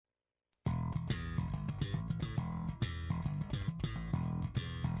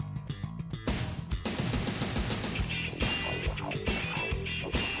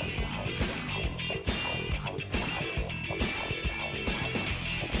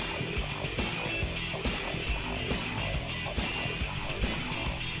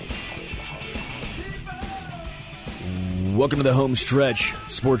Welcome to the Homestretch,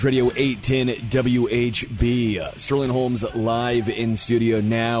 Sports Radio 810 WHB. Sterling Holmes live in studio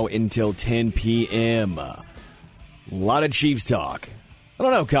now until 10 p.m. A lot of Chiefs talk. I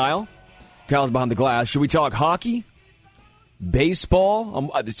don't know, Kyle. Kyle's behind the glass. Should we talk hockey?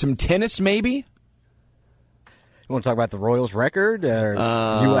 Baseball? Some tennis, maybe? You want to talk about the Royals record or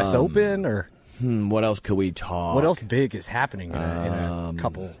U.S. Open? Or what else could we talk? What else big is happening in a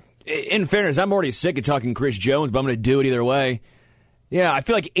couple? In fairness, I'm already sick of talking Chris Jones, but I'm going to do it either way. Yeah, I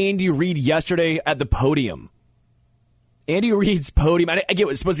feel like Andy Reid yesterday at the podium. Andy Reid's podium. I get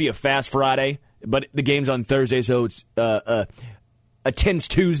it's supposed to be a fast Friday, but the game's on Thursday, so it's a tense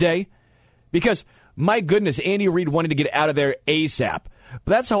Tuesday. Because, my goodness, Andy Reid wanted to get out of there ASAP. But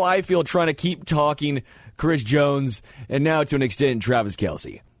that's how I feel trying to keep talking Chris Jones and now to an extent Travis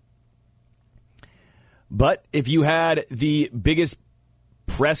Kelce. But if you had the biggest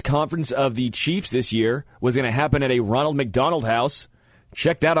press conference of the Chiefs this year was going to happen at a Ronald McDonald House,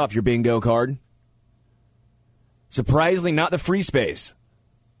 check that off your bingo card. Surprisingly, not the free space.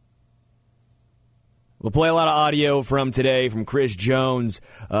 We'll play a lot of audio from today from Chris Jones.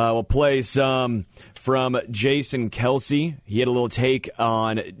 We'll play some from Jason Kelce. He had a little take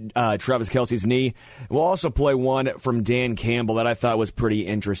on Travis Kelce's knee. We'll also play one from Dan Campbell that I thought was pretty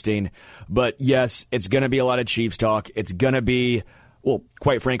interesting. But yes, it's going to be a lot of Chiefs talk. It's going to be, well,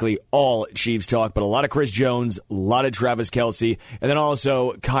 quite frankly, all Chiefs talk, but a lot of Chris Jones, a lot of Travis Kelce, and then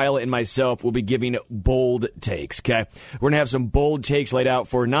also Kyle and myself will be giving bold takes, okay? We're going to have some bold takes laid out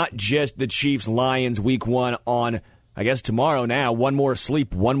for not just the Chiefs-Lions Week 1 on, I guess, tomorrow now, one more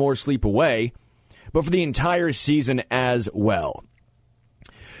sleep away, but for the entire season as well.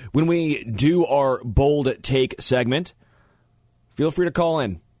 When we do our bold take segment, feel free to call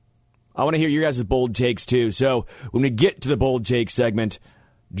in. I want to hear your guys' bold takes, too. So when we get to the bold take segment,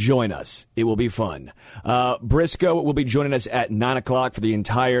 join us. It will be fun. Brisco will be joining us at 9 o'clock for the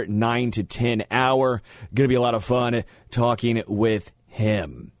entire 9 to 10 hour. Going to be a lot of fun talking with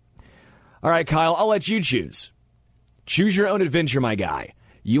him. All right, Kyle, I'll let you choose. Choose your own adventure, my guy.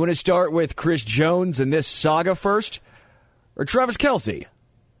 You want to start with Chris Jones and this saga first, or Travis Kelce?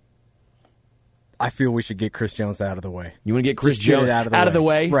 I feel we should get Chris Jones out of the way. You want to get Chris Jones out of the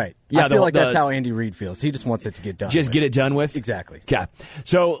way? Right. Yeah, I feel like that's how Andy Reid feels. He just wants it to get done. Just get it done with? Exactly. Okay.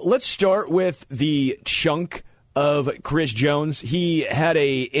 So let's start with the chunk of Chris Jones. He had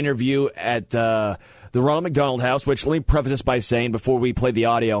a interview at the Ronald McDonald House, which let me preface this by saying before we play the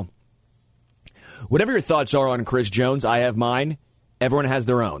audio, whatever your thoughts are on Chris Jones, I have mine. Everyone has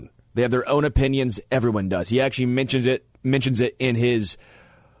their own. They have their own opinions. Everyone does. He actually mentions it in his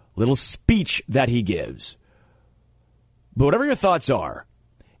little speech that he gives. But whatever your thoughts are,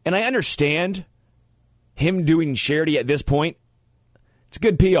 and I understand him doing charity at this point, it's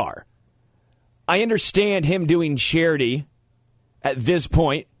good PR. I understand him doing charity at this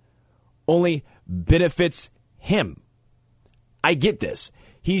point only benefits him. I get this.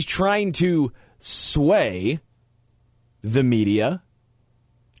 He's trying to sway the media,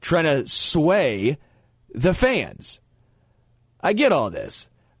 trying to sway the fans. I get all this.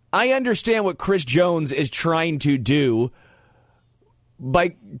 I understand what Chris Jones is trying to do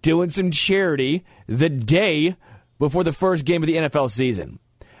by doing some charity the day before the first game of the NFL season.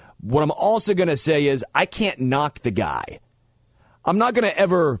 What I'm also going to say is I can't knock the guy. I'm not going to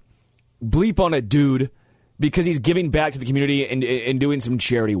ever bleep on a dude because he's giving back to the community and doing some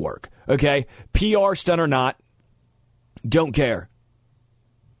charity work. Okay? PR stunt or not, don't care.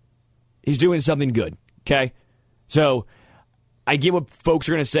 He's doing something good. Okay? So I get what folks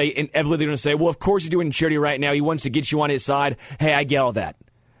are going to say, and inevitably they're going to say, well, of course he's doing charity right now. He wants to get you on his side. Hey, I get all that.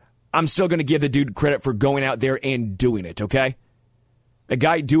 I'm still going to give the dude credit for going out there and doing it, okay? A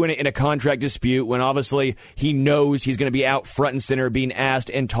guy doing it in a contract dispute when obviously he knows he's going to be out front and center being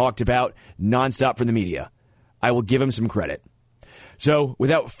asked and talked about nonstop from the media. I will give him some credit. So,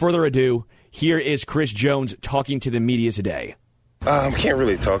 without further ado, here is Chris Jones talking to the media today. Can't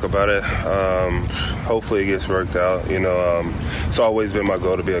really talk about it. Hopefully it gets worked out. You know, it's always been my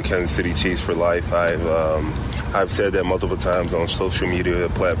goal to be a Kansas City Chiefs for life. I've said that multiple times on social media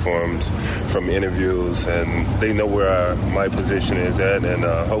platforms, from interviews, and they know where my position is at, and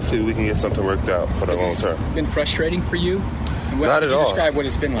hopefully we can get something worked out for the long term. Has this been frustrating for you? Not at all. Describe what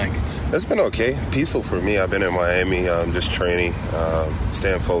it's been like. It's been okay. Peaceful for me. I've been in Miami, just training,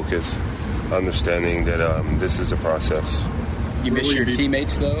 staying focused, understanding that this is a process. You miss your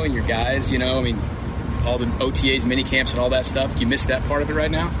teammates, though, and your guys, you know, I mean, all the OTAs, mini camps, and all that stuff. Do you miss that part of it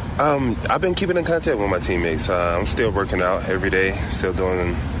right now? I've been keeping in contact with my teammates. I'm still working out every day, still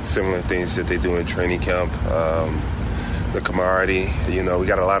doing similar things that they do in training camp. the camaraderie. You know, we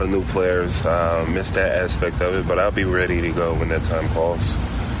got a lot of new players. Missed that aspect of it, but I'll be ready to go when that time calls.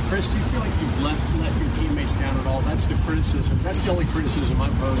 Chris, do you feel like you've let your teammates down at all? That's the criticism. That's the only criticism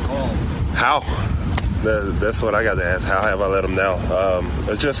I've heard at all. How? That's what I got to ask. How have I let them down?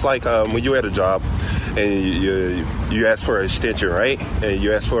 It's just like when you're at a job and you ask for an extension, right? And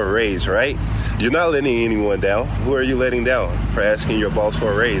you ask for a raise, right? You're not letting anyone down. Who are you letting down for asking your boss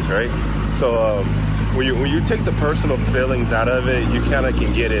for a raise, right? So when you take the personal feelings out of it, you kind of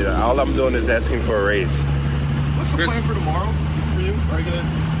can get it. All I'm doing is asking for a raise. What's the plan for tomorrow for you? Are you going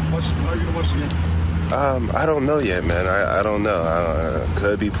to watch the game? I don't know yet, man. I don't know. I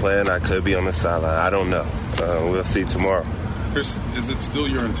could be playing. I could be on the sideline. I don't know. We'll see tomorrow. Chris, is it still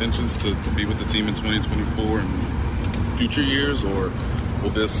your intentions to be with the team in 2024 and future years, or will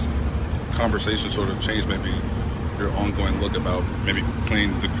this conversation sort of change maybe your ongoing look about maybe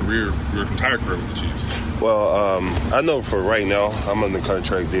playing your entire career with the Chiefs? Well, I know for right now, I'm under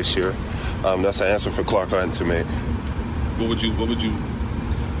contract this year. That's an answer for Clark Hunt to me. What would you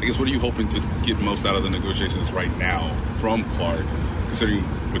I guess, what are you hoping to get most out of the negotiations right now from Clark, considering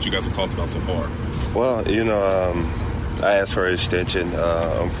what you guys have talked about so far? Well, I asked for an extension.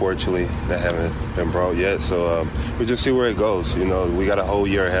 Unfortunately, that haven't been brought yet. So we'll just see where it goes. We got a whole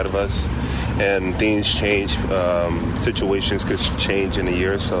year ahead of us, and things change. Situations could change in a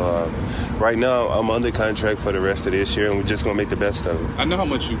year. So right now, I'm under contract for the rest of this year, and we're just going to make the best of it. I know how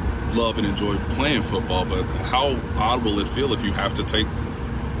much you love and enjoy playing football, but how odd will it feel if you have to take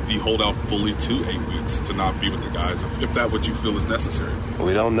the holdout fully to 8 weeks to not be with the guys, if that's what you feel is necessary?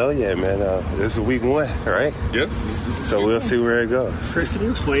 We don't know yet, man. This is week 1, right? Yes. So we'll see where it goes. Chris, can you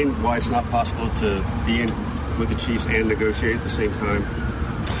explain why it's not possible to be with the Chiefs and negotiate at the same time?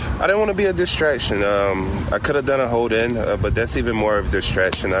 I didn't want to be a distraction. I could have done a hold in, but that's even more of a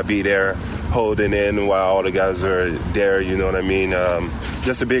distraction. I'd be there holding in while all the guys are there, you know what I mean?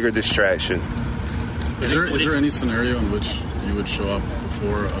 Just a bigger distraction. Is there any scenario in which you would show up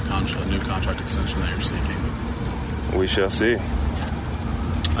for a new contract extension that you're seeking? We shall see.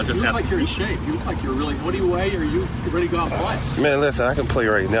 You look like you're in shape. You look like you're really... What are you weigh? Are you ready to go out and play? Man, listen, I can play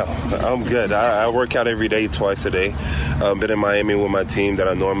right now. I'm good. I work out every day, twice a day. Been in Miami with my team that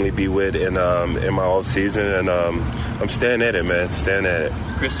I normally be with in my off season, and I'm staying at it, man. Staying at it.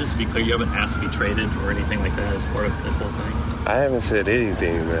 Chris, just to be clear, you haven't asked to be traded or anything like that as part of this whole thing? I haven't said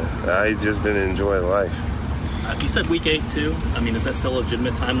anything, man. I just been enjoying life. You said week 8 too. I mean, is that still a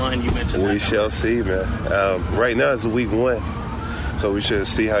legitimate timeline? You mentioned that. We shall see, man. Right now it's week 1, so we should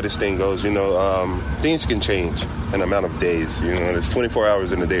see how this thing goes. Things can change in an amount of days. There's 24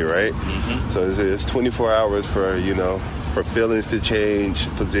 hours in a day, right? Mm-hmm. So it's 24 hours for feelings to change,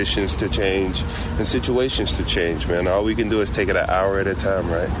 positions to change, and situations to change, man. All we can do is take it an hour at a time,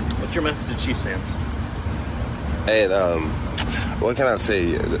 right? What's your message to Chiefs fans? And what can I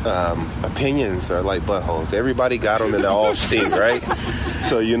say? Opinions are like buttholes. Everybody got them and they all stink, right?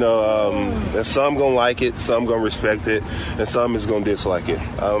 So, some going to like it, some going to respect it, and some is going to dislike it.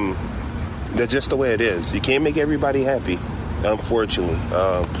 That's just the way it is. You can't make everybody happy, unfortunately.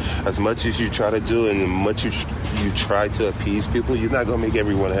 As much as you try to do and as much as you try to appease people, you're not going to make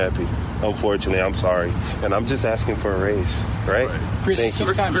everyone happy. Unfortunately, I'm sorry. And I'm just asking for a raise, right? Chris,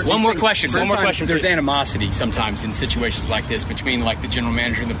 sometimes one more question. There's animosity sometimes in situations like this between the general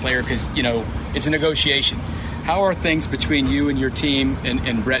manager and the player because, it's a negotiation. How are things between you and your team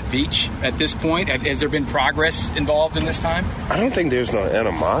and Brett Veach at this point? Has there been progress involved in this time? I don't think there's no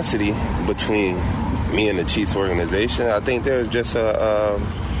animosity between me and the Chiefs organization. I think there's just a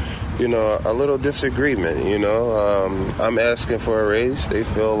little disagreement. I'm asking for a raise. They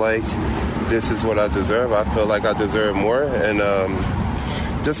feel like this is what I deserve. I feel like I deserve more, and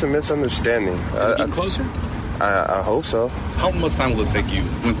just a misunderstanding. Is it getting closer? I hope so. How much time will it take you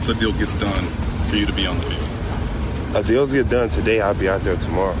once the deal gets done for you to be on the field? If deals get done today, I'll be out there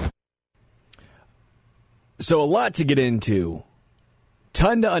tomorrow. So a lot to get into.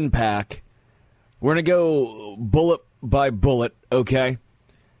 Ton to unpack. We're going to go bullet by bullet, okay?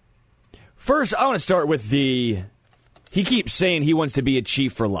 First, I want to start with he keeps saying he wants to be a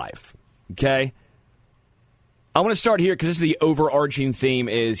Chief for life, okay? I want to start here because this is the overarching theme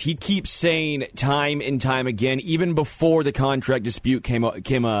is he keeps saying time and time again, even before the contract dispute came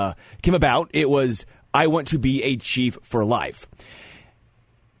about, it was, I want to be a Chief for life.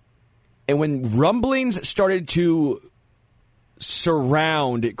 And when rumblings started to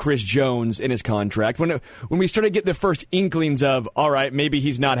surround Chris Jones in his contract, when we started to get the first inklings of, all right, maybe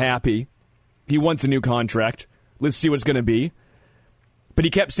he's not happy, he wants a new contract, let's see what it's going to be. But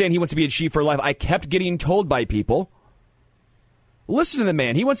he kept saying he wants to be a Chief for life. I kept getting told by people, Listen to the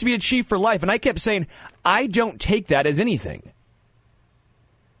man. He wants to be a Chief for life. And I kept saying, I don't take that as anything.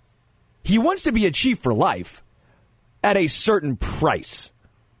 He wants to be a Chief for life at a certain price.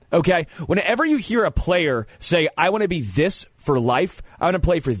 Okay? Whenever you hear a player say, I want to be this for life, I want to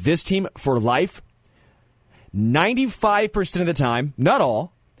play for this team for life, 95% of the time, not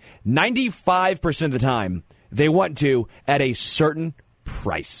all, 95% of the time, they want to at a certain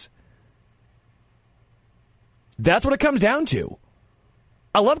price. That's what it comes down to.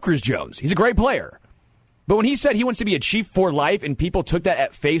 I love Chris Jones. He's a great player. But when he said he wants to be a Chief for life and people took that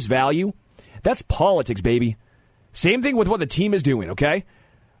at face value, that's politics, baby. Same thing with what the team is doing, okay?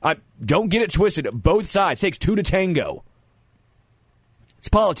 Don't get it twisted. Both sides. It takes two to tango. It's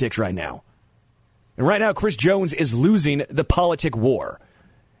politics right now. And right now, Chris Jones is losing the politic war.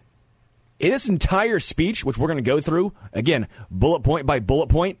 In this entire speech, which we're going to go through, again, bullet point by bullet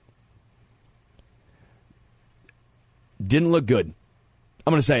point, didn't look good.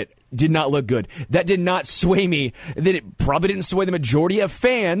 I'm going to say it. Did not look good. That did not sway me. That it probably didn't sway the majority of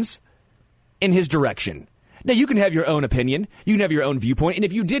fans in his direction. Now, you can have your own opinion. You can have your own viewpoint. And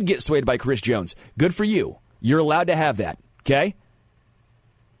if you did get swayed by Chris Jones, good for you. You're allowed to have that, okay?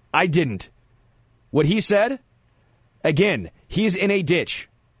 I didn't. What he said, again, he is in a ditch.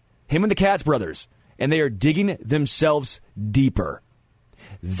 Him and the Katz brothers. And they are digging themselves deeper.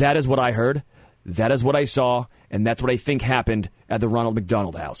 That is what I heard. That is what I saw. And that's what I think happened at the Ronald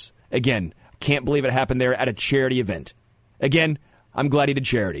McDonald House. Again, can't believe it happened there at a charity event. Again, I'm glad he did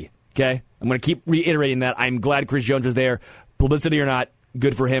charity. Okay? I'm going to keep reiterating that. I'm glad Chris Jones was there. Publicity or not,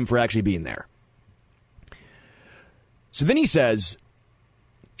 good for him for actually being there. So then he says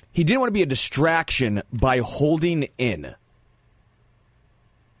he didn't want to be a distraction by holding in.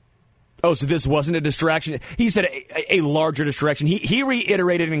 Oh, so this wasn't a distraction? He said a larger distraction. He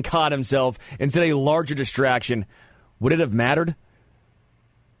reiterated and caught himself and said a larger distraction. Would it have mattered?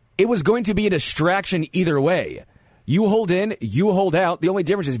 It was going to be a distraction either way. You hold in, you hold out. The only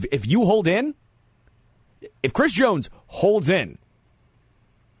difference is if you hold in, if Chris Jones holds in,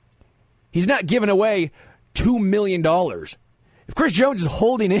 he's not giving away $2 million. If Chris Jones is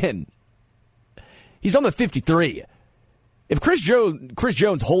holding in, he's on the 53. If Chris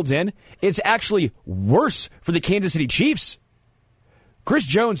Jones holds in, it's actually worse for the Kansas City Chiefs. Chris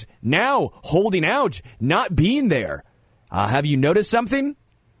Jones now holding out, not being there. Have you noticed something?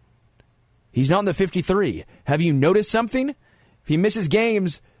 He's not in the 53. Have you noticed something? If he misses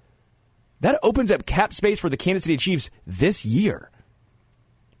games, that opens up cap space for the Kansas City Chiefs this year.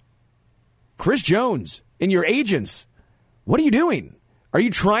 Chris Jones and your agents, what are you doing? Are you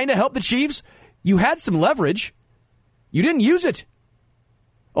trying to help the Chiefs? You had some leverage. You didn't use it.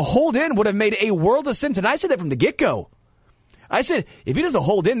 A hold in would have made a world of sense, and I said that from the get-go. I said, if he does a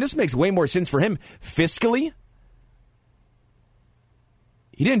hold in, this makes way more sense for him fiscally.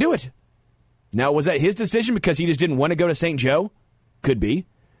 He didn't do it. Now, was that his decision because he just didn't want to go to St. Joe? Could be.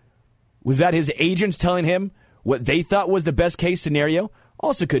 Was that his agents telling him what they thought was the best case scenario?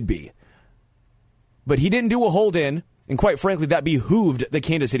 Also could be. But he didn't do a hold in, and quite frankly, that behooved the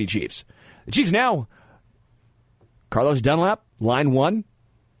Kansas City Chiefs. The Chiefs now, Carlos Dunlap, line one.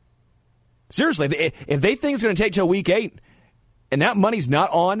 Seriously, if they think it's going to take till week 8, and that money's not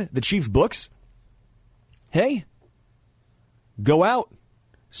on the Chiefs' books, hey, go out.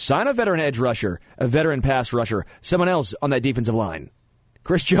 Sign a veteran edge rusher, a veteran pass rusher, someone else on that defensive line.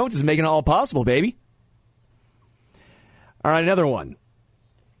 Chris Jones is making it all possible, baby. All right, another one.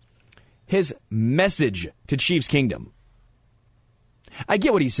 His message to Chiefs Kingdom. I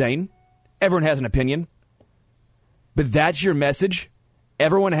get what he's saying. Everyone has an opinion. But that's your message?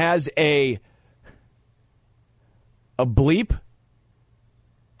 Everyone has a bleep?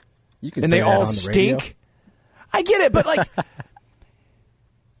 You can and say they that all on the stink? radio. I get it, but like...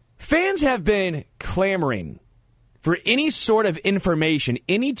 Fans have been clamoring for any sort of information,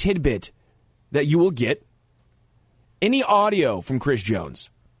 any tidbit that you will get, any audio from Chris Jones.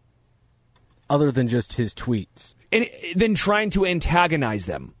 Other than just his tweets. And then trying to antagonize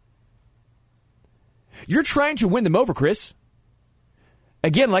them. You're trying to win them over, Chris.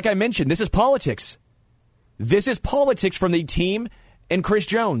 Again, like I mentioned, this is politics. This is politics from the team and Chris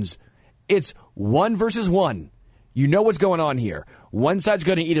Jones. It's 1 versus 1. You know what's going on here. One side's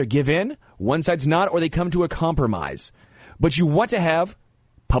going to either give in, one side's not, or they come to a compromise. But you want to have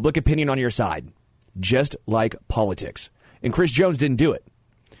public opinion on your side, just like politics. And Chris Jones didn't do it.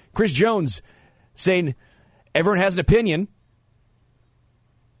 Chris Jones saying everyone has an opinion.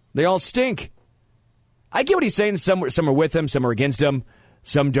 They all stink. I get what he's saying. Some are with him, some are against him.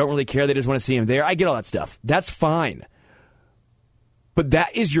 Some don't really care. They just want to see him there. I get all that stuff. That's fine. But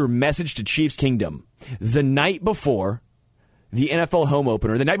that is your message to Chiefs Kingdom. The night before, the NFL home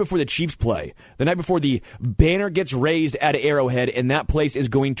opener, the night before the Chiefs play, the night before the banner gets raised at Arrowhead, and that place is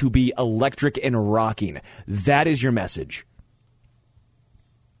going to be electric and rocking. That is your message.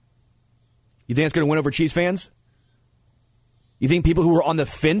 You think it's going to win over Chiefs fans? You think people who are on the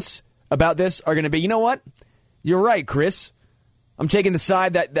fence about this are going to be, you know what? You're right, Chris. I'm taking the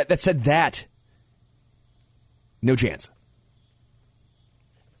side that said that. No chance.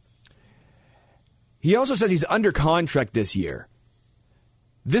 He also says he's under contract this year.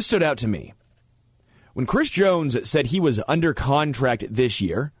 This stood out to me. When Chris Jones said he was under contract this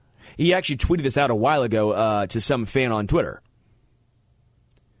year, he actually tweeted this out a while ago to some fan on Twitter.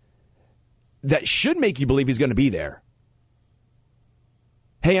 That should make you believe he's going to be there.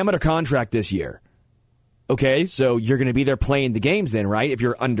 Hey, I'm under contract this year. Okay, so you're going to be there playing the games then, right, if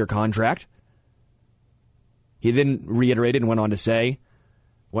you're under contract? He then reiterated and went on to say,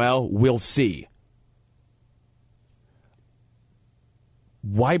 well, we'll see.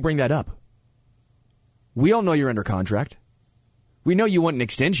 Why bring that up? We all know you're under contract. We know you want an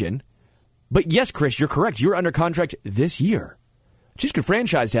extension. But yes, Chris, you're correct. You're under contract this year. Chiefs could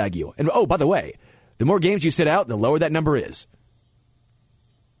franchise tag you. And oh, by the way, the more games you sit out, the lower that number is.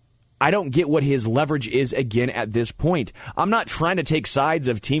 I don't get what his leverage is again at this point. I'm not trying to take sides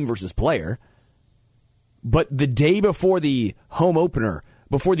of team versus player. But the day before the home opener,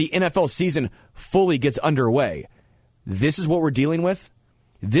 before the NFL season fully gets underway, this is what we're dealing with?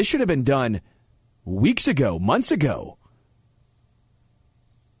 This should have been done weeks ago, months ago.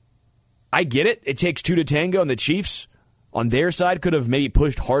 I get it. It takes two to tango, and the Chiefs, on their side, could have maybe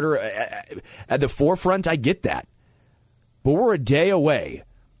pushed harder at the forefront. I get that. But we're a day away.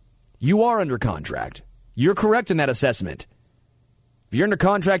 You are under contract. You're correct in that assessment. If you're under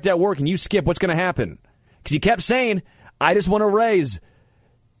contract at work and you skip, what's going to happen? Because you kept saying, I just want a raise.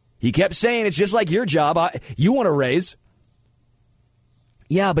 He kept saying, it's just like your job. You want a raise.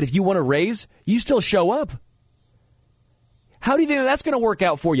 Yeah, but if you want a raise, you still show up. How do you think that's going to work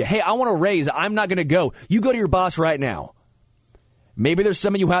out for you? Hey, I want a raise. I'm not going to go. You go to your boss right now. Maybe there's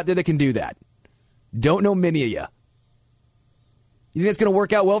some of you out there that can do that. Don't know many of you. You think it's going to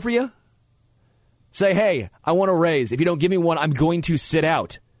work out well for you? Say, hey, I want a raise. If you don't give me one, I'm going to sit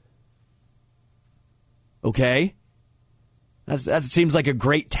out. Okay? That seems like a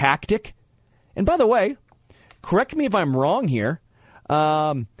great tactic. And by the way, correct me if I'm wrong here.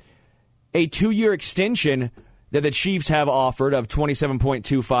 A 2-year extension that the Chiefs have offered of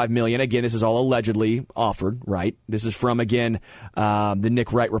 $27.25 million. Again, this is all allegedly offered, right? This is from, again, the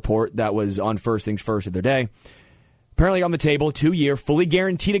Nick Wright report that was on First Things First of their day. Apparently on the table, 2-year, fully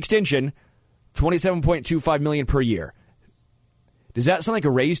guaranteed extension, $27.25 million per year. Does that sound like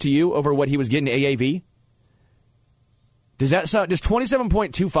a raise to you over what he was getting AAV? Does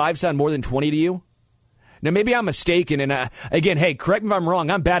 27.25 sound more than 20 to you? Now, maybe I'm mistaken, and again, hey, correct me if I'm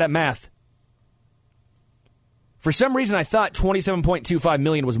wrong. I'm bad at math. For some reason, I thought $27.25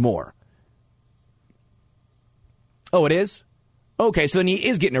 million was more. Oh, it is? Okay, so then he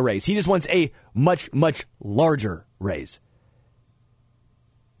is getting a raise. He just wants a much, much larger raise.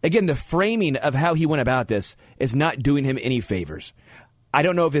 Again, the framing of how he went about this is not doing him any favors. I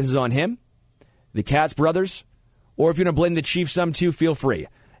don't know if this is on him, the Katz brothers, or if you're going to blame the Chiefs some too, feel free.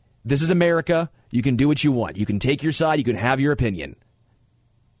 This is America. You can do what you want. You can take your side. You can have your opinion.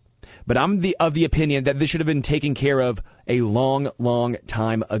 But I'm of the opinion that this should have been taken care of a long, long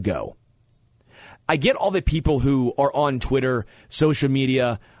time ago. I get all the people who are on Twitter, social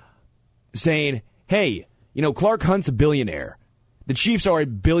media, saying, hey, you know, Clark Hunt's a billionaire. The Chiefs are a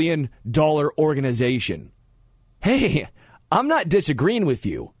 $1 billion organization. Hey, I'm not disagreeing with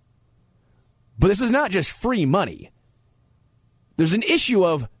you. But this is not just free money. There's an issue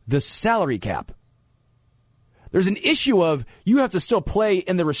of the salary cap. There's an issue of you have to still play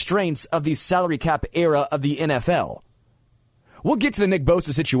in the restraints of the salary cap era of the NFL. We'll get to the Nick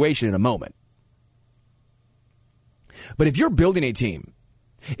Bosa situation in a moment. But if you're building a team,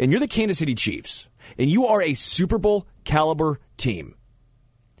 and you're the Kansas City Chiefs, and you are a Super Bowl caliber team,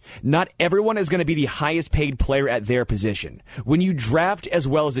 not everyone is going to be the highest paid player at their position. When you draft as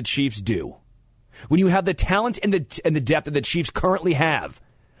well as the Chiefs do, when you have the talent and the depth that the Chiefs currently have,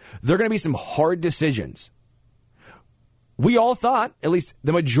 there are going to be some hard decisions. We all thought, at least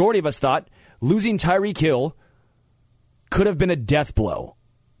the majority of us thought, losing Tyreek Hill could have been a death blow.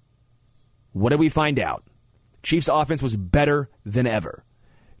 What did we find out? Chiefs offense was better than ever.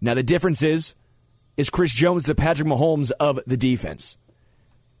 Now the difference is Chris Jones the Patrick Mahomes of the defense?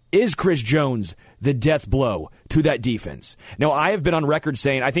 Is Chris Jones the death blow to that defense? Now, I have been on record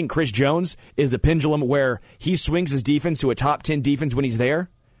saying I think Chris Jones is the pendulum where he swings his defense to a top 10 defense when he's there.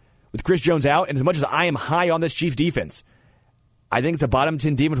 With Chris Jones out, and as much as I am high on this Chiefs defense, I think it's a bottom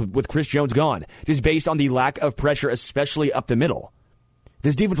 10 defense with Chris Jones gone, just based on the lack of pressure, especially up the middle.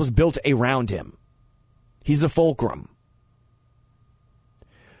 This defense was built around him. He's the fulcrum.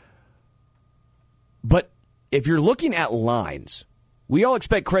 But if you're looking at lines, we all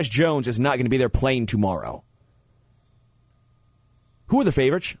expect Chris Jones is not going to be there playing tomorrow. Who are the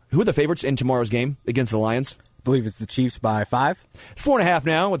favorites? Who are the favorites in tomorrow's game against the Lions? I believe it's the Chiefs by 5. 4.5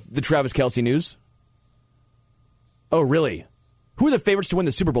 now with the Travis Kelce news. Oh, really? Who are the favorites to win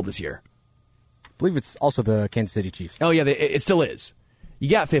the Super Bowl this year? I believe it's also the Kansas City Chiefs. Oh, yeah, it still is. You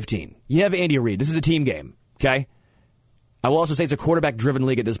got 15. You have Andy Reid. This is a team game, okay? I will also say it's a quarterback-driven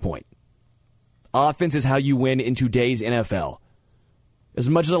league at this point. Offense is how you win in today's NFL. As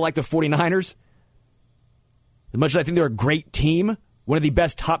much as I like the 49ers, as much as I think they're a great team, one of the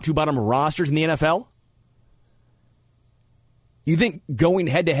best top-to-bottom rosters in the NFL, you think going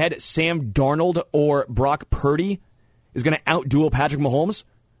head-to-head Sam Darnold or Brock Purdy is going to outduel Patrick Mahomes?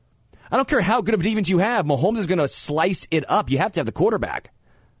 I don't care how good of a defense you have. Mahomes is going to slice it up. You have to have the quarterback.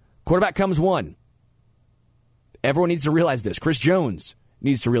 Quarterback comes one. Everyone needs to realize this. Chris Jones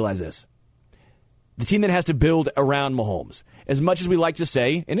needs to realize this. The team that has to build around Mahomes. As much as we like to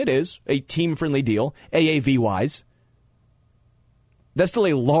say, and it is, a team-friendly deal, AAV-wise, that's still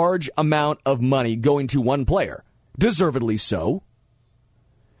a large amount of money going to one player. Deservedly so.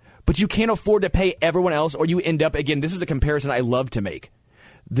 But you can't afford to pay everyone else, or you end up, again, this is a comparison I love to make.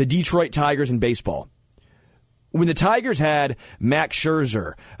 The Detroit Tigers in baseball. When the Tigers had Max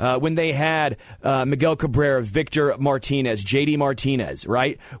Scherzer, when they had Miguel Cabrera, Victor Martinez, J.D. Martinez,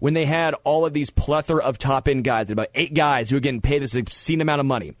 right? When they had all of these plethora of top-end guys, about 8 guys who were getting paid this obscene amount of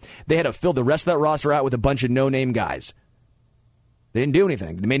money, they had to fill the rest of that roster out with a bunch of no-name guys. They didn't do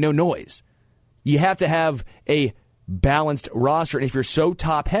anything. They made no noise. You have to have a balanced roster, and if you're so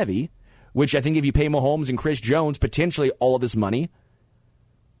top-heavy, which I think if you pay Mahomes and Chris Jones potentially all of this money,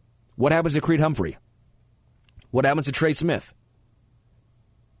 what happens to Creed Humphrey? What happens to Trey Smith?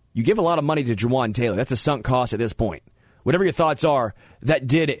 You give a lot of money to Jawan Taylor. That's a sunk cost at this point. Whatever your thoughts are, that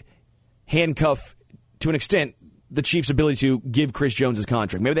did handcuff, to an extent, the Chiefs' ability to give Chris Jones his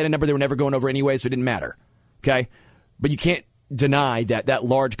contract. Maybe they had a number they were never going over anyway, so it didn't matter. Okay? But you can't deny that that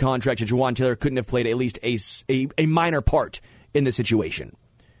large contract to Jawan Taylor couldn't have played at least a minor part in the situation.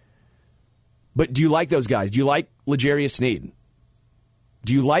 But do you like those guys? Do you like L'Jarius Sneed?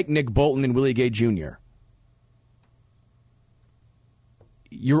 Do you like Nick Bolton and Willie Gay Jr.?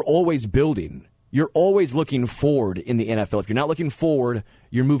 You're always building. You're always looking forward in the NFL. If you're not looking forward,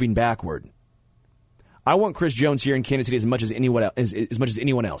 you're moving backward. I want Chris Jones here in Kansas City as much as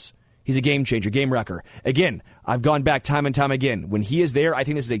anyone else. He's a game changer, game wrecker. Again, I've gone back time and time again. When he is there, I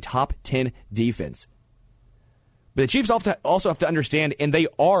think this is a top 10 defense. But the Chiefs also have to understand, and they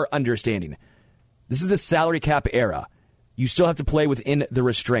are understanding, this is the salary cap era. You still have to play within the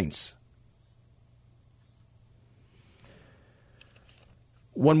restraints.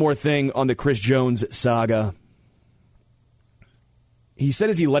 One more thing on the Chris Jones saga. He said,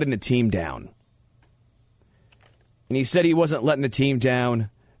 is he letting the team down? And he said he wasn't letting the team down.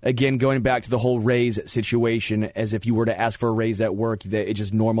 Again, going back to the whole raise situation, as if you were to ask for a raise at work, that it's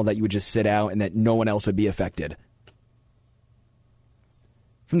just normal that you would just sit out and that no one else would be affected.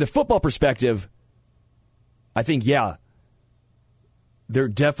 From the football perspective, I think, yeah, there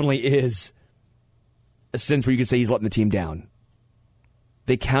definitely is a sense where you could say he's letting the team down.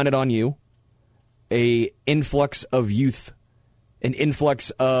 They counted on you. An influx of youth, an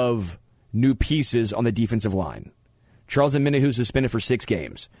influx of new pieces on the defensive line. Charles Omenihu suspended for 6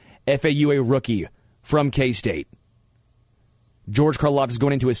 games. FAU, a rookie from K-State. George Karlaftis is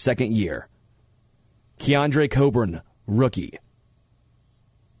going into his 2nd year. Keandre Coburn, rookie.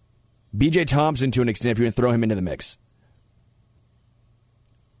 B.J. Thompson, to an extent, if you're going to throw him into the mix.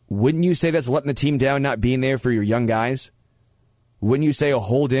 Wouldn't you say that's letting the team down, not being there for your young guys? Wouldn't you say a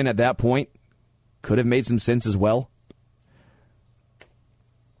hold in at that point could have made some sense as well?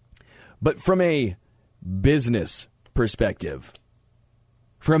 But from a business perspective,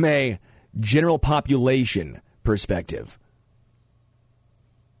 from a general population perspective,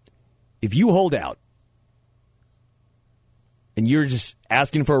 if you hold out and you're just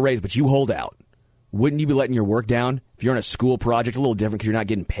asking for a raise, but you hold out, wouldn't you be letting your work down? If you're on a school project, a little different because you're not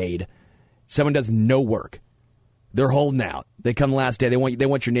getting paid. Someone does no work. They're holding out. They come last day. They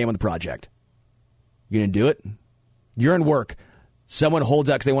want your name on the project. You going to do it? You're in work. Someone holds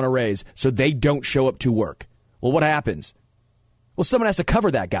out because they want a raise, so they don't show up to work. Well, what happens? Well, someone has to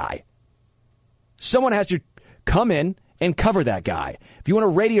cover that guy. Someone has to come in and cover that guy. If you want a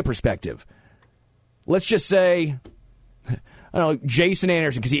radio perspective, let's just say, I don't know, Jason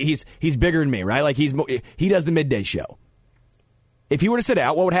Anderson, because he's bigger than me, right? Like he does the midday show. If he were to sit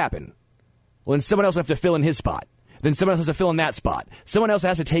out, what would happen? Well, then someone else would have to fill in his spot. Then someone else has to fill in that spot. Someone else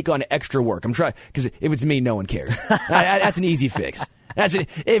has to take on extra work. I'm trying, because if it's me, no one cares. That's an easy fix. If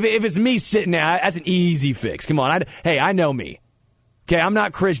it's me sitting there, that's an easy fix. Come on. Hey, I know me. Okay, I'm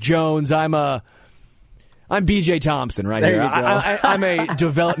not Chris Jones. I'm B.J. Thompson right here. I'm a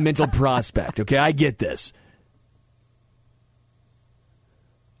developmental prospect. Okay, I get this.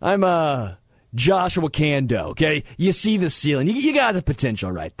 I'm Joshua Kando. Okay, you see the ceiling. You got the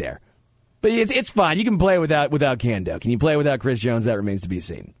potential right there. But it's fine. You can play without Kando. Can you play without Chris Jones? That remains to be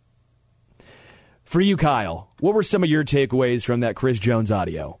seen. For you, Kyle, what were some of your takeaways from that Chris Jones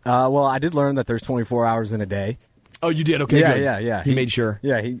audio? Well, I did learn that there's 24 hours in a day. Oh, you did? Okay, yeah, good. Yeah. He made sure.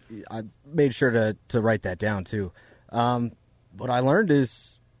 Yeah, I made sure to write that down, too. What I learned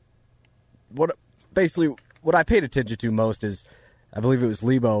is, what I paid attention to most is, I believe it was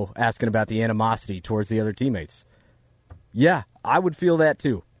Lebo asking about the animosity towards the other teammates. Yeah, I would feel that,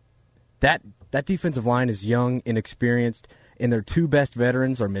 too. That defensive line is young, inexperienced, and their two best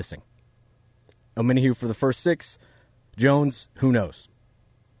veterans are missing. Omenihu for the first 6. Jones, who knows?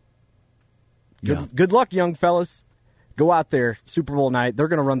 Good luck, young fellas. Go out there, Super Bowl night. They're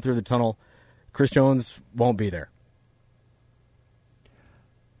going to run through the tunnel. Chris Jones won't be there.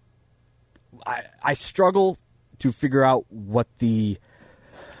 I struggle to figure out what the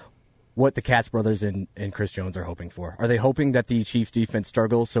Katz brothers and Chris Jones are hoping for. Are they hoping that the Chiefs defense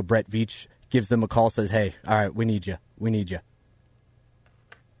struggles so Brett Veach gives them a call, says, hey, all right, we need you.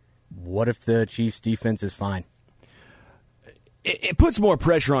 What if the Chiefs defense is fine? It puts more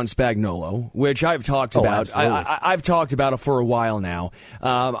pressure on Spagnuolo, which I've talked about. I've talked about it for a while now.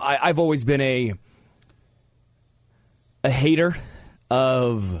 I've always been a hater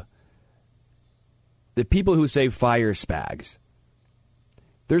of the people who say fire Spags.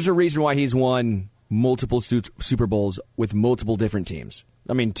 There's a reason why he's won multiple Super Bowls with multiple different teams.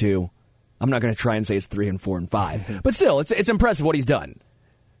 I mean, 2. I'm not going to try and say it's 3 and 4 and 5. But still, it's impressive what he's done.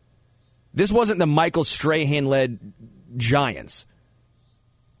 This wasn't the Michael Strahan-led Giants.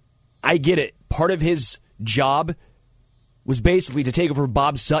 I get it. Part of his job was basically to take over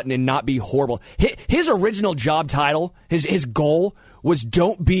Bob Sutton and not be horrible. His original job title, his goal, was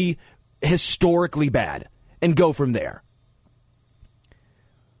don't be historically bad and go from there.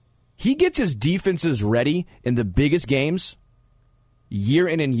 He gets his defenses ready in the biggest games year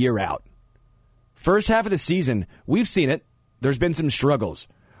in and year out. First half of the season, we've seen it. There's been some struggles.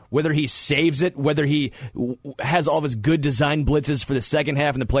 Whether he saves it, whether he has all of his good design blitzes for the second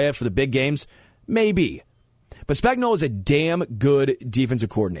half in the playoffs for the big games, maybe. But Spagnuolo is a damn good defensive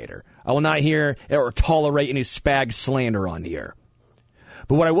coordinator. I will not hear or tolerate any Spag slander on here.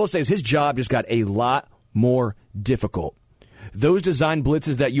 But what I will say is his job just got a lot more difficult. Those design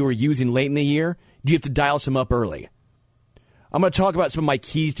blitzes that you were using late in the year, you have to dial some up early. I'm going to talk about some of my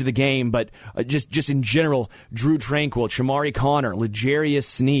keys to the game, but just in general, Drew Tranquill, Shamari Connor, L'Jarius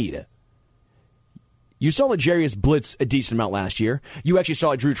Sneed. You saw L'Jarius blitz a decent amount last year. You actually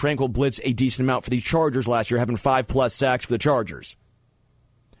saw Drew Tranquill blitz a decent amount for the Chargers last year, having 5+ sacks for the Chargers.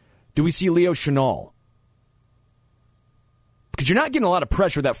 Do we see Leo Chenal? Because you're not getting a lot of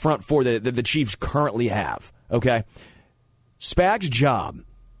pressure with that front four that the Chiefs currently have, okay? Spag's job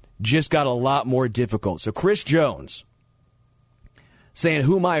just got a lot more difficult. So Chris Jones saying,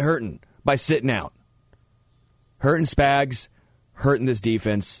 who am I hurting by sitting out? Hurting Spags, hurting this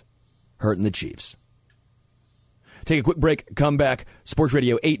defense, hurting the Chiefs. Take a quick break, come back. Sports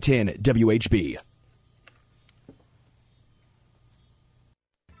Radio 810 WHB.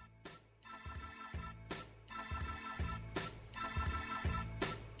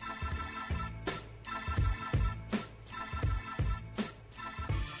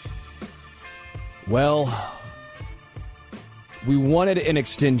 Well, we wanted an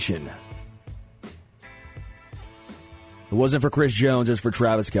extension. It wasn't for Chris Jones, it was for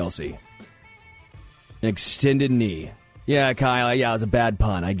Travis Kelce. An extended knee. Yeah, Kyle, yeah, it was a bad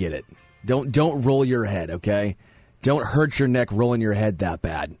pun. I get it. Don't roll your head, okay? Don't hurt your neck rolling your head that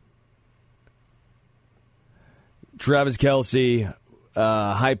bad. Travis Kelce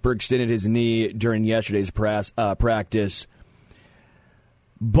hyperextended his knee during yesterday's practice.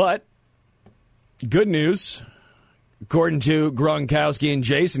 But good news, according to Gronkowski and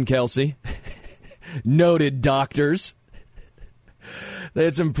Jason Kelce, noted doctors, they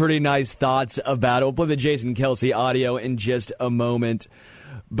had some pretty nice thoughts about it. We'll play the Jason Kelce audio in just a moment.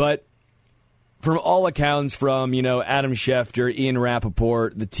 But from all accounts, from Adam Schefter, Ian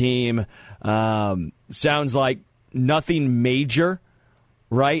Rappaport, the team, sounds like nothing major,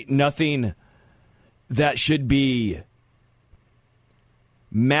 right? Nothing that should be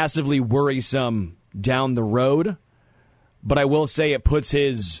massively worrisome down the road. but I will say it puts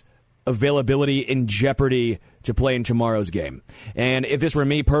his availability in jeopardy to play in tomorrow's game. And if this were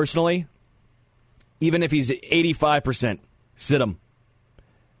me personally, even if he's 85%, sit him.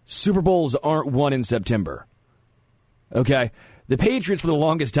 Super Bowls aren't won in September. Okay? The Patriots, for the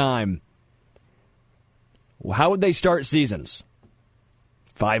longest time, how would they start seasons?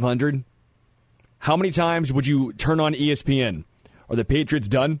 500? How many times would you turn on ESPN? Are the Patriots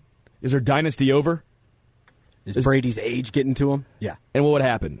done? Is their dynasty over? Is Brady's age getting to him? Yeah. And what would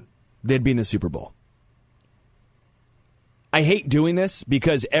happen? They'd be in the Super Bowl. I hate doing this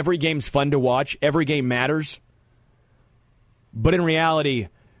because every game's fun to watch. Every game matters. But in reality,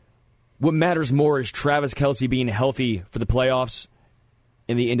 what matters more is Travis Kelce being healthy for the playoffs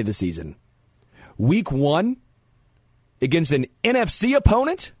and the end of the season. Week 1 against an NFC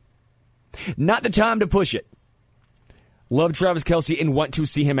opponent? Not the time to push it. Love Travis Kelce and want to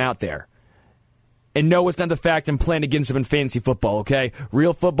see him out there. And no, it's not the fact I'm playing against him in fantasy football, okay?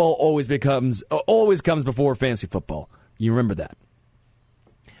 Real football always comes before fantasy football. You remember that.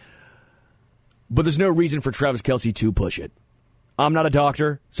 But there's no reason for Travis Kelce to push it. I'm not a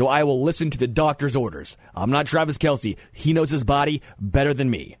doctor, so I will listen to the doctor's orders. I'm not Travis Kelce. He knows his body better than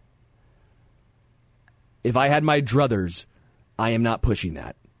me. If I had my druthers, I am not pushing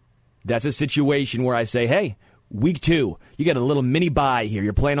that. That's a situation where I say, hey, week 2, you got a little mini bye here.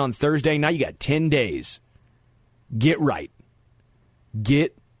 You're playing on Thursday night. You got 10 days. Get right.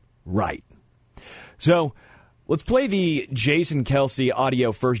 Get right. So let's play the Jason Kelce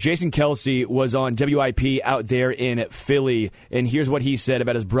audio first. Jason Kelce was on WIP out there in Philly, and here's what he said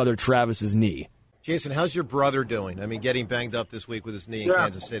about his brother Travis's knee. Jason, how's your brother doing? I mean, getting banged up this week with his knee in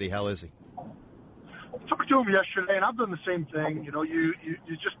Kansas City. How is he? I talked to him yesterday, and I've done the same thing. You know, you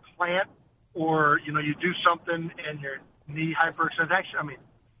just plant or, you do something and your knee hyperextends. Actually, I mean,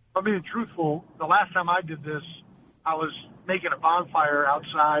 if I'm being truthful, the last time I did this, I was making a bonfire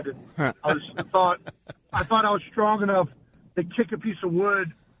outside, and I thought I was strong enough to kick a piece of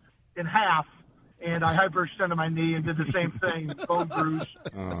wood in half, and I hyperextended my knee and did the same thing, bone bruise.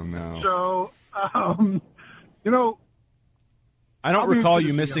 Oh, no. So, I don't recall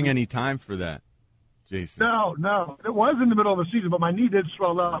you missing any time for that, Jason. No. It was in the middle of the season, but my knee did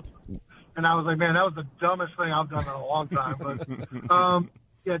swell up. And I was like, man, that was the dumbest thing I've done in a long time. But,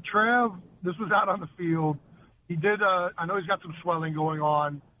 Trav, this was out on the field. He did, I know he's got some swelling going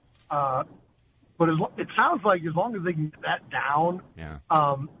on. But it sounds like as long as they can get that down,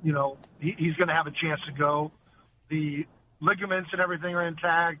 he's going to have a chance to go. The ligaments and everything are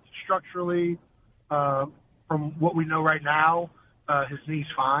intact structurally. From what we know right now, his knee's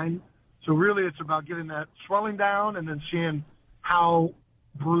fine. So really it's about getting that swelling down and then seeing how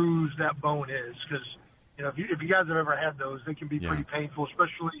bruised that bone is. Because, if you guys have ever had those, they can be pretty painful,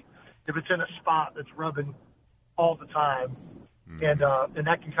 especially if it's in a spot that's rubbing all the time. And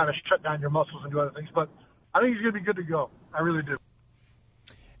that can kind of shut down your muscles and do other things. But I think he's going to be good to go. I really do.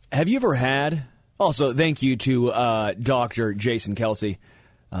 Have you ever had... Also, thank you to Dr. Jason Kelce.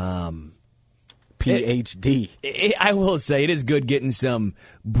 PhD. I will say it is good getting some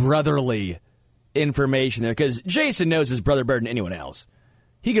brotherly information there because Jason knows his brother better than anyone else.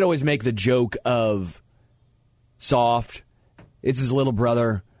 He could always make the joke of soft. It's his little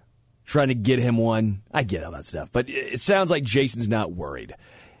brother trying to get him one. I get all that stuff, but it sounds like Jason's not worried.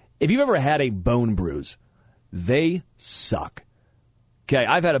 If you've ever had a bone bruise, they suck. Okay,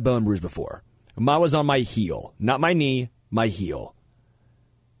 I've had a bone bruise before. Mine was on my heel, not my knee, my heel.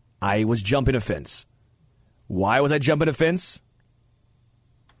 I was jumping a fence. Why was I jumping a fence?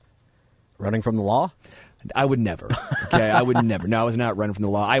 Running from the law? I would never. Okay, I would never. No, I was not running from the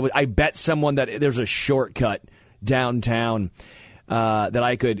law. I bet someone that there's a shortcut downtown that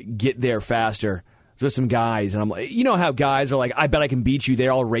I could get there faster. There's some guys, and I'm like, you know how guys are like, I bet I can beat you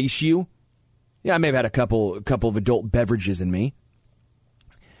there. I'll race you. Yeah, I may have had a couple of adult beverages in me.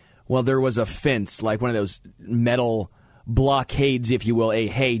 Well, there was a fence, like one of those metal blockades, if you will.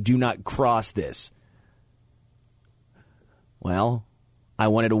 Hey, do not cross this. Well, I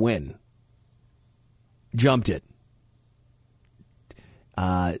wanted to win. Jumped it.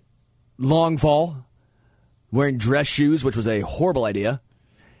 Long fall. Wearing dress shoes, which was a horrible idea.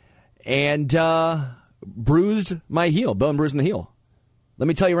 And bruised my heel. Bone bruised in the heel. Let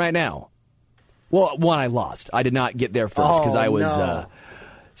me tell you right now. Well, one, I lost. I did not get there first because I was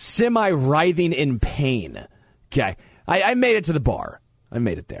semi-writhing in pain. Okay. I made it to the bar. I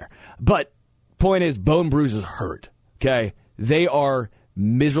made it there. But point is, bone bruises hurt. Okay. They are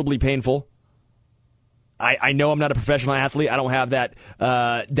miserably painful. I know I'm not a professional athlete. I don't have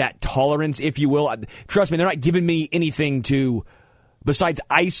that tolerance, if you will. Trust me, they're not giving me anything besides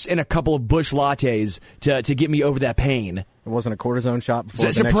ice and a couple of Busch lattes to get me over that pain. It wasn't a cortisone shot before the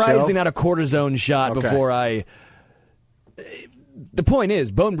next show? Surprisingly not a cortisone shot Okay. before I... The point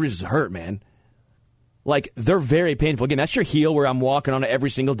is, bone bruises hurt, man. Like, they're very painful. Again, that's your heel where I'm walking on it every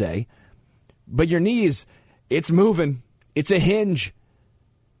single day. But your knees, it's moving. It's a hinge.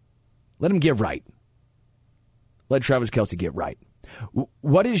 Let him get right. Let Travis Kelce get right.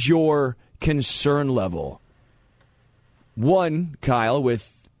 What is your concern level? One, Kyle,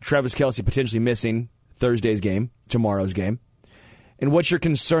 with Travis Kelce potentially missing Thursday's game, tomorrow's game. And what's your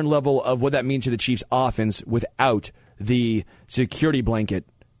concern level of what that means to the Chiefs' offense without the security blanket,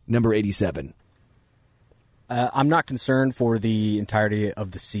 number 87? I'm not concerned for the entirety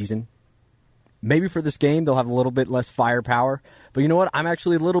of the season. Maybe for this game, they'll have a little bit less firepower. But you know what? I'm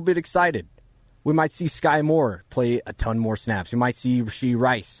actually a little bit excited. We might see Sky Moore play a ton more snaps. We might see Rashee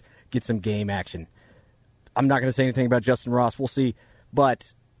Rice get some game action. I'm not going to say anything about Justin Ross. We'll see.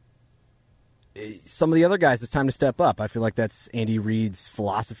 But some of the other guys, it's time to step up. I feel like that's Andy Reid's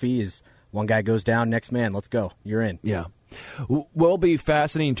philosophy is one guy goes down, next man, let's go. You're in. Yeah. What'll be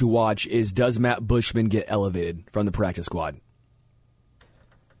fascinating to watch is, does Matt Bushman get elevated from the practice squad?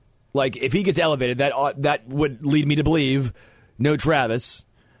 Like, if he gets elevated, that would lead me to believe no Travis.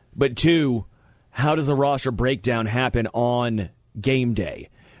 But two, how does the roster breakdown happen on game day?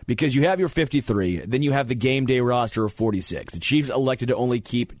 Because you have your 53, then you have the game day roster of 46. The Chiefs elected to only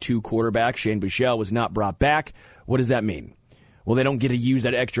keep 2 quarterbacks. Shane Buechele was not brought back. What does that mean? Well, they don't get to use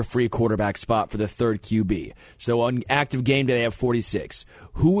that extra free quarterback spot for the third QB. So on active game day, they have 46.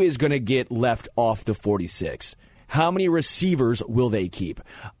 Who is going to get left off the 46? How many receivers will they keep?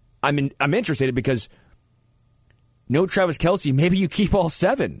 I'm interested because no Travis Kelce, maybe you keep all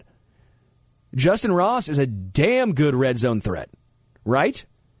 7. Justin Ross is a damn good red zone threat, right?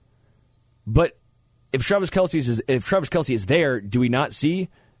 But if Travis Kelce is there, do we not see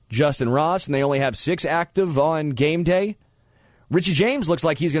Justin Ross and they only have 6 active on game day? Richie James looks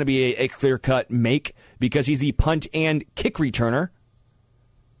like he's going to be a clear-cut make because he's the punt and kick returner.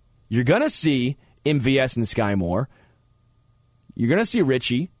 You're going to see MVS and Sky Moore. You're going to see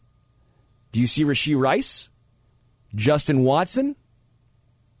Richie. Do you see Rashee Rice? Justin Watson?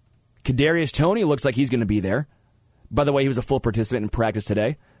 Kadarius Toney looks like he's going to be there. By the way, he was a full participant in practice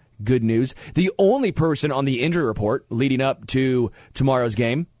today. Good news. The only person on the injury report leading up to tomorrow's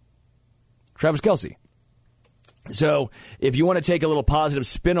game, Travis Kelce. So, if you want to take a little positive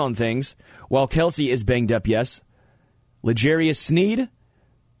spin on things, while Kelce is banged up, yes, L'Jarius Sneed,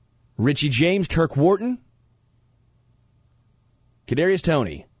 Richie James, Turk Wharton, Kadarius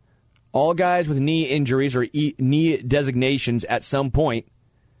Toney, all guys with knee injuries or knee designations at some point,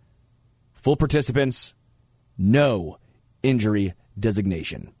 full participants, no injury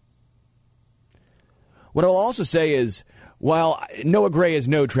designation. What I'll also say is, while Noah Gray is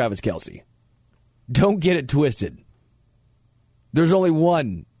no Travis Kelce, don't get it twisted. There's only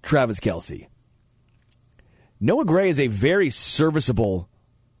one Travis Kelce. Noah Gray is a very serviceable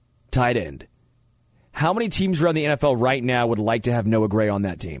tight end. How many teams around the NFL right now would like to have Noah Gray on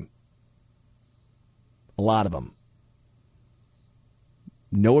that team? A lot of them.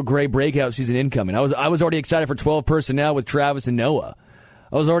 Noah Gray breakout season incoming. I was already excited for 12 personnel with Travis and Noah.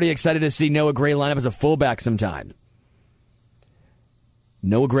 I was already excited to see Noah Gray line up as a fullback sometime.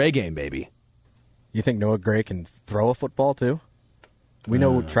 Noah Gray game, baby. You think Noah Gray can throw a football, too? We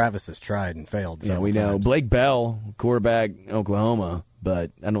know Travis has tried and failed. Yeah, we know. Times. Blake Bell, quarterback, Oklahoma,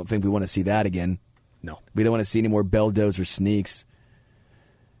 but I don't think we want to see that again. No. We don't want to see any more Belldozer sneaks.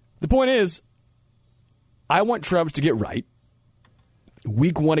 The point is, I want Travis to get right.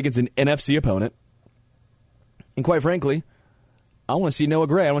 Week 1 against an NFC opponent. And quite frankly, I want to see Noah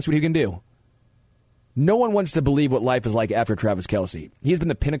Gray. I want to see what he can do. No one wants to believe what life is like after Travis Kelce. He's been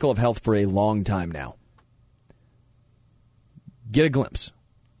the pinnacle of health for a long time now. Get a glimpse.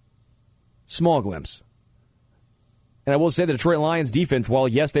 Small glimpse. And I will say the Detroit Lions defense, while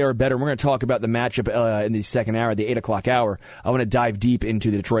yes, they are better, we're going to talk about the matchup in the second hour, the 8 o'clock hour. I want to dive deep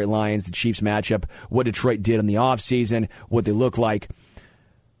into the Detroit Lions, the Chiefs matchup, what Detroit did in the offseason, what they look like.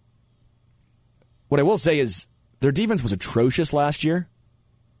 What I will say is their defense was atrocious last year,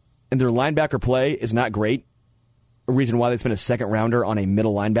 and their linebacker play is not great. A reason why they spent a second rounder on a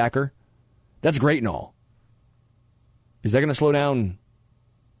middle linebacker. That's great and all. Is that going to slow down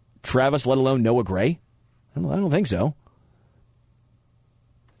Travis, let alone Noah Gray? I don't think so.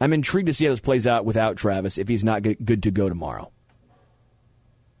 I'm intrigued to see how this plays out without Travis if he's not good to go tomorrow.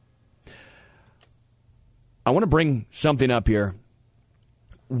 I want to bring something up here.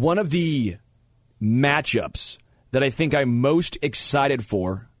 One of the matchups that I think I'm most excited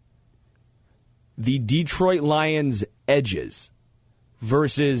for, the Detroit Lions edges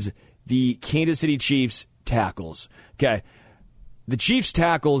versus the Kansas City Chiefs tackles. Okay. The Chiefs'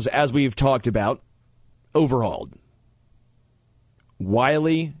 tackles, as we've talked about, overhauled.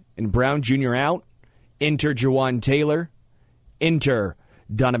 Wiley and Brown Jr. out. Enter Jawan Taylor. Enter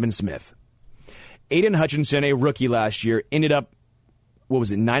Donovan Smith. Aiden Hutchinson, a rookie last year, ended up,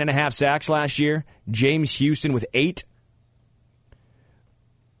 9.5 sacks last year? James Houston with 8.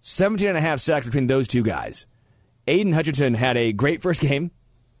 17.5 sacks between those two guys. Aiden Hutchinson had a great first game.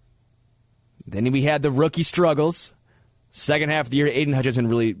 Then we had the rookie struggles. Second half of the year, Aiden Hutchinson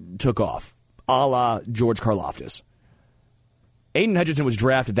really took off, a la George Karlaftis. Aiden Hutchinson was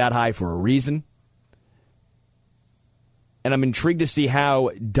drafted that high for a reason. And I'm intrigued to see how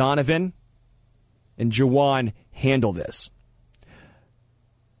Donovan and Jawan handle this.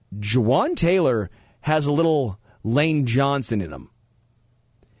 Jawan Taylor has a little Lane Johnson in him.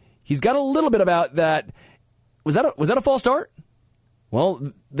 He's got a little bit about that. Was that a false start?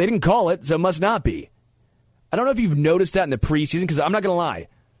 Well, they didn't call it, so it must not be. I don't know if you've noticed that in the preseason, because I'm not going to lie.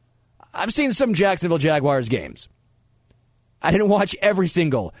 I've seen some Jacksonville Jaguars games. I didn't watch every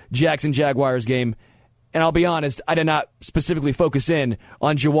single Jackson Jaguars game, and I'll be honest, I did not specifically focus in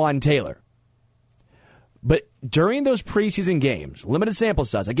on Jawan Taylor. But during those preseason games, limited sample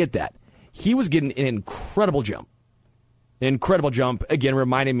size, I get that, he was getting an incredible jump. An incredible jump, again,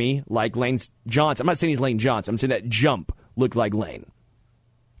 reminding me like Lane Johnson. I'm not saying he's Lane Johnson. I'm saying that jump looked like Lane.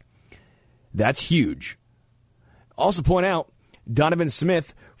 That's huge. Also point out, Donovan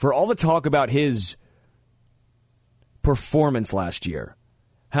Smith, for all the talk about his performance last year,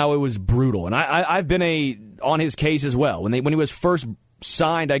 how it was brutal. And I've been on his case as well. When he was first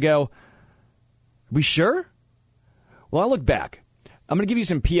signed, I go, are we sure? Well, I look back. I'm going to give you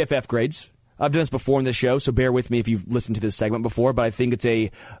some PFF grades. I've done this before in this show, so bear with me if you've listened to this segment before, but I think it's a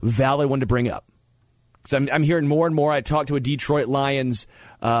valid one to bring up. Because I'm hearing more and more. I talked to a Detroit Lions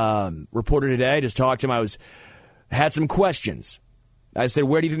reporter today. I just talked to him. Had some questions. I said,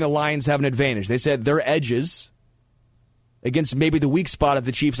 where do you think the Lions have an advantage? They said their edges against maybe the weak spot of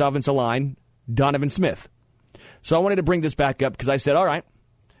the Chiefs' offensive line, Donovan Smith. So I wanted to bring this back up because I said, all right,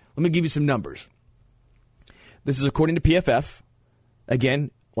 let me give you some numbers. This is according to PFF.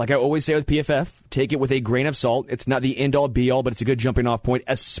 Again, like I always say with PFF, take it with a grain of salt. It's not the end-all, be-all, but it's a good jumping-off point,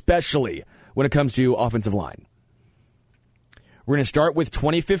 especially when it comes to offensive line. We're going to start with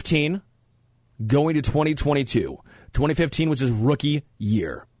 2015 going to 2022. 2015 was his rookie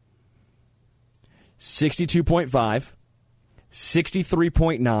year. 62.5,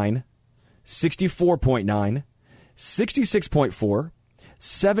 63.9, 64.9, 66.4,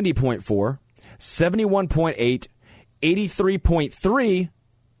 70.4, 71.8, 83.3,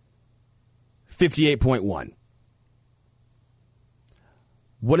 58.1.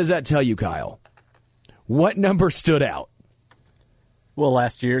 What does that tell you, Kyle? What number stood out? Well,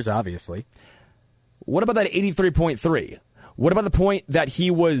 last year's, obviously. What about that 83.3? What about the point that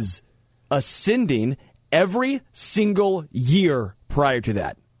he was ascending every single year prior to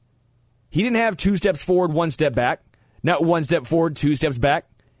that? He didn't have 2 steps forward, 1 step back. Not 1 step forward, 2 steps back.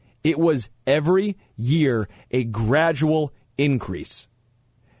 It was every year a gradual increase,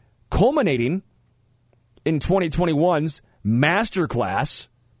 culminating in 2021's masterclass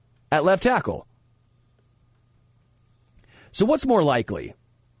at left tackle. So what's more likely?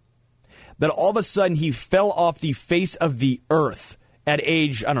 That all of a sudden he fell off the face of the earth at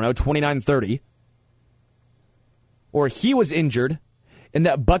age, 29, 30, or he was injured and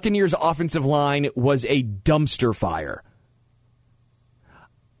that Buccaneers offensive line was a dumpster fire?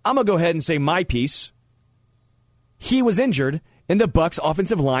 I'm going to go ahead and say my piece. He was injured, and the Bucs'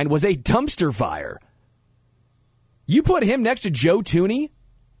 offensive line was a dumpster fire. You put him next to Joe Thuney?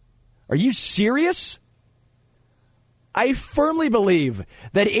 Are you serious? I firmly believe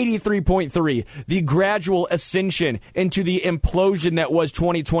that 83.3, the gradual ascension into the implosion that was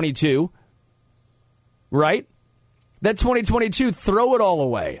 2022, right? That 2022, throw it all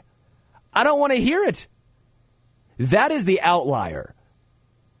away. I don't want to hear it. That is the outlier.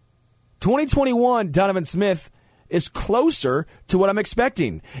 2021, Donovan Smith is closer to what I'm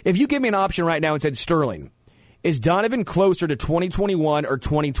expecting. If you give me an option right now and said, Sterling, is Donovan closer to 2021 or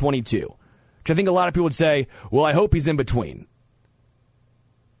 2022? Which I think a lot of people would say, well, I hope he's in between.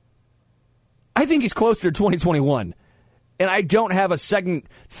 I think he's closer to 2021. And I don't have a second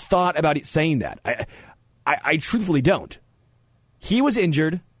thought about it saying that. I truthfully don't. He was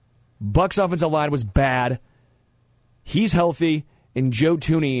injured. Bucs offensive line was bad. He's healthy. And Joe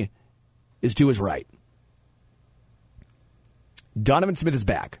Thuney is to his right. Donovan Smith is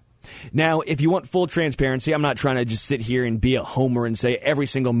back. Now, if you want full transparency, I'm not trying to just sit here and be a homer and say every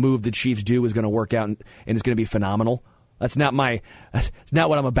single move the Chiefs do is going to work out and it's going to be phenomenal. That's not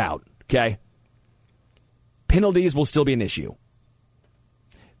what I'm about, okay? penalties will still be an issue.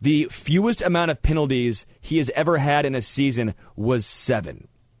 The fewest amount of penalties he has ever had in a season was 7.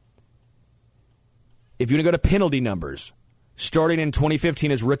 If you want to go to penalty numbers, starting in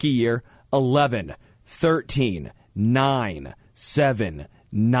 2015, his rookie year, 11, 13, 9, 7,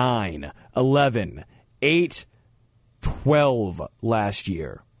 9, 11, 8, 12 last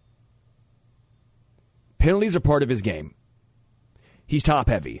year. Penalties are part of his game. He's top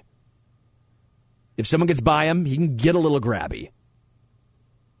heavy. If someone gets by him, he can get a little grabby.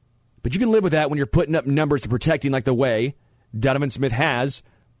 But you can live with that when you're putting up numbers and protecting like the way Donovan Smith has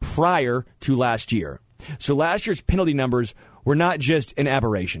prior to last year. So last year's penalty numbers were not just an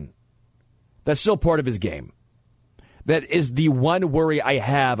aberration. That's still part of his game. That is the one worry I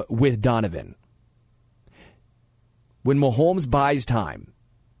have with Donovan. When Mahomes buys time,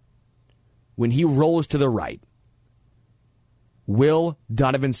 when he rolls to the right, will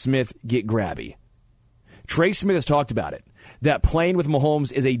Donovan Smith get grabby? Trey Smith has talked about it. That playing with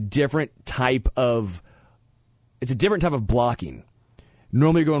Mahomes is a different type of blocking.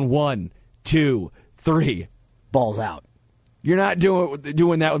 Normally you're going 1, 2, 3. Balls out. You're not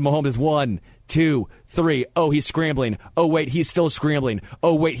doing that with Mahomes. 1, 2, 3. Oh, he's scrambling. Oh, wait, he's still scrambling.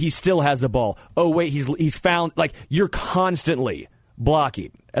 Oh, wait, he still has the ball. Oh, wait, he's found. Like, you're constantly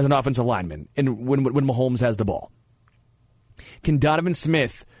blocking as an offensive lineman and when Mahomes has the ball. Can Donovan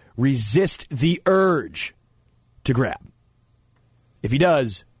Smith resist the urge to grab? If he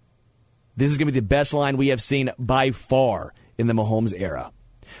does, this is going to be the best line we have seen by far in the Mahomes era.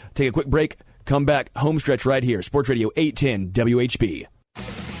 Take a quick break. Come back. Homestretch right here. Sports Radio 810 WHB.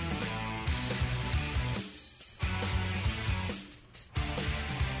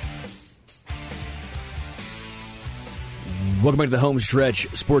 Welcome back to the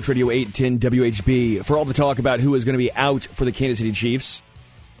Homestretch, Sports Radio 810 WHB. For all the talk about who is going to be out for the Kansas City Chiefs,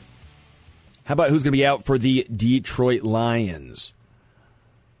 how about who's going to be out for the Detroit Lions?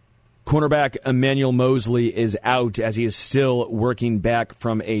 Cornerback Emmanuel Moseley is out as he is still working back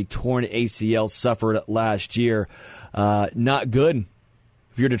from a torn ACL suffered last year. Not good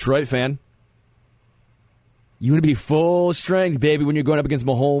if you're a Detroit fan. You want to be full strength, baby, when you're going up against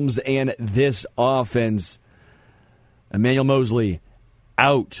Mahomes and this offense. Emmanuel Moseley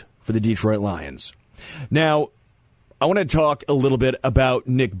out for the Detroit Lions. Now, I want to talk a little bit about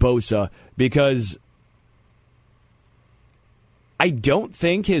Nick Bosa because I don't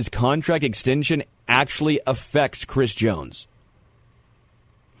think his contract extension actually affects Chris Jones.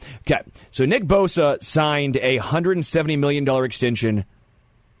 Okay, so Nick Bosa signed a $170 million extension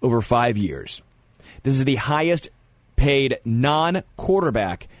over 5 years. This is the highest paid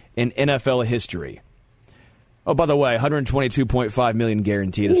non-quarterback in NFL history. Oh, by the way, $122.5 million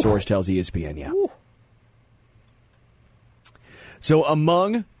guaranteed, a source tells ESPN, yeah. Ooh. So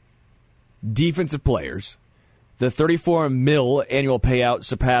among defensive players, the $34 million annual payout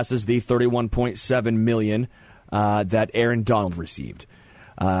surpasses the $31.7 million that Aaron Donald received.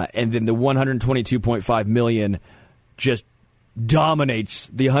 And then the $122.5 million just dominates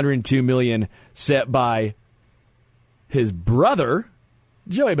the $102 million set by his brother,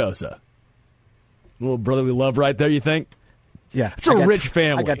 Joey Bosa. A little brotherly love right there, you think? Yeah. It's a rich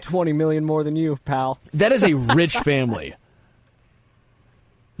family. I got $20 million more than you, pal. That is a rich family.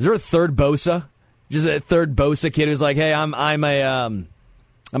 Is there a third Bosa? Just a third Bosa kid who's like, hey, I'm an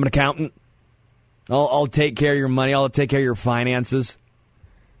accountant. I'll take care of your money. I'll take care of your finances.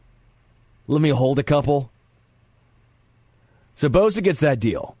 Let me hold a couple. So Bosa gets that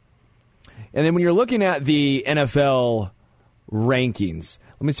deal. And then when you're looking at the NFL rankings,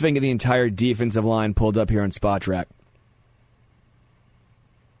 let me see if I can get the entire defensive line pulled up here on Spot Track.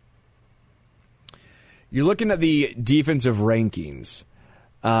 You're looking at the defensive rankings.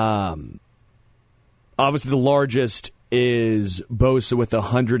 Obviously, the largest is Bosa with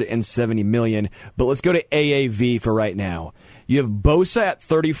 $170 million. But let's go to AAV for right now. You have Bosa at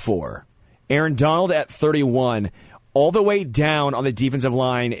 34, Aaron Donald at 31. All the way down on the defensive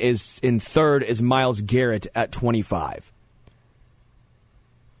line is in third is Myles Garrett at 25.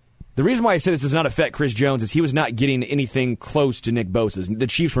 The reason why I say this does not affect Chris Jones is he was not getting anything close to Nick Bosa's. The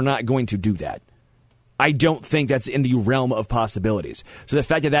Chiefs were not going to do that. I don't think that's in the realm of possibilities. So the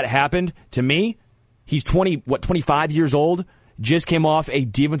fact that that happened, to me, he's 25 years old, just came off a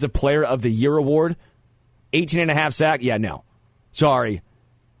Defensive Player of the Year award, 18.5 sack. Yeah, no. Sorry.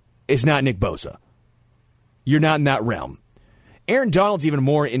 It's not Nick Bosa. You're not in that realm. Aaron Donald's even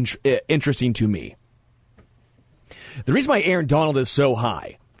more interesting to me. The reason why Aaron Donald is so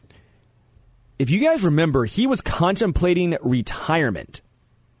high, if you guys remember, he was contemplating retirement.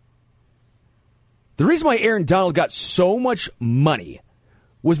 The reason why Aaron Donald got so much money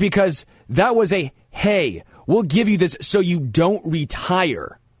was because that was a, hey, we'll give you this so you don't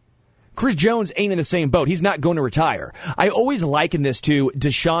retire. Chris Jones ain't in the same boat. He's not going to retire. I always liken this to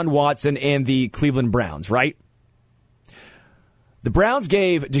Deshaun Watson and the Cleveland Browns, right? The Browns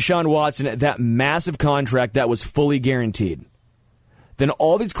gave Deshaun Watson that massive contract that was fully guaranteed. Then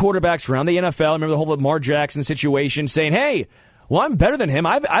all these quarterbacks around the NFL, remember the whole Lamar Jackson situation, saying, hey, well, I'm better than him.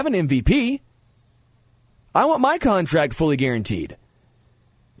 I have an MVP. I want my contract fully guaranteed.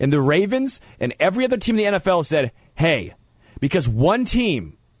 And the Ravens and every other team in the NFL said, hey, because one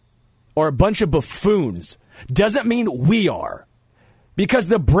team or a bunch of buffoons doesn't mean we are. Because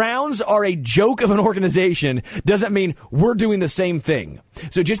the Browns are a joke of an organization doesn't mean we're doing the same thing.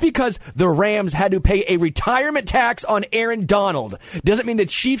 So just because the Rams had to pay a retirement tax on Aaron Donald doesn't mean the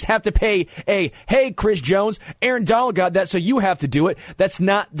Chiefs have to pay hey, Chris Jones, Aaron Donald got that, so you have to do it. That's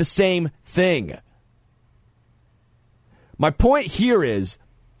not the same thing. My point here is,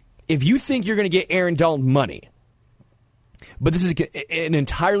 if you think you're going to get Aaron Donald money, but this is an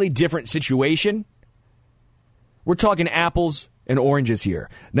entirely different situation, we're talking apples and oranges here,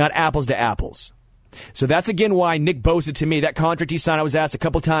 not apples to apples. So that's again why Nick Bosa, to me, that contract he signed, I was asked a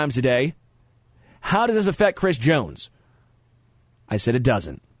couple times today, how does this affect Chris Jones? I said it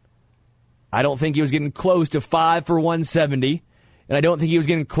doesn't. I don't think he was getting close to 5 for 170, and I don't think he was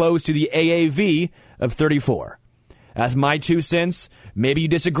getting close to the AAV of 34. That's my 2 cents. Maybe you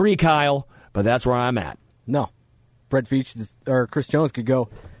disagree, Kyle, but that's where I'm at. No. Brett Veach or Chris Jones could go,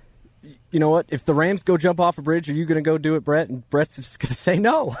 you know what? If the Rams go jump off a bridge, are you going to go do it, Brett? And Brett's just going to say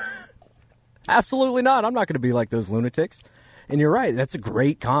no. Absolutely not. I'm not going to be like those lunatics. And you're right. That's a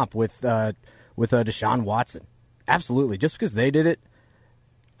great comp with Deshaun Watson. Absolutely. Just because they did it,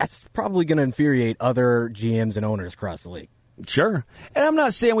 that's probably going to infuriate other GMs and owners across the league. Sure. And I'm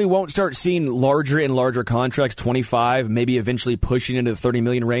not saying we won't start seeing larger and larger contracts, 25, maybe eventually pushing into the $30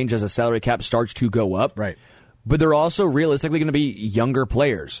 million range as the salary cap starts to go up. Right. But they're also realistically going to be younger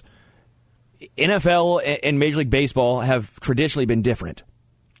players. NFL and Major League Baseball have traditionally been different.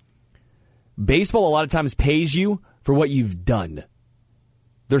 Baseball a lot of times pays you for what you've done.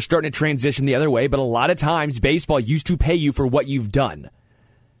 They're starting to transition the other way, but a lot of times baseball used to pay you for what you've done.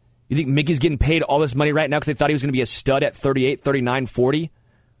 You think Mickey's getting paid all this money right now because they thought he was going to be a stud at 38, 39, 40?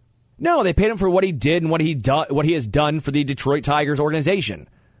 No, they paid him for what he did and what he has done for the Detroit Tigers organization.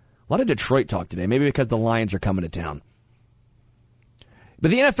 A lot of Detroit talk today, maybe because the Lions are coming to town.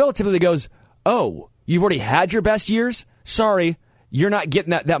 But the NFL typically goes, oh, you've already had your best years? Sorry, you're not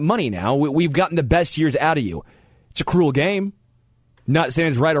getting that money now. We've gotten the best years out of you. It's a cruel game. Not saying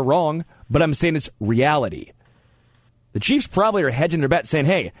it's right or wrong, but I'm saying it's reality. The Chiefs probably are hedging their bet saying,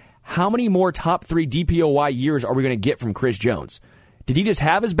 hey, how many more top 3 DPOY years are we going to get from Chris Jones? Did he just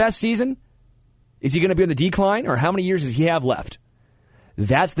have his best season? Is he going to be on the decline? Or how many years does he have left?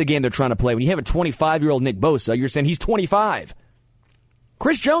 That's the game they're trying to play. When you have a 25-year-old Nick Bosa, you're saying he's 25.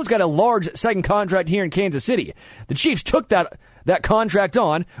 Chris Jones got a large second contract here in Kansas City. The Chiefs took that contract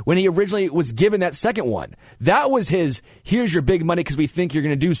on when he originally was given that second one. That was his, here's your big money because we think you're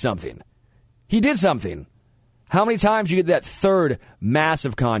going to do something. He did something. How many times do you get that third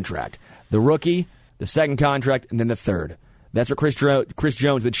massive contract? The rookie, the second contract, and then the third. That's what Chris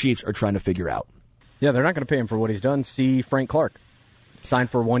Jones, the Chiefs, are trying to figure out. Yeah, they're not going to pay him for what he's done. See Frank Clark.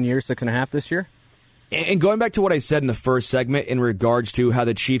 Signed for 1 year, 6.5 this year. And going back to what I said in the first segment in regards to how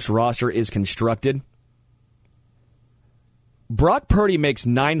the Chiefs roster is constructed, Brock Purdy makes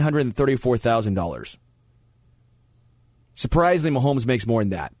 $934,000. Surprisingly, Mahomes makes more than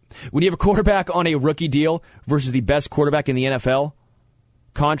that. When you have a quarterback on a rookie deal versus the best quarterback in the NFL,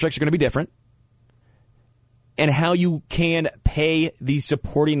 contracts are going to be different. And how you can pay the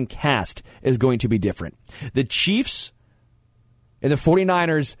supporting cast is going to be different. The Chiefs and the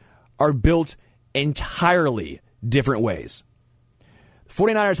 49ers are built entirely different ways. The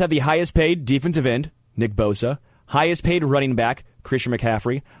 49ers have the highest paid defensive end, Nick Bosa, highest paid running back, Christian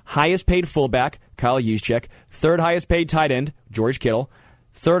McCaffrey, highest paid fullback, Kyle Juszczyk, third highest paid tight end, George Kittle,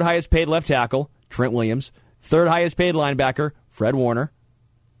 third highest paid left tackle, Trent Williams, third highest paid linebacker, Fred Warner,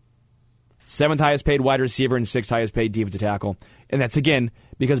 seventh highest paid wide receiver, and sixth highest paid defensive tackle. And that's, again,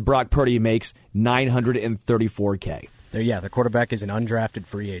 because Brock Purdy makes $934K. The quarterback is an undrafted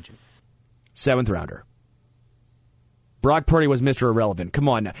free agent. 7th rounder. Brock Purdy was Mr. Irrelevant. Come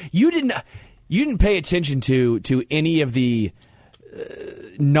on now. You didn't pay attention to any of the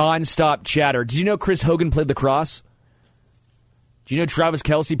nonstop chatter. Did you know Chris Hogan played lacrosse? Do you know Travis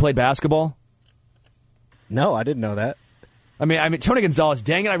Kelce played basketball? No, I didn't know that. I mean, Tony Gonzalez,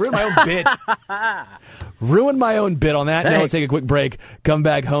 dang it, I ruined my own bit. Ruined my own bit on that. Now let's take a quick break. Come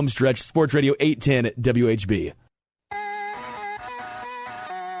back, Homestretch, Sports Radio 810 WHB.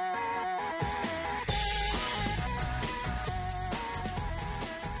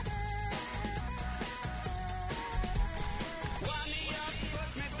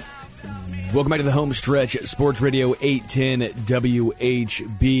 Welcome back to the Homestretch, Sports Radio 810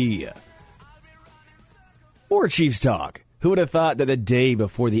 WHB. More Chiefs talk. Who would have thought that the day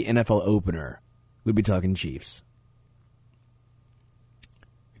before the NFL opener, we'd be talking Chiefs?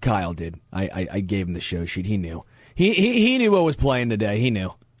 Kyle did. I gave him the show sheet. He knew. He knew what was playing today. He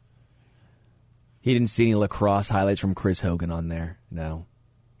knew. He didn't see any lacrosse highlights from Chris Hogan on there. No.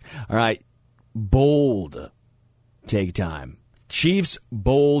 All right. Bold take time. Chiefs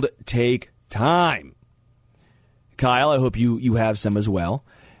bold take time. Kyle, I hope you have some as well.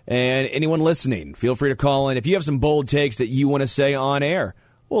 And anyone listening, feel free to call in. If you have some bold takes that you want to say on air,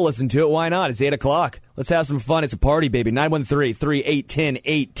 we'll listen to it. Why not? It's 8 o'clock. Let's have some fun. It's a party, baby.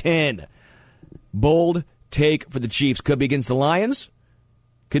 913-381-810. Bold take for the Chiefs. Could be against the Lions.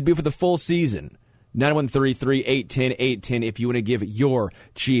 Could be for the full season. 913-381-810 if you want to give your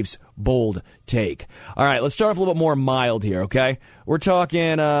Chiefs bold take. All right, let's start off a little bit more mild here, okay? We're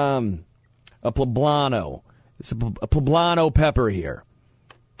talking a poblano. It's a poblano pepper here.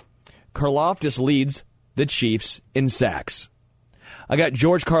 Karlaftis leads the Chiefs in sacks. I got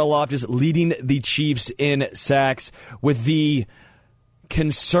George Karlaftis leading the Chiefs in sacks with the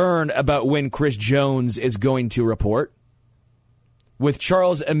concern about when Chris Jones is going to report. With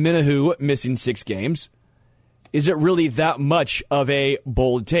Charles Omenihu missing 6 games, is it really that much of a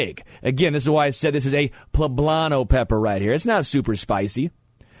bold take? Again, this is why I said this is a poblano pepper right here. It's not super spicy,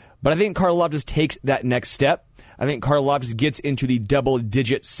 but I think Karlaftis takes that next step. I think Karlaftis gets into the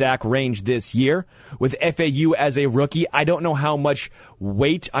double-digit sack range this year. With FAU as a rookie, I don't know how much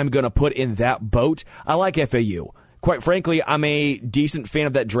weight I'm going to put in that boat. I like FAU. Quite frankly, I'm a decent fan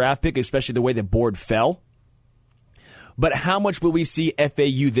of that draft pick, especially the way the board fell. But how much will we see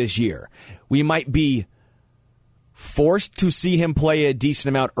FAU this year? We might be forced to see him play a decent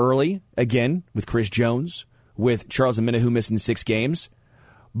amount early, again, with Chris Jones, with Charles Omenihu missing 6 games.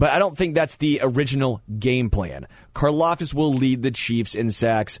 But I don't think that's the original game plan. Karlaftis will lead the Chiefs in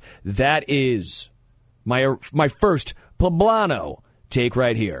sacks. That is my first poblano take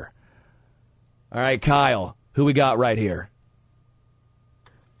right here. All right, Kyle, who we got right here?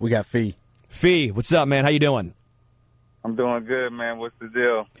 We got Fee. Fee, what's up, man? How you doing? I'm doing good, man. What's the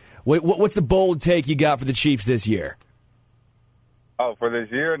deal? What's the bold take you got for the Chiefs this year? Oh, for this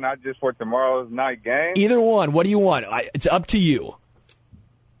year, not just for tomorrow's night game? Either one. What do you want? It's up to you.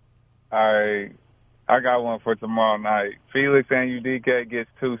 All right. I got one for tomorrow night. Felix and UDK gets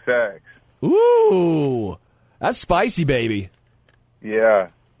 2 sacks. Ooh. That's spicy, baby. Yeah.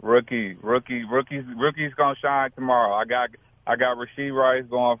 Rookie's going to shine tomorrow. I got Rasheed Rice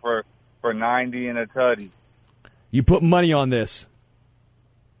going for 90 and a tutty. You put money on this.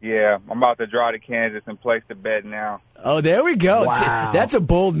 Yeah, I'm about to drive to Kansas and place the bet now. Oh, there we go. Wow. That's a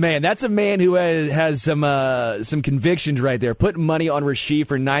bold man. That's a man who has some convictions right there. Putting money on Rasheed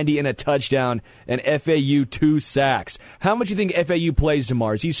for 90 and a touchdown and FAU 2 sacks. How much do you think FAU plays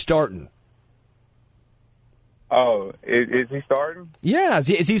tomorrow? Is he starting? Oh, is he starting? Yeah.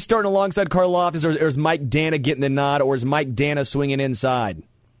 Is he starting alongside Karlaftis, or is Mike Dana getting the nod, or is Mike Dana swinging inside?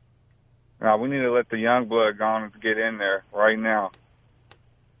 No, we need to let the young blood go on and get in there right now.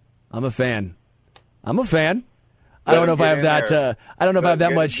 I'm a fan. I don't know if I have that. I don't know if I have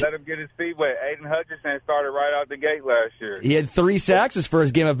that much. Let him get his feet wet. Aiden Hutchinson started right out the gate last year. He had 3 sacks his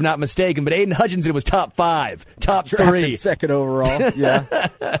first game, if I'm not mistaken. But Aiden Hutchinson was top 5, top 3, drafted 2nd overall.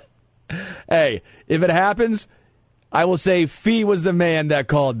 Yeah. Hey, if it happens, I will say Fee was the man that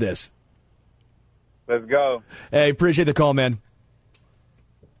called this. Let's go. Hey, appreciate the call, man.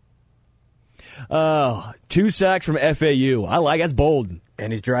 2 sacks from FAU. I like that's bold.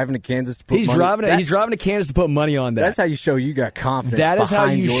 And he's driving to Kansas to put he's money. He's driving to Kansas to put money on that. That's how you show you got confidence. That is how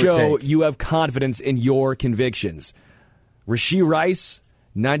you show take. you have confidence in your convictions. Rasheed Rice,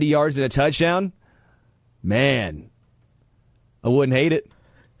 90 yards and a touchdown. Man, I wouldn't hate it.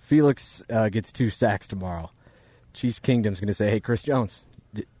 Felix gets 2 sacks tomorrow. Chiefs Kingdom's going to say, "Hey, Chris Jones,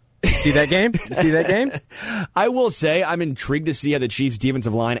 see that game? You see that game?" I will say I'm intrigued to see how the Chiefs'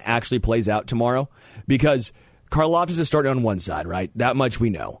 defensive line actually plays out tomorrow, because Karlaftis is starting on one side, right? That much we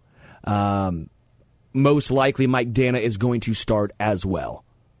know. Most likely Mike Dana is going to start as well.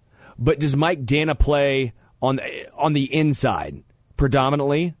 But does Mike Dana play on the inside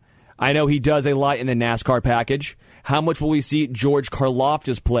predominantly? I know he does a lot in the NASCAR package. How much will we see George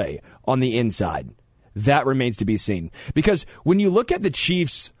Karlaftis play on the inside? That remains to be seen. Because when you look at the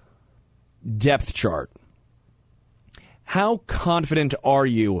Chiefs' depth chart, how confident are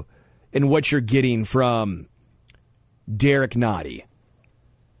you in what you're getting from Derek Nottie?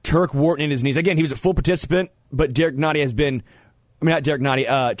 Turk Wharton in his knees. Again, he was a full participant, but Turk Wharton's been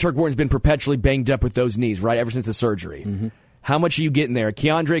perpetually banged up with those knees, right, ever since the surgery. Mm-hmm. How much are you getting there?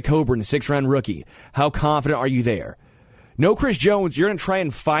 Keandre Coburn, 6th-round rookie. How confident are you there? No Chris Jones, you're going to try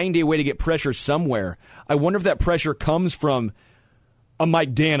and find a way to get pressure somewhere. I wonder if that pressure comes from a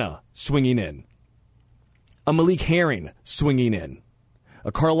Mike Dana swinging in, a Malik Herring swinging in,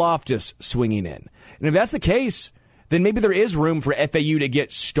 a Karlaftis swinging in. And if that's the case, then maybe there is room for FAU to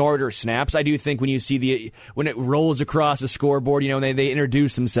get starter snaps. I do think when you see when it rolls across the scoreboard, and they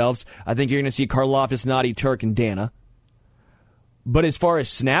introduce themselves, I think you're going to see Karlaftis, Nadi, Turk, and Dana. But as far as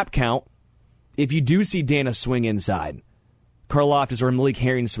snap count, if you do see Dana swing inside, Karlaftis or Malik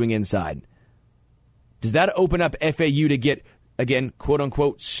Herring swing inside, does that open up FAU to get, again,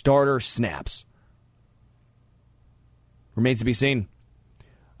 quote-unquote, starter snaps? Remains to be seen.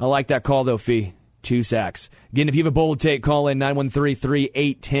 I like that call, though, Fee. 2 sacks. Again, if you have a bold take, call in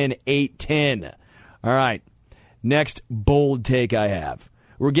 913-3810810. All right. Next bold take I have.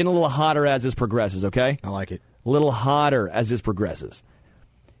 We're getting a little hotter as this progresses, okay? I like it. A little hotter as this progresses.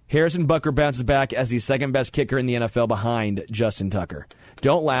 Harrison Butker bounces back as the second-best kicker in the NFL behind Justin Tucker.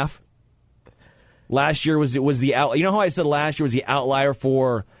 Don't laugh. Last year was the out. You know how I said last year was the outlier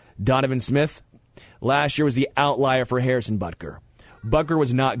for Donovan Smith? Last year was the outlier for Harrison Butker. Butker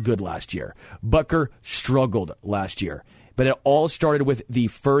was not good last year. Butker struggled last year. But it all started with the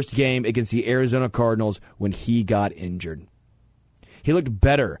first game against the Arizona Cardinals when he got injured. He looked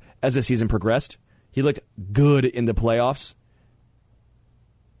better as the season progressed. He looked good in the playoffs.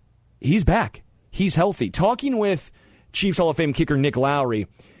 He's back. He's healthy. Talking with Chiefs Hall of Fame kicker Nick Lowry,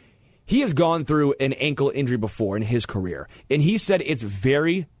 he has gone through an ankle injury before in his career, and he said it's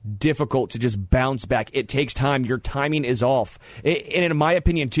very difficult to just bounce back. It takes time. Your timing is off. And in my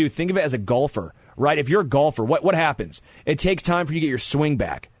opinion, too, think of it as a golfer, right? If you're a golfer, what happens? It takes time for you to get your swing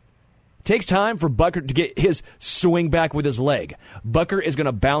back. It takes time for Butker to get his swing back with his leg. Butker is going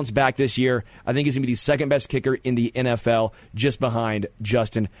to bounce back this year. I think he's going to be the second-best kicker in the NFL, just behind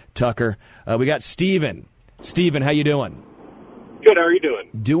Justin Tucker. We got Steven. Steven, how you doing? Good. How are you doing?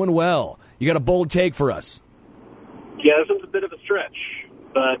 Doing well. You got a bold take for us? Yeah, this one's a bit of a stretch,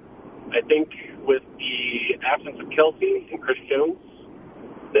 but I think with the absence of Kelsey and Chris Jones,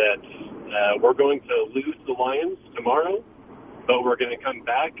 that we're going to lose the Lions tomorrow, but we're going to come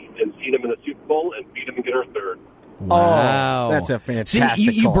back and see them in the Super Bowl and beat them and get our third. Wow. Oh, that's a fantastic See,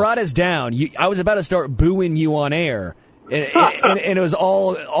 you call. brought us down. I was about to start booing you on air, and it was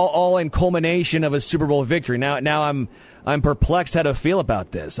all in culmination of a Super Bowl victory. Now I'm perplexed how to feel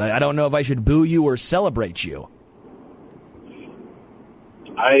about this. I don't know if I should boo you or celebrate you.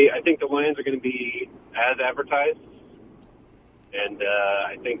 I think the Lions are going to be as advertised, and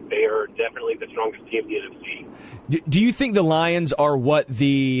I think they are definitely the strongest team in the NFC. Do you think the Lions are what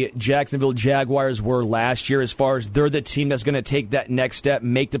the Jacksonville Jaguars were last year, as far as they're the team that's going to take that next step,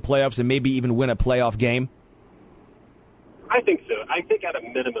 make the playoffs, and maybe even win a playoff game? I think so. I think at a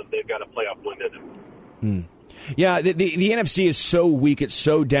minimum they've got a playoff win in them. Yeah, the NFC is so weak. It's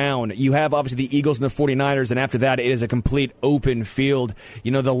so down. You have, obviously, the Eagles and the 49ers, and after that, it is a complete open field.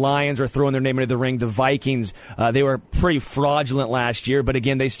 The Lions are throwing their name into the ring. The Vikings, they were pretty fraudulent last year, but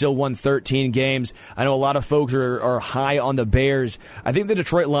again, they still won 13 games. I know a lot of folks are high on the Bears. I think the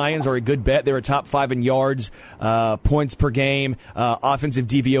Detroit Lions are a good bet. They were top 5 in yards, points per game, offensive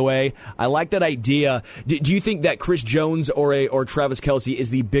DVOA. I like that idea. Do you think that Chris Jones or Travis Kelce is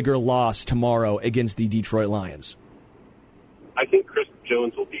the bigger loss tomorrow against the Detroit Lions? I think Chris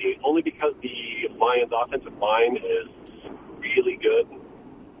Jones will be, only because the Lions' offensive line is really good.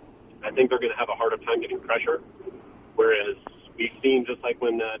 I think they're going to have a harder time getting pressure, whereas we've seen, just like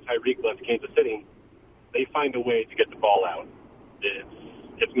when Tyreek left Kansas City, they find a way to get the ball out.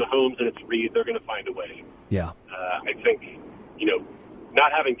 It's Mahomes and it's Reed. They're going to find a way. Yeah. I think,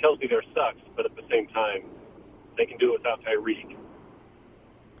 not having Kelsey there sucks, but at the same time, they can do it without Tyreek.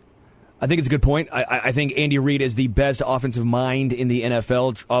 I think it's a good point. I think Andy Reid is the best offensive mind in the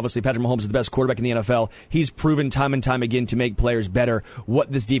NFL. Obviously, Patrick Mahomes is the best quarterback in the NFL. He's proven time and time again to make players better.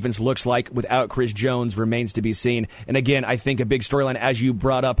 What this defense looks like without Chris Jones remains to be seen. And again, I think a big storyline, as you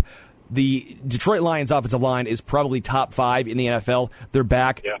brought up, the Detroit Lions offensive line is probably top 5 in the NFL. They're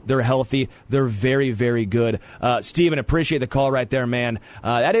back. Yeah. They're healthy. They're very, very good. Steven, appreciate the call right there, man.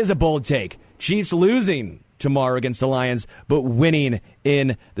 That is a bold take. Chiefs losing tomorrow against the Lions, but winning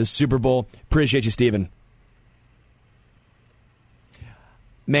in the Super Bowl. Appreciate you, Steven.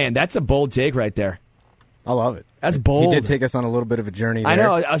 Man, that's a bold take right there. I love it. That's bold. He did take us on a little bit of a journey there. I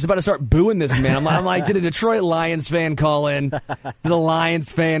know. I was about to start booing this man. I'm like, did a Detroit Lions fan call in? Did a Lions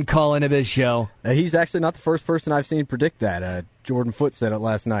fan call into this show? He's actually not the first person I've seen predict that. Jordan Foote said it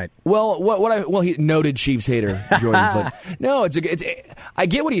last night. Well, he noted Chiefs hater, Jordan Foote. No, I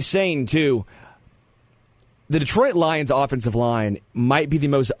get what he's saying, too. the Detroit Lions offensive line might be the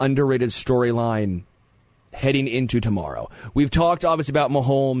most underrated storyline heading into tomorrow. We've talked obviously about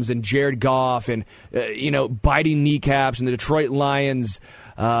Mahomes and Jared Goff and biting kneecaps and the Detroit Lions,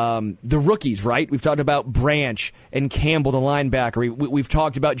 the rookies, right? We've talked about Branch and Campbell, the linebacker. We've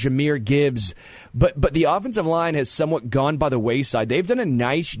talked about Jahmyr Gibbs, but the offensive line has somewhat gone by the wayside. They've done a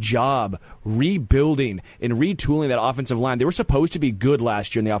nice job rebuilding and retooling that offensive line. They were supposed to be good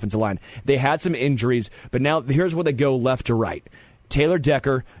last year in the offensive line. They had some injuries, but now here's where they go left to right. Taylor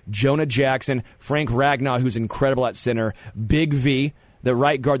Decker, Jonah Jackson, Frank Ragnow, who's incredible at center, Big V, the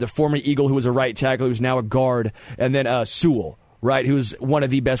right guard, the former Eagle who was a right tackle, who's now a guard, and then Sewell, right, who's one of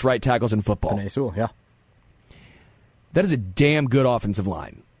the best right tackles in football. Penei Sewell, yeah. That is a damn good offensive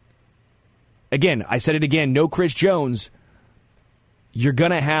line. Again, I said it again, no Chris Jones. You're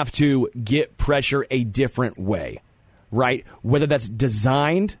going to have to get pressure a different way, right? Whether that's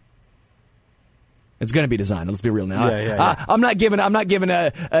designed. It's going to be designed. Let's be real now. Yeah. I'm not giving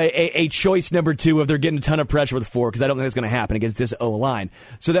a choice number 2 if they're getting a ton of pressure with 4 because I don't think that's going to happen against this O-line.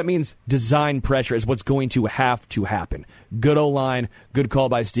 So that means design pressure is what's going to have to happen. Good O-line. Good call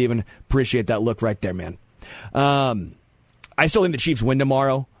by Steven. Appreciate that look right there, man. I still think the Chiefs win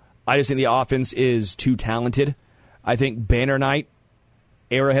tomorrow. I just think the offense is too talented. I think Banner Night,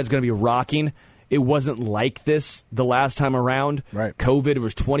 Arrowhead's going to be rocking. It wasn't like this the last time around. Right. COVID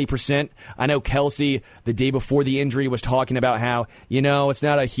was 20%. I know Kelsey, the day before the injury, was talking about how, it's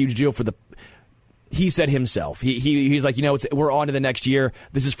not a huge deal for the... He said himself. He's like, we're on to the next year.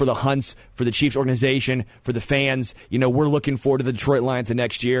 This is for the Hunts, for the Chiefs organization, for the fans. We're looking forward to the Detroit Lions the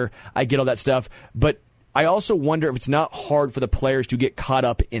next year. I get all that stuff. But I also wonder if it's not hard for the players to get caught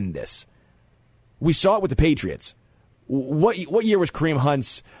up in this. We saw it with the Patriots. What year was Kareem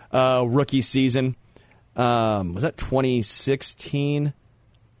Hunt's rookie season? Was that 2016?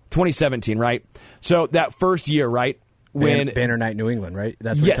 2017, right? So that first year, right? When Banner Night, New England, right?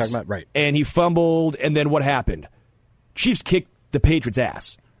 That's what yes, you're talking about, right? And he fumbled, and then what happened? Chiefs kicked the Patriots'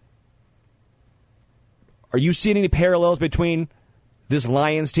 ass. Are you seeing any parallels between this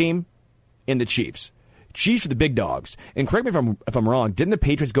Lions team and the Chiefs? Chiefs are the big dogs. And correct me if I'm wrong, didn't the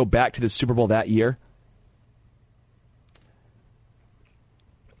Patriots go back to the Super Bowl that year?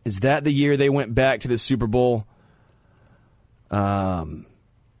 Is that the year they went back to the Super Bowl?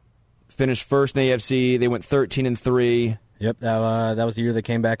 Finished first in the AFC. They went 13-3. Yep, that was the year they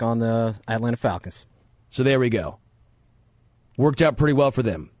came back on the Atlanta Falcons. So there we go. Worked out pretty well for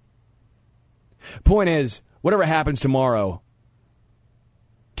them. Point is, whatever happens tomorrow,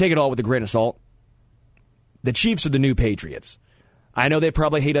 take it all with a grain of salt. The Chiefs are the new Patriots. I know they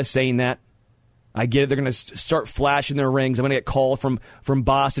probably hate us saying that. I get it. They're going to start flashing their rings. I'm going to get called from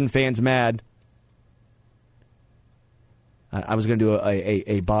Boston fans mad. I was going to do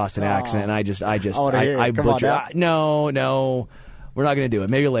a Boston accent, and I butchered. No, we're not going to do it.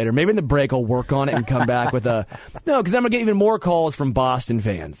 Maybe later. Maybe in the break I'll work on it and come back with a no, because I'm going to get even more calls from Boston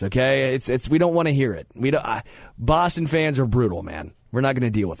fans. Okay, it's we don't want to hear it. Boston fans are brutal, man. We're not going to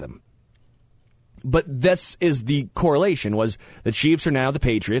deal with them. But this is the correlation: was the Chiefs are now the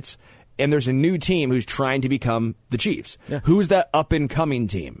Patriots. And there's a new team who's trying to become the Chiefs. Yeah. Who's that up-and-coming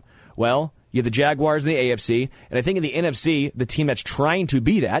team? Well, you have the Jaguars in the AFC, and I think in the NFC, the team that's trying to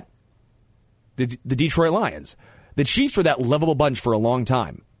be that, the Detroit Lions. The Chiefs were that lovable bunch for a long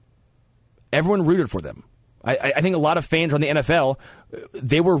time. Everyone rooted for them. I think a lot of fans on the NFL,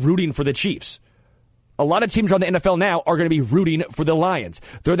 they were rooting for the Chiefs. A lot of teams on the NFL now are going to be rooting for the Lions.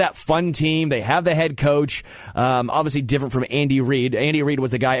 They're that fun team. They have the head coach, obviously different from Andy Reid. Andy Reid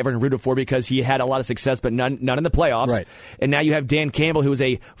was the guy everyone rooted for because he had a lot of success, but none in the playoffs. Right. And now you have Dan Campbell, who is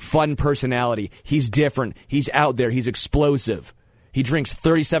a fun personality. He's different. He's out there. He's explosive. He drinks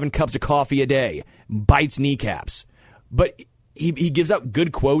 37 cups of coffee a day, bites kneecaps. But he gives out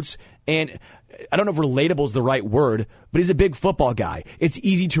good quotes, and I don't know if relatable is the right word, but he's a big football guy. It's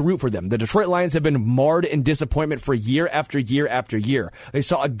easy to root for them. The Detroit Lions have been marred in disappointment for year after year after year. They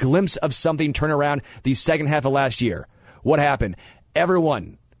saw a glimpse of something turn around the second half of last year. What happened?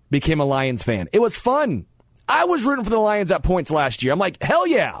 Everyone became a Lions fan. It was fun. I was rooting for the Lions at points last year. I'm like, hell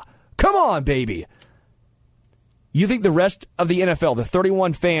yeah. Come on, baby. You think the rest of the NFL, the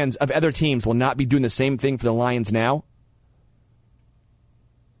 31 fans of other teams, will not be doing the same thing for the Lions now?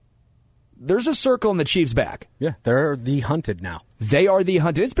 There's a circle on the Chiefs' back. Yeah, they're the hunted now. They are the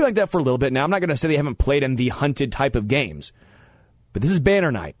hunted. It's been like that for a little bit now. I'm not going to say they haven't played in the hunted type of games. But this is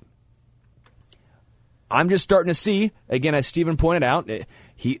Banner Night. I'm just starting to see, again, as Steven pointed out,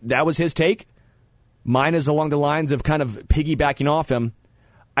 that was his take. Mine is along the lines of kind of piggybacking off him.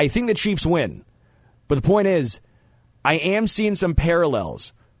 I think the Chiefs win. But the point is, I am seeing some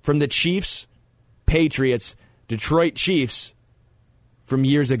parallels from the Chiefs, Patriots, Detroit Chiefs from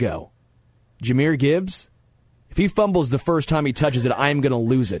years ago. Jahmyr Gibbs, if he fumbles the first time he touches it, I am going to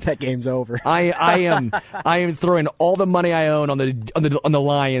lose it. That game's over. I am throwing all the money I own on the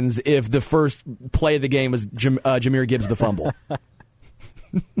Lions if the first play of the game was Jahmyr Gibbs the fumble.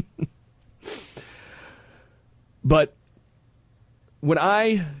 But when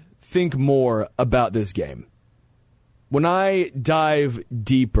I think more about this game, when I dive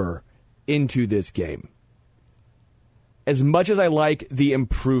deeper into this game, as much as I like the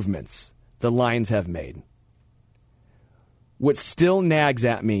improvements the Lions have made, what still nags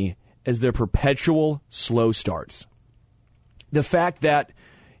at me is their perpetual slow starts. The fact that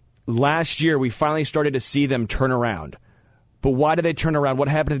last year we finally started to see them turn around. But why did they turn around? What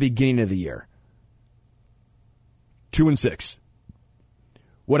happened at the beginning of the year? 2-6.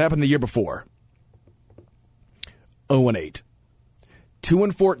 What happened the year before? 0-8.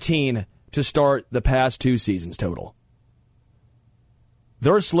 2-14 to start the past 2 seasons total.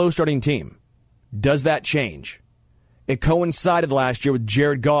 They're a slow starting team. Does that change? It coincided last year with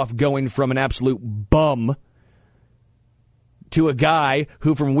Jared Goff going from an absolute bum to a guy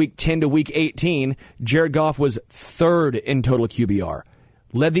who from week 10 to week 18, Jared Goff was 3rd in total QBR.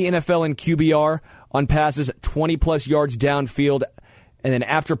 Led the NFL in QBR on passes 20-plus yards downfield, and then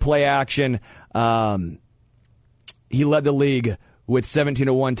after play action, he led the league with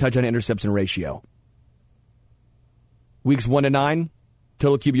 17-1 touchdown interception ratio. Weeks 1 to 9,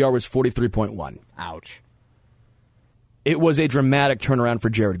 total QBR was 43.1. Ouch. It was a dramatic turnaround for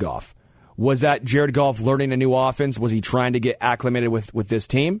Jared Goff. Was that Jared Goff learning a new offense? Was he trying to get acclimated with this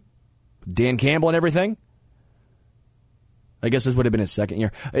team? Dan Campbell and everything? I guess this would have been his second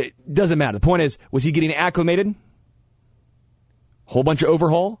year. It doesn't matter. The point is, was he getting acclimated? Whole bunch of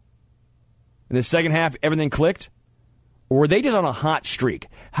overhaul? In the second half, everything clicked? Or were they just on a hot streak?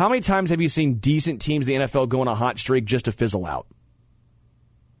 How many times have you seen decent teams in the NFL go on a hot streak just to fizzle out?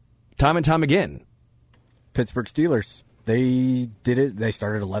 Time and time again. Pittsburgh Steelers. They did it. They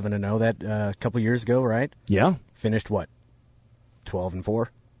started 11-0 that a couple years ago, right? Yeah. Finished what? 12-4.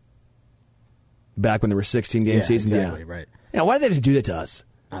 Back when there were 16-game seasons. Exactly, yeah, right. Yeah, why did they do that to us?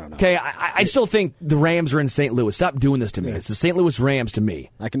 I don't know. Okay, I still think the Rams are in St. Louis. Stop doing this to me. It's the St. Louis Rams to me.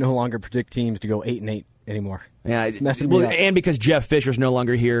 I can no longer predict teams to go 8-8 anymore. Yeah, it's messing me up. And because Jeff Fisher's no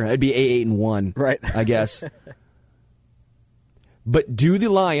longer here, it'd be 8-1, right? I guess. But do the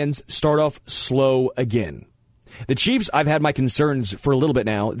Lions start off slow again? The Chiefs, I've had my concerns for a little bit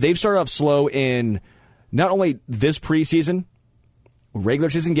now. They've started off slow in not only this preseason, regular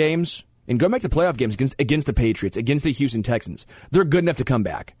season games, and going back to playoff games against the Patriots, against the Houston Texans. They're good enough to come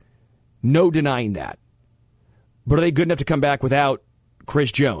back. No denying that. But are they good enough to come back without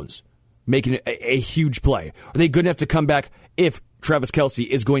Chris Jones making a huge play? Are they good enough to come back if Travis Kelce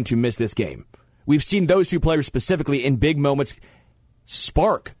is going to miss this game? We've seen those two players specifically in big moments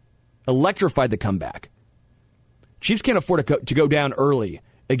electrified the comeback. Chiefs can't afford to go down early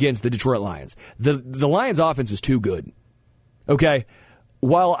against the Detroit Lions. The Lions' offense is too good. Okay?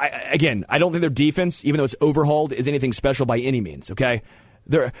 While, I don't think their defense, even though it's overhauled, is anything special by any means. Okay?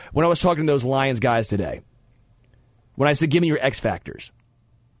 When I was talking to those Lions guys today, when I said, give me your X factors,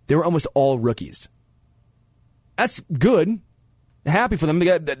 they were almost all rookies. That's good. Happy for them.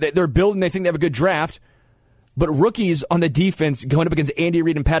 They're building, they think they have a good draft. But rookies on the defense going up against Andy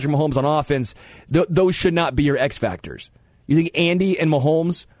Reid and Patrick Mahomes on offense, those should not be your X factors. You think Andy and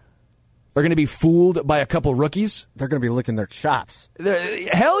Mahomes are going to be fooled by a couple rookies? They're going to be licking their chops.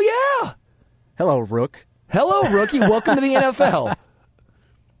 Hell yeah! Hello, Rook. Hello, rookie. Welcome to the NFL.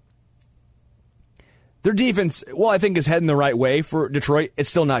 Their defense, I think is heading the right way for Detroit. It's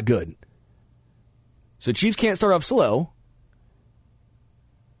still not good. So Chiefs can't start off slow.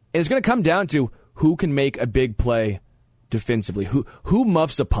 And it's going to come down to who can make a big play defensively? Who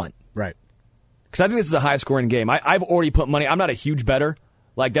muffs a punt? Right. Because I think this is a high-scoring game. I've already put money. I'm not a huge bettor.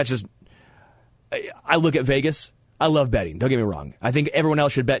 That's just... I look at Vegas. I love betting. Don't get me wrong. I think everyone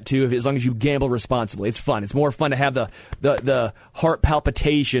else should bet, too, as long as you gamble responsibly. It's fun. It's more fun to have the heart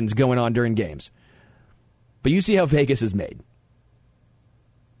palpitations going on during games. But you see how Vegas is made.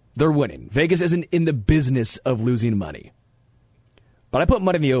 They're winning. Vegas isn't in the business of losing money. But I put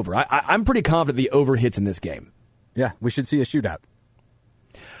money in the over. I'm pretty confident the over hits in this game. Yeah, we should see a shootout.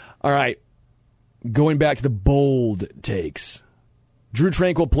 All right. Going back to the bold takes. Drew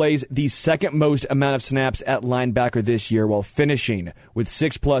Tranquill plays the second most amount of snaps at linebacker this year while finishing with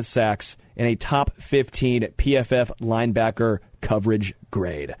 6+ sacks and a top 15 PFF linebacker coverage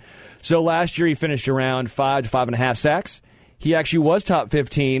grade. So last year he finished around 5 to 5.5 sacks. He actually was top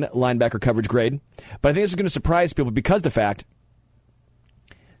 15 linebacker coverage grade. But I think this is going to surprise people because of the fact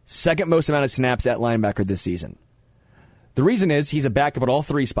second most amount of snaps at linebacker this season. The reason is he's a backup at all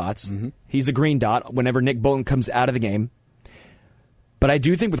three spots. Mm-hmm. He's a green dot whenever Nick Bolton comes out of the game. But I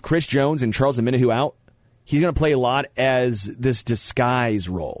do think with Chris Jones and Charles Omenihu out, he's going to play a lot as this disguise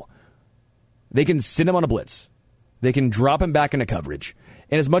role. They can sit him on a blitz. They can drop him back into coverage.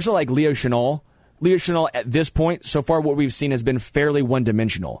 And as much like Leo Chenal at this point, so far what we've seen has been fairly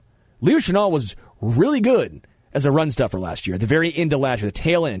one-dimensional. Leo Chenal was really good as a run stuffer last year. At the very end of last year, the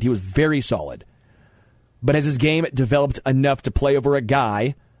tail end, he was very solid. But has his game developed enough to play over a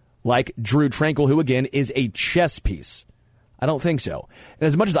guy like Drew Tranquill, who, again, is a chess piece? I don't think so. And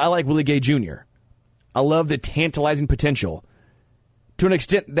as much as I like Willie Gay Jr., I love the tantalizing potential. To an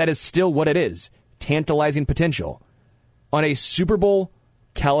extent, that is still what it is. Tantalizing potential. On a Super Bowl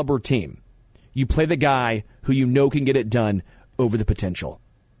caliber team, you play the guy who you know can get it done over the potential.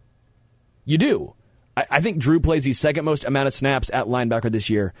 You do. I think Drew plays the second most amount of snaps at linebacker this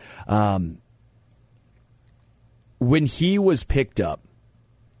year. When he was picked up,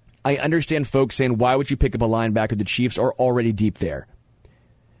 I understand folks saying, why would you pick up a linebacker? The Chiefs are already deep there.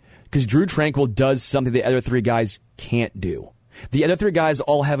 Because Drew Tranquill does something the other three guys can't do. The other three guys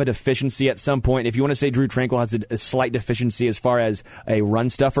all have a deficiency at some point. If you want to say Drew Tranquill has a slight deficiency as far as a run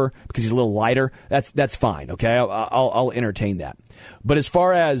stuffer, because he's a little lighter, that's fine, okay? I'll entertain that. But as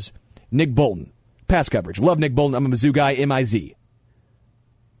far as Nick Bolton, pass coverage. Love Nick Bolton. I'm a Mizzou guy, M-I-Z.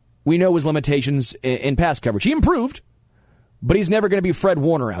 We know his limitations in pass coverage. He improved, but he's never going to be Fred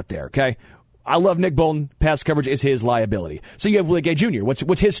Warner out there, okay? I love Nick Bolton. Pass coverage is his liability. So you have Willie Gay Jr.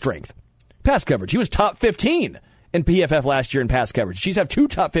 What's his strength? Pass coverage. He was top 15 in PFF last year in pass coverage. Chiefs have 2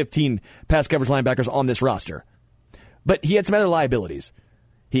 top 15 pass coverage linebackers on this roster. But he had some other liabilities.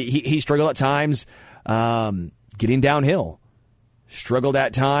 He struggled at times getting downhill. Struggled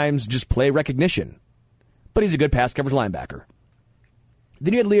at times just play recognition. But he's a good pass coverage linebacker.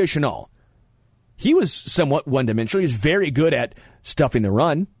 Then you had Leo Chenal. He was somewhat one-dimensional. He was very good at stuffing the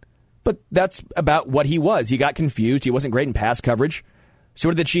run, but that's about what he was. He got confused. He wasn't great in pass coverage. So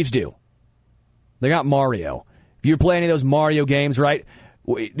what did the Chiefs do? They got Mario. If you play any of those Mario games, right,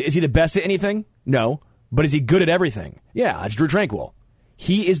 is he the best at anything? No. But is he good at everything? Yeah, it's Drew Tranquill.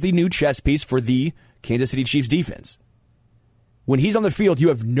 He is the new chess piece for the Kansas City Chiefs defense. When he's on the field, you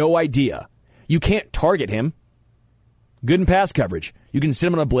have no idea. You can't target him. Good in pass coverage. You can sit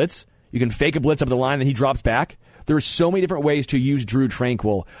him on a blitz. You can fake a blitz up the line and he drops back. There are so many different ways to use Drew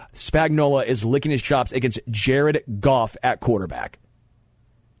Tranquill. Spagnuolo is licking his chops against Jared Goff at quarterback.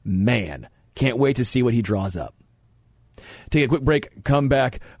 Man, can't wait to see what he draws up. Take a quick break, come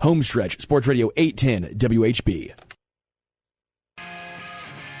back. Homestretch, Sports Radio 810 WHB.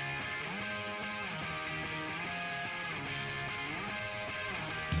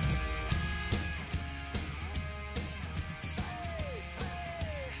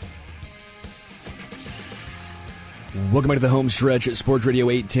 Welcome back to the Homestretch at Sports Radio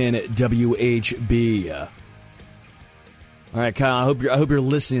 810 WHB. All right, Kyle, I hope you're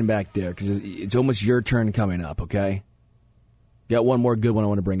listening back there because it's almost your turn coming up, okay? Got one more good one I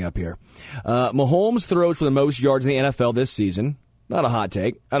want to bring up here. Mahomes throws for the most yards in the NFL this season. Not a hot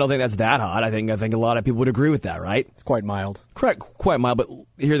take. I don't think that's that hot. I think a lot of people would agree with that, right? It's quite mild. Correct, quite mild, but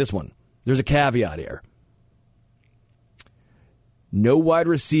hear this one. There's a caveat here. No wide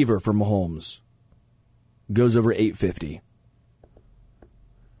receiver for Mahomes goes over 850.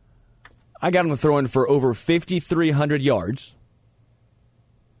 I got him throwing for over 5,300 yards.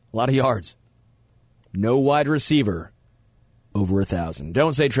 A lot of yards. No wide receiver over 1,000.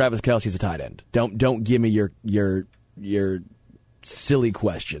 Don't say Travis Kelce's a tight end. Don't give me your silly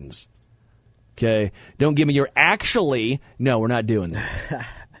questions. Okay? Don't give me your actually. No, we're not doing that.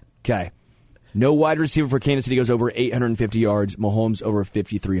 Okay. No wide receiver for Kansas City goes over 850 yards. Mahomes over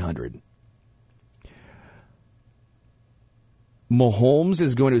 5,300. Mahomes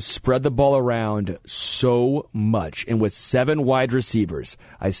is going to spread the ball around so much. And with 7 wide receivers,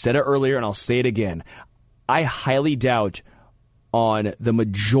 I said it earlier and I'll say it again, I highly doubt on the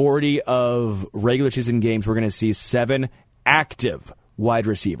majority of regular season games we're going to see 7 active wide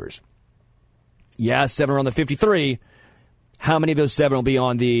receivers. Yeah, 7 are on the 53. How many of those 7 will be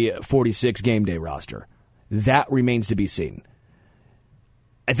on the 46 game day roster? That remains to be seen.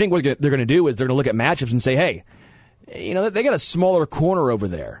 I think what they're going to do is they're going to look at matchups and say, hey, you know, they got a smaller corner over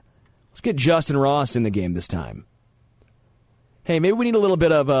there. Let's get Justin Ross in the game this time. Hey, maybe we need a little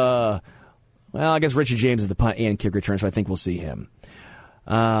bit of well, I guess Richard James is the punt and kick return, so I think we'll see him.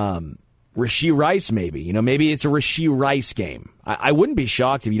 Rashee Rice, maybe. You know, maybe it's a Rashee Rice game. I wouldn't be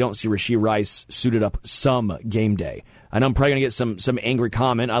shocked if you don't see Rashee Rice suited up some game day. I know I'm probably going to get some angry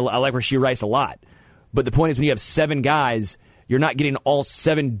comment. I like Rashee Rice a lot. But the point is when you have 7 guys, you're not getting all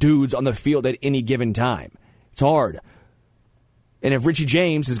 7 dudes on the field at any given time. It's hard. And if Richie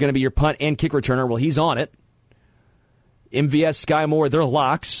James is going to be your punt and kick returner, well, he's on it. MVS, Sky Moore, they're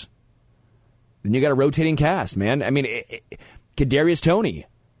locks. Then you got a rotating cast, man. I mean, Kadarius Toney.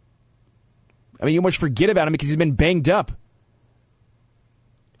 I mean, you almost forget about him because he's been banged up.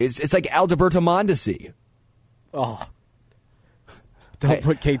 It's like Alberto Mondesi. Oh. Don't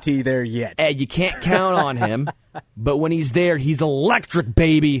put KT there yet. Hey, you can't count on him, but when he's there, he's electric,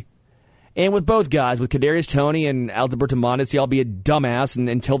 baby. And with both guys, with Kadarius Toney and Alberto Mondesi, I'll be a dumbass, and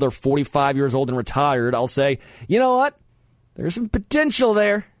until they're 45 years old and retired, I'll say, you know what? There's some potential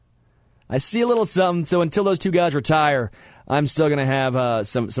there. I see a little something, so until those 2 guys retire, I'm still going to have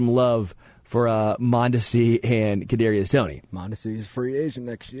some love for Mondesi and Kadarius Toney. Mondesi's free agent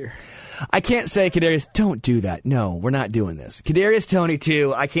next year. I can't say Kadarius, don't do that. No, we're not doing this. Kadarius Toney,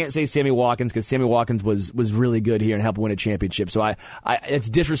 too. I can't say Sammy Watkins because Sammy Watkins was really good here and helped win a championship. So it's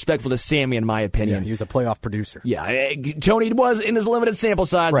disrespectful to Sammy, in my opinion. Yeah, he was a playoff producer. Yeah, Toney was in his limited sample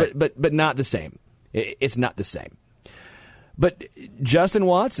size, right. but not the same. It's not the same. But Justin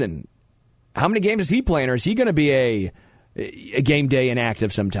Watson, how many games is he playing, or is he going to be a game day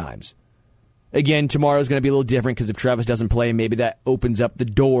inactive sometimes? Again, tomorrow's going to be a little different because if Travis doesn't play, maybe that opens up the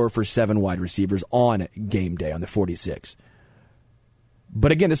door for 7 wide receivers on game day on the 46.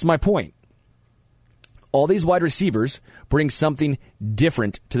 But again, this is my point. All these wide receivers bring something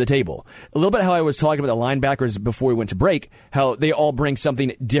different to the table. A little bit how I was talking about the linebackers before we went to break, how they all bring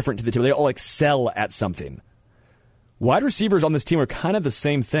something different to the table. They all excel at something. Wide receivers on this team are kind of the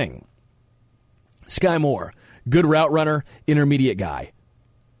same thing. Sky Moore, good route runner, intermediate guy.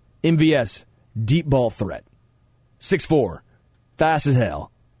 MVS, deep ball threat. 6'4", fast as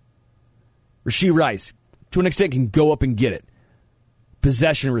hell. Rashee Rice, to an extent, can go up and get it.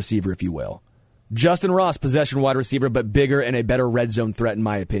 Possession receiver, if you will. Justin Ross, possession wide receiver, but bigger and a better red zone threat, in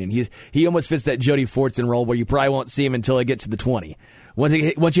my opinion. He almost fits that Jody Fortson role where you probably won't see him until it gets to the 20. Once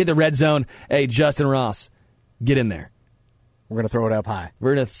you hit the red zone, hey, Justin Ross, get in there. We're going to throw it up high.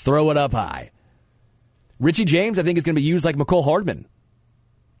 We're going to throw it up high. Richie James, I think, is going to be used like McCole Hardman.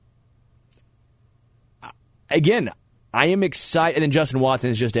 Again, I am excited. And then Justin Watson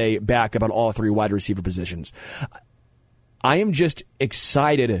is just a backup on all 3 wide receiver positions. I am just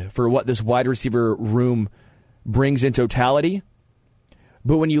excited for what this wide receiver room brings in totality.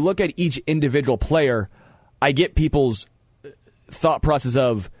 But when you look at each individual player, I get people's thought process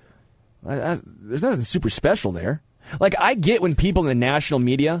of, there's nothing super special there. Like, I get when people in the national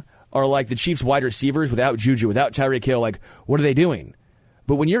media are like the Chiefs wide receivers without Juju, without Tyreek Hill, like, what are they doing?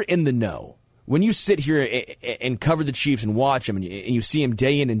 But when you're in the know, when you sit here and cover the Chiefs and watch them and you see them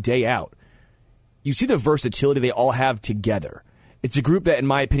day in and day out, you see the versatility they all have together. It's a group that, in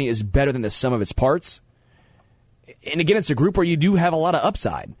my opinion, is better than the sum of its parts. And again, it's a group where you do have a lot of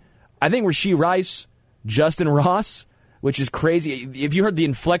upside. I think Rashee Rice, Justin Ross, which is crazy. If you heard the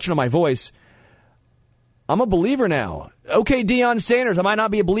inflection of my voice, I'm a believer now. Okay, Deion Sanders, I might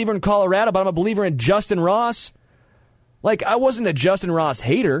not be a believer in Colorado, but I'm a believer in Justin Ross. Like, I wasn't a Justin Ross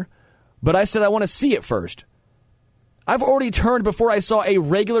hater, but I said I want to see it first. I've already turned before I saw a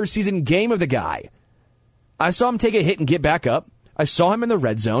regular season game of the guy. I saw him take a hit and get back up. I saw him in the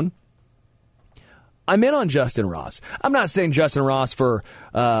red zone. I'm in on Justin Ross. I'm not saying Justin Ross for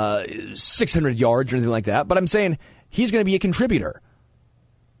 600 yards or anything like that, but I'm saying he's going to be a contributor.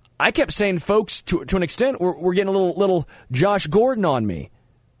 I kept saying, folks, to an extent, we're getting a little Josh Gordon on me.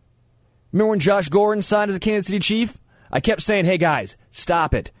 Remember when Josh Gordon signed as a Kansas City Chief? I kept saying, hey, guys,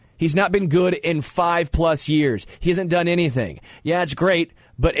 stop it. He's not been good in 5+ years. He hasn't done anything. Yeah, it's great,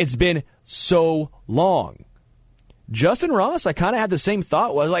 but it's been so long. Justin Ross, I kind of had the same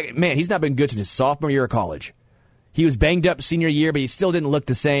thought. I was like, man, he's not been good since his sophomore year of college. He was banged up senior year, but he still didn't look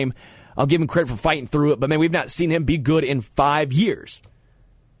the same. I'll give him credit for fighting through it, but man, we've not seen him be good in 5 years.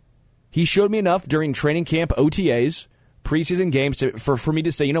 He showed me enough during training camp, OTAs, preseason games for me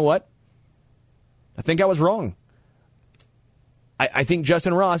to say, you know what? I think I was wrong. I think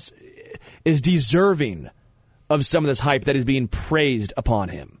Justin Ross is deserving of some of this hype that is being praised upon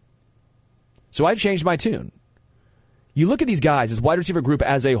him. So I've changed my tune. You look at these guys, this wide receiver group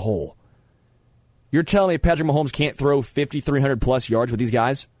as a whole. You're telling me Patrick Mahomes can't throw 5,300+ yards with these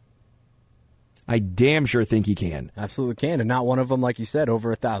guys? I damn sure think he can. Absolutely can, and not one of them, like you said, over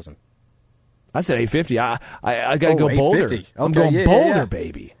 1,000. I said 850. I got to go bolder. Okay, I'm going bolder,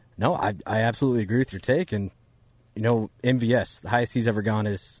 baby. No, I absolutely agree with your take, and you know, MVS, the highest he's ever gone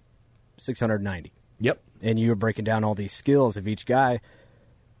is 690. Yep. And you were breaking down all these skills of each guy.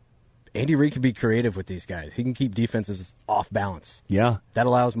 Andy Reid can be creative with these guys. He can keep defenses off balance. Yeah. That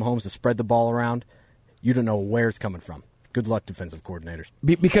allows Mahomes to spread the ball around. You don't know where it's coming from. Good luck, defensive coordinators.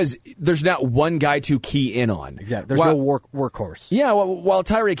 Because there's not one guy to key in on. Exactly. There's no workhorse. Yeah, while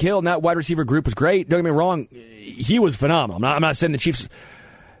Tyreek Hill and that wide receiver group was great, don't get me wrong, he was phenomenal. I'm not saying the Chiefs...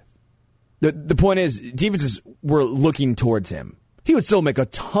 The point is, defenses were looking towards him. He would still make a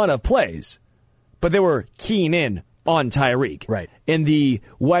ton of plays, but they were keying in on Tyreek. Right. And the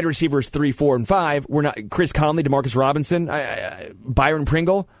wide receivers 3, 4, and 5 were not Chris Conley, DeMarcus Robinson, Byron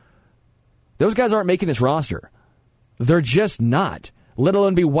Pringle. Those guys aren't making this roster. They're just not, let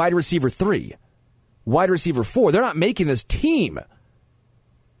alone be wide receiver 3, wide receiver 4. They're not making this team.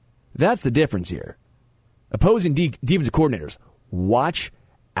 That's the difference here. Opposing defensive coordinators, watch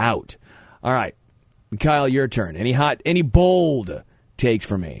out. All right, Kyle, your turn. Any bold takes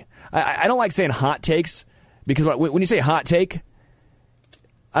for me? I don't like saying hot takes because when you say hot take,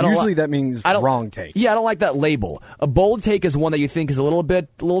 usually that means wrong take. Yeah, I don't like that label. A bold take is one that you think is a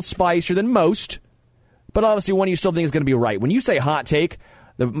little spicier than most, but obviously one you still think is going to be right. When you say hot take,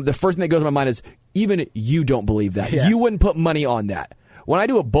 the first thing that goes to my mind is even you don't believe that. Yeah. You wouldn't put money on that. When I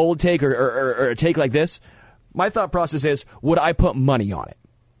do a bold take or a take like this, my thought process is, would I put money on it?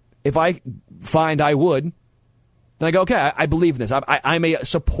 If I find I would, then I go, okay, I believe in this. I'm a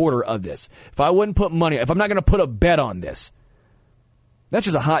supporter of this. If I wouldn't put money, if I'm not going to put a bet on this, that's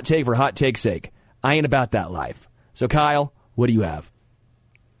just a hot take for hot take's sake. I ain't about that life. So, Kyle, what do you have?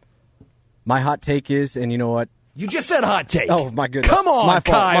 My hot take is, and you know what? You just said hot take. Oh, my goodness. Come on, my fault,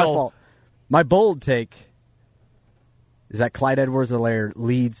 Kyle. My fault. My bold take is that Clyde Edwards-Helaire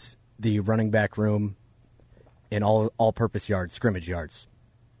leads the running back room in all-purpose yards, scrimmage yards.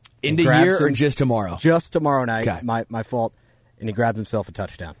 Into year or just tomorrow? Just tomorrow night. Okay. My fault. And he grabs himself a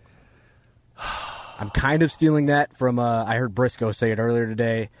touchdown. I'm kind of stealing that from, I heard Brisco say it earlier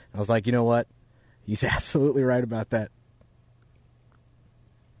today. I was like, you know what? He's absolutely right about that.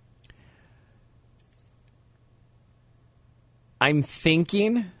 I'm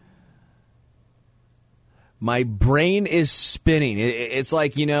thinking... My brain is spinning. It's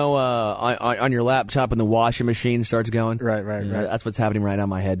like, on your laptop when the washing machine starts going. Right. That's what's happening right now in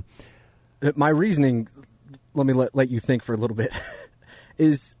my head. My reasoning, let me let you think for a little bit,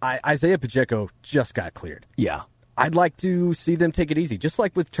 is Isaiah Pacheco just got cleared. Yeah. I'd like to see them take it easy, just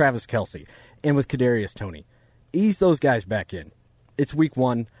like with Travis Kelce and with Kadarius Toney. Ease those guys back in. It's week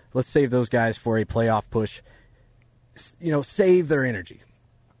 1. Let's save those guys for a playoff push. Save their energy.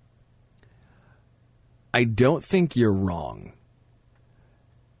 I don't think you're wrong,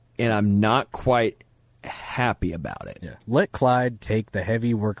 and I'm not quite happy about it. Yeah. Let Clyde take the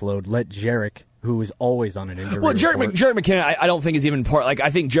heavy workload. Let Jarek, who is always on an injury report. Jarek McKinnon, I don't think is even part. Like, I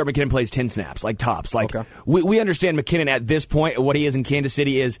think Jarek McKinnon plays 10 snaps, like tops. Like, okay. we understand McKinnon at this point. What he is in Kansas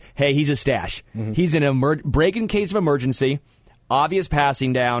City is, hey, he's a stash. Mm-hmm. He's in a break in case of emergency, obvious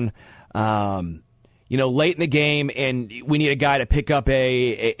passing down. Late in the game, and we need a guy to pick up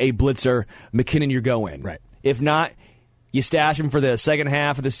a blitzer, McKinnon, you're going. Right. If not, you stash him for the second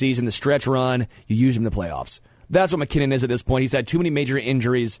half of the season, the stretch run, you use him in the playoffs. That's what McKinnon is at this point. He's had too many major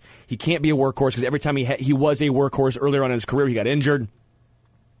injuries. He can't be a workhorse because every time he was a workhorse earlier on in his career, he got injured.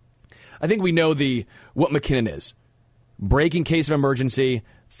 I think we know what McKinnon is. Break in case of emergency,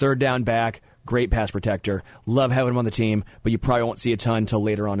 third down back, great pass protector. Love having him on the team, but you probably won't see a ton until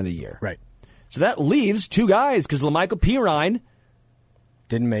later on in the year. Right. So that leaves 2 guys because LaMichael Pirine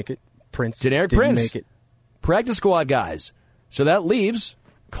didn't make it. Deneric didn't Prince make it. Practice squad guys. So that leaves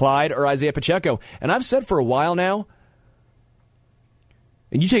Clyde or Isaiah Pacheco. And I've said for a while now,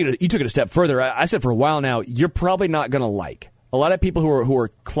 and you took it a step further. I said for a while now, you're probably not going to like a lot of people who are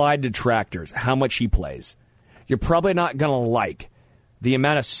Clyde detractors how much he plays. You're probably not going to like the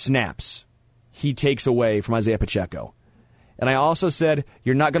amount of snaps he takes away from Isaiah Pacheco. And I also said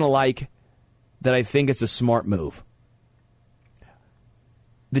you're not going to like that I think it's a smart move.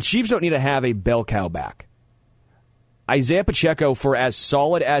 The Chiefs don't need to have a bell cow back. Isaiah Pacheco, for as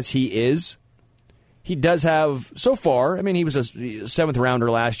solid as he is, he does have, so far, I mean, he was a 7th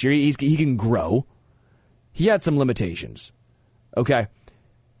rounder last year. He can grow. He had some limitations. Okay.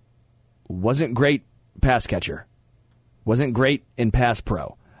 Wasn't great pass catcher. Wasn't great in pass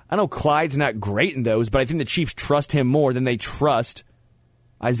pro. I know Clyde's not great in those, but I think the Chiefs trust him more than they trust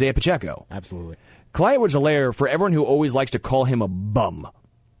Isaiah Pacheco. Absolutely. Clyde Edwards-Helaire, for everyone who always likes to call him a bum,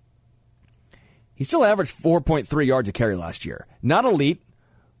 he still averaged 4.3 yards a carry last year. Not elite,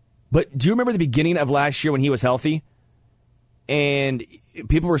 but do you remember the beginning of last year when he was healthy? And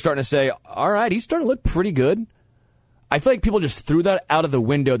people were starting to say, all right, he's starting to look pretty good. I feel like people just threw that out of the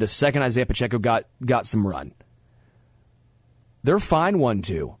window the second Isaiah Pacheco got some run. They're fine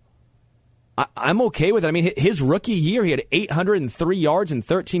 1-2. I'm okay with it. I mean, his rookie year, he had 803 yards in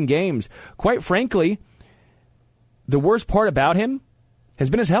 13 games. Quite frankly, the worst part about him has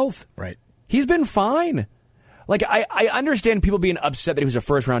been his health. Right. He's been fine. Like, I understand people being upset that he was a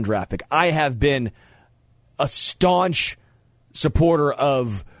first-round draft pick. I have been a staunch supporter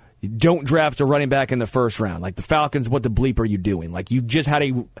of don't draft a running back in the first round. Like, the Falcons, what the bleep are you doing? Like, you just had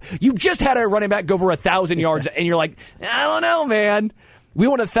a running back go over 1,000 yards, and you're like, I don't know, man. We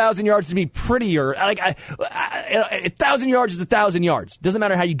want 1,000 yards to be prettier. Like, 1,000 yards is 1,000 yards. Doesn't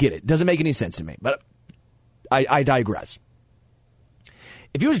matter how you get it. Doesn't make any sense to me. But I digress.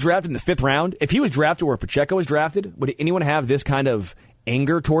 If he was drafted in the 5th round, if he was drafted where Pacheco was drafted, would anyone have this kind of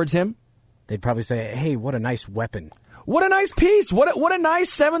anger towards him? They'd probably say, hey, what a nice weapon. What a nice piece. What a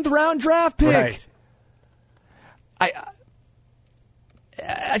nice 7th round draft pick. Right.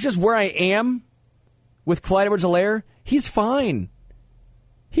 That's just where I am with Clyde Edwards-Helaire. He's fine.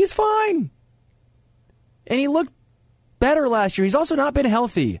 He's fine. And he looked better last year. He's also not been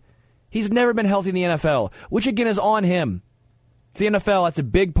healthy. He's never been healthy in the NFL, which again is on him. It's the NFL. That's a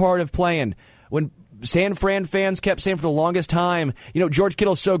big part of playing. When San Fran fans kept saying for the longest time, George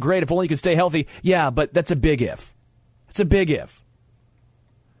Kittle's so great, if only he could stay healthy. Yeah, but that's a big if. It's a big if.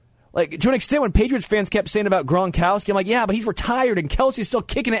 Like, to an extent, when Patriots fans kept saying about Gronkowski, I'm like, yeah, but he's retired and Kelsey's still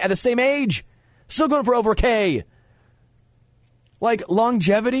kicking it at the same age. Still going for over K. Like,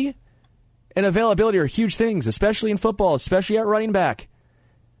 longevity and availability are huge things, especially in football, especially at running back.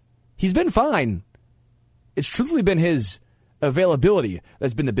 He's been fine. It's truthfully been his availability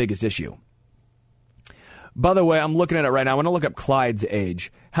that's been the biggest issue. By the way, I'm looking at it right now. I want to look up Clyde's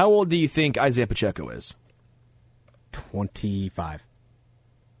age. How old do you think Isaiah Pacheco is? 25.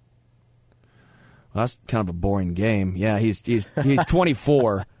 Well, that's kind of a boring game. Yeah, he's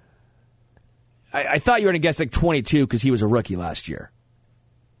 24. I thought you were going to guess like 22 because he was a rookie last year.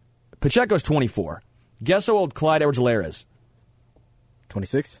 Pacheco's 24. Guess how old Clyde Edwards-Helaire is?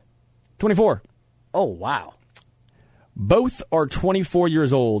 26? 24. Oh, wow. Both are 24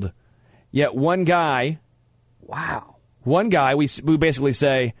 years old, yet one guy... Wow. One guy, we basically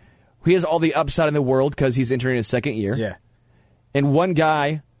say, he has all the upside in the world because he's entering his 2nd year. Yeah. And one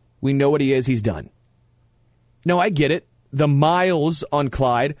guy, we know what he is, he's done. No, I get it. The miles on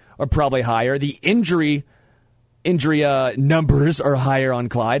Clyde are probably higher. The injury numbers are higher on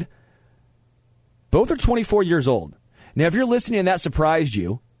Clyde. Both are 24 years old. Now, if you're listening and that surprised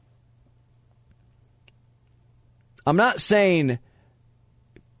you, I'm not saying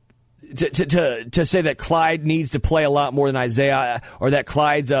to say that Clyde needs to play a lot more than Isaiah or that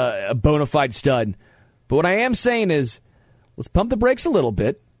Clyde's a bona fide stud. But what I am saying is, let's pump the brakes a little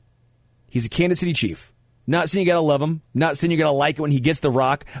bit. He's a Kansas City Chief. Not saying you got to love him. Not saying you're going to like it when he gets the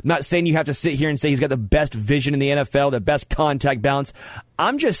rock. I'm not saying you have to sit here and say he's got the best vision in the NFL, the best contact balance.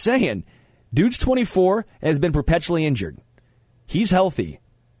 I'm just saying, dude's 24 and has been perpetually injured. He's healthy.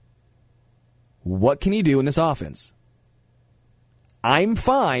 What can he do in this offense? I'm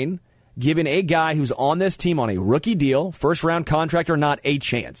fine giving a guy who's on this team on a rookie deal, first-round contract or not, a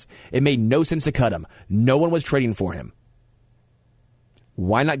chance. It made no sense to cut him. No one was trading for him.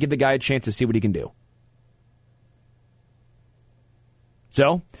 Why not give the guy a chance to see what he can do?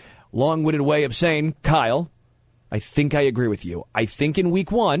 So, long-winded way of saying, Kyle, I think I agree with you. I think in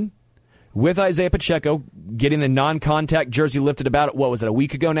week 1, with Isaiah Pacheco getting the non-contact jersey lifted about, what was it, a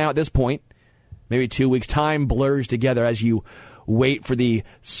week ago now at this point? Maybe 2 weeks. Time blurs together as you wait for the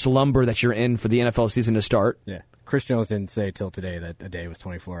slumber that you're in for the NFL season to start. Yeah. Chris Jones didn't say till today that a day was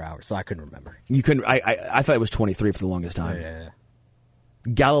 24 hours, so I couldn't remember. You couldn't. I thought it was 23 for the longest time. Yeah.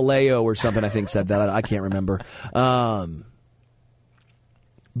 Galileo or something, I think, said that. I can't remember.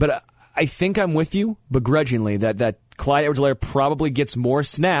 But I think I'm with you begrudgingly that Clyde Edwards-Helaire probably gets more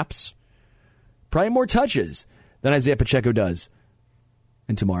snaps, probably more touches than Isaiah Pacheco does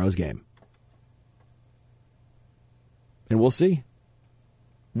in tomorrow's game. And we'll see.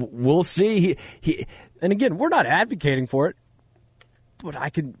 We'll see. And again, we're not advocating for it, but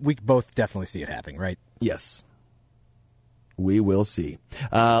we both definitely see it happening, right? Yes. We will see.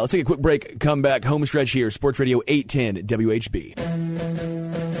 Let's take a quick break. Come back. Homestretch here. Sports Radio 810 WHB.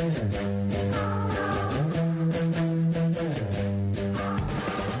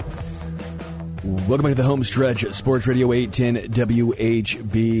 Welcome back to the Homestretch. Sports Radio 810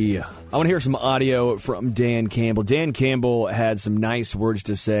 WHB. I want to hear some audio from Dan Campbell. Dan Campbell had some nice words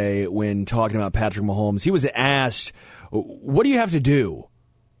to say when talking about Patrick Mahomes. He was asked, what do you have to do?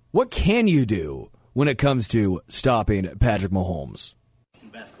 What can you do when it comes to stopping Patrick Mahomes? In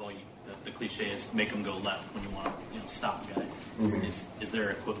basketball, the cliche is make him go left when you want to stop a guy. Mm-hmm. Is there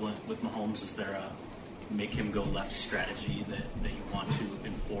equivalent with Mahomes? Is there a make him go left strategy that you want to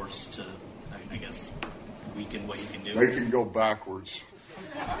enforce to, I guess, weaken what you can do? They can go backwards.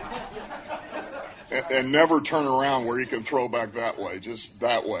 and never turn around where he can throw back that way, just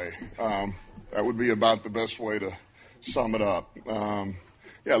that way. That would be about the best way to sum it up.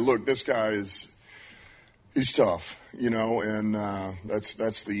 Yeah, look, this guy he's tough, and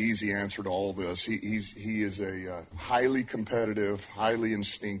that's the easy answer to all this. He is a highly competitive, highly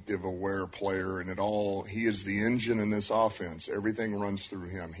instinctive, aware player, and he is the engine in this offense. Everything runs through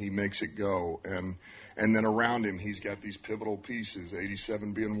him. He makes it go, and then around him he's got these pivotal pieces,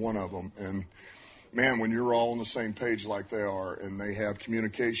 87 being one of them. And man, when you're all on the same page like they are, and they have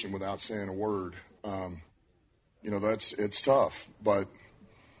communication without saying a word, it's tough. But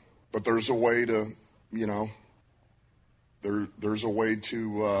there's a way to, there's a way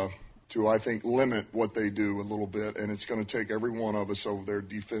to I think limit what they do a little bit, and it's going to take every one of us over there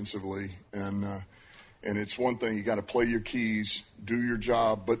defensively. And it's one thing, you got to play your keys, do your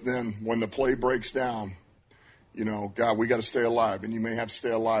job, but then when the play breaks down, God, we got to stay alive, and you may have to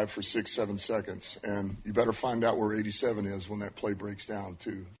stay alive for 6-7 seconds, and you better find out where 87 is when that play breaks down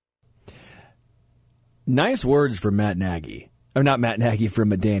too. Nice words from Matt Nagy. Or not Matt Nagy,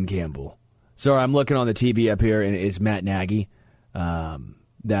 from Dan Campbell. Sorry, I'm looking on the TV up here, and it's Matt Nagy.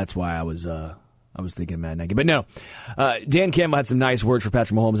 That's why I was thinking Matt Nagy. But no, Dan Campbell had some nice words for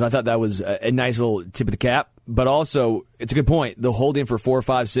Patrick Mahomes, and I thought that was a nice little tip of the cap. But also, it's a good point. The holding for 4,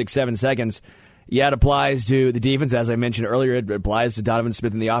 5, 6, 7 seconds, yeah, it applies to the defense. As I mentioned earlier, it applies to Donovan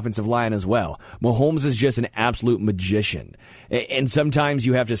Smith and the offensive line as well. Mahomes is just an absolute magician. And sometimes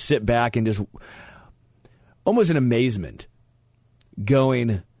you have to sit back and just, almost in amazement,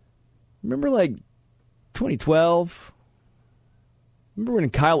 going, remember like 2012? Remember when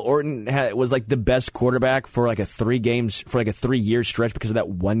Kyle Orton was like the best quarterback for like a 3-year stretch because of that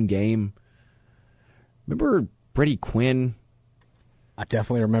one game? Remember Brady Quinn? I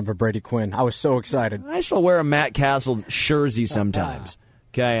definitely remember Brady Quinn. I was so excited. I still wear a Matt Castle jersey sometimes.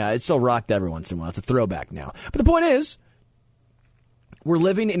 Okay, it still rocked every once in a while. It's a throwback now. But the point is, we're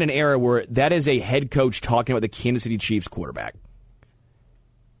living in an era where that is a head coach talking about the Kansas City Chiefs quarterback,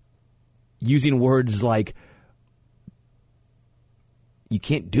 using words like, you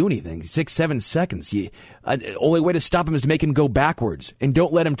can't do anything. 6-7 seconds. Only way to stop him is to make him go backwards. And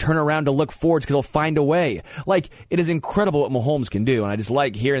don't let him turn around to look forwards because he'll find a way. Like, it is incredible what Mahomes can do. And I just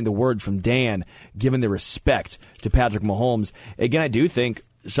like hearing the words from Dan, giving the respect to Patrick Mahomes. Again, I do think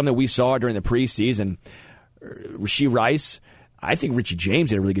something we saw during the preseason, Rashee Rice, I think Richie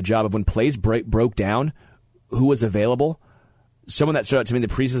James did a really good job of when plays broke down, who was available. Someone that stood out to me in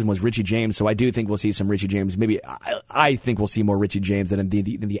the preseason was Richie James, so I do think we'll see some Richie James. Maybe I think we'll see more Richie James than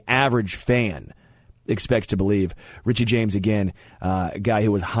the average fan expects to believe. Richie James, again, a guy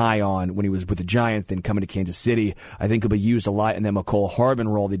who was high on when he was with the Giants, then coming to Kansas City. I think he'll be used a lot in the McCole Hardman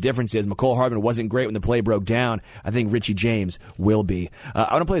role. The difference is McCole Hardman wasn't great when the play broke down. I think Richie James will be.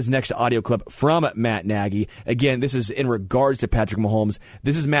 I want to play this next audio clip from Matt Nagy. Again, this is in regards to Patrick Mahomes.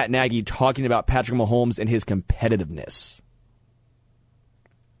 This is Matt Nagy talking about Patrick Mahomes and his competitiveness.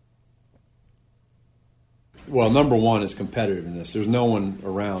 Well, number one is competitiveness. There's no one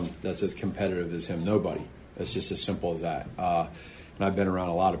around that's as competitive as him. Nobody. It's just as simple as that. And I've been around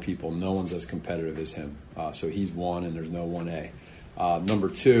a lot of people. No one's as competitive as him. So he's one, and there's no 1A. Number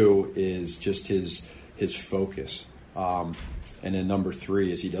two is just his focus. And then number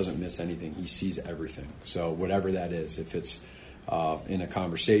three is he doesn't miss anything. He sees everything. So whatever that is, if it's in a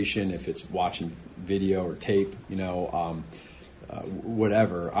conversation, if it's watching video or tape,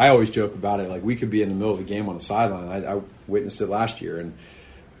 whatever. I always joke about it. Like, we could be in the middle of a game on the sideline. I witnessed it last year, and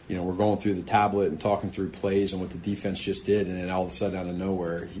we're going through the tablet and talking through plays and what the defense just did, and then all of a sudden, out of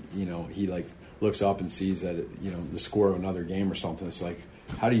nowhere, he like looks up and sees that the score of another game or something. It's like,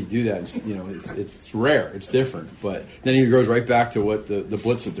 how do you do that? It's rare. It's different. But then he goes right back to what the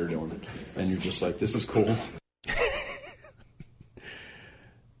blitz that they're doing, and you're just like, this is cool.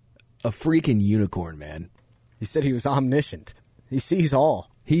 A freaking unicorn, man. He said he was omniscient. He sees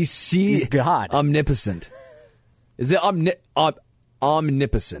all. He's God. Omnipotent. Is it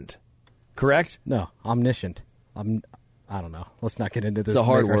omnipotent? Correct? No, omniscient. I don't know. Let's not get into this. It's a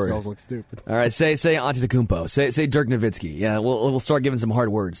hard make word. Ourselves look stupid. All right, say Antetokounmpo. Say Dirk Nowitzki. Yeah, we'll start giving some hard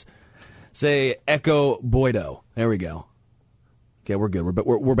words. Say Echo Boydo. There we go. Okay, we're good.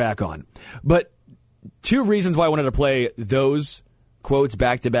 We're back on. But two reasons why I wanted to play those quotes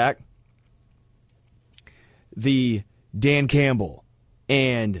back to back. The Dan Campbell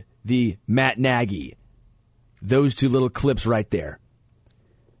and the Matt Nagy. Those two little clips right there.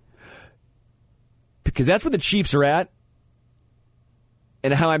 Because that's where the Chiefs are at.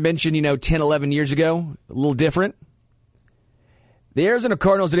 And how I mentioned, 10, 11 years ago, a little different. The Arizona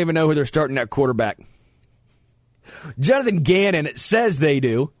Cardinals don't even know who they're starting at quarterback. Jonathan Gannon says they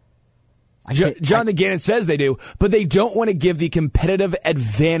do. Jonathan Gannon says they do, but they don't want to give the competitive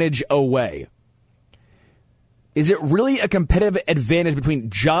advantage away. Is it really a competitive advantage between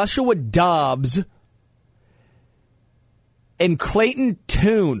Joshua Dobbs and Clayton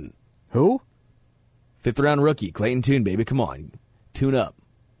Tune? Who? 5th-round rookie, Clayton Tune, baby. Come on. Tune up.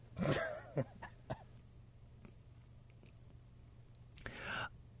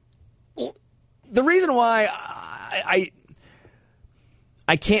 The reason why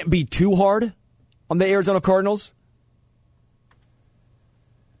I can't be too hard on the Arizona Cardinals,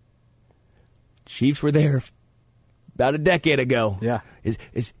 Chiefs were there about a decade ago. Yeah. Is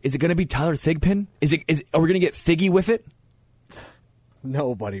it going to be Tyler Thigpen? Are we going to get Thiggy with it?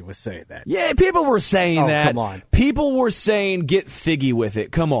 Nobody was saying that. Yeah, people were saying that. Come on. People were saying get Thiggy with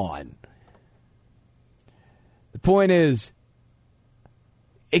it. Come on. The point is,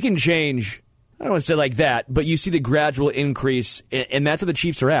 it can change. I don't want to say like that, but you see the gradual increase, and that's where the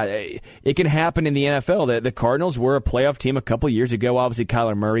Chiefs are at. It can happen in the NFL. The Cardinals were a playoff team a couple years ago. Obviously,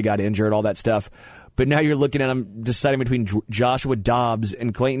 Kyler Murray got injured, all that stuff. But now you're looking at them deciding between Joshua Dobbs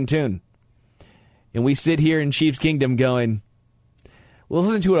and Clayton Tune. And we sit here in Chiefs Kingdom going, we'll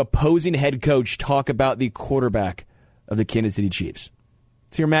listen to an opposing head coach talk about the quarterback of the Kansas City Chiefs.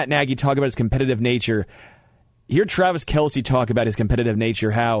 Let's hear Matt Nagy talk about his competitive nature. Hear Travis Kelce talk about his competitive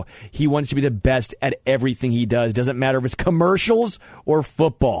nature, how he wants to be the best at everything he does. Doesn't matter if it's commercials or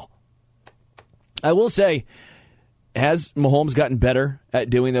football. I will say, has Mahomes gotten better at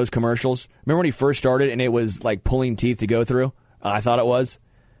doing those commercials? Remember when he first started and it was like pulling teeth to go through? I thought it was.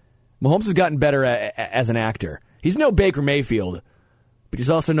 Mahomes has gotten better as an actor. He's no Baker Mayfield, but he's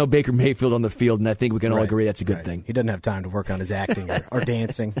also no Baker Mayfield on the field, and I think we can all agree that's a good thing. He doesn't have time to work on his acting or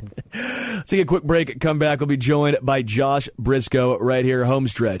dancing. Let's take a quick break. Come back. We'll be joined by Josh Brisco right here,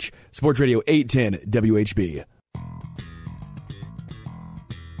 Homestretch, Sports Radio 810 WHB.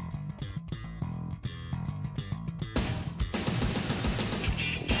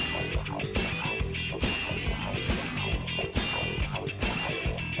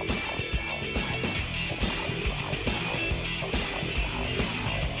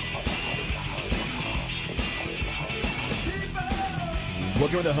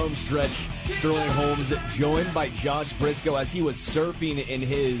 Welcome to the home stretch. Sterling Holmes joined by Josh Brisco as he was surfing in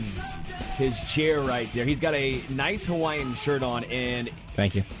his chair right there. He's got a nice Hawaiian shirt on, and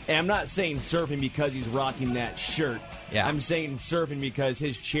thank you. And I'm not saying surfing because he's rocking that shirt. Yeah. I'm saying surfing because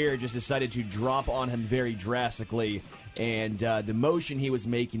his chair just decided to drop on him very drastically, and the motion he was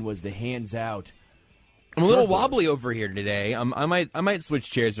making was the hands out. I'm a little wobbly over here today. I might switch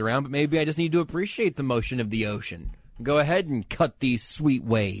chairs around, but maybe I just need to appreciate the motion of the ocean. Go ahead and cut these sweet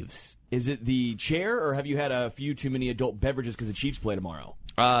waves. Is it the chair, or have you had a few too many adult beverages because the Chiefs play tomorrow?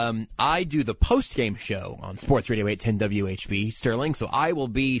 I do the post-game show on Sports Radio 810 WHB, Sterling, so I will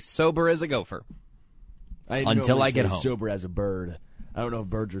be sober as a gopher until I get home. Sober as a bird. I don't know if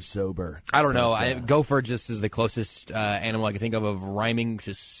birds are sober. I don't know. Gopher just is the closest animal I can think of rhyming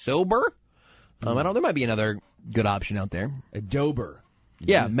to sober. I don't know. There might be another good option out there. A dober.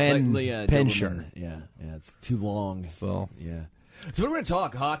 Yeah, Pensher. Yeah, it's too long. So yeah. So we're going to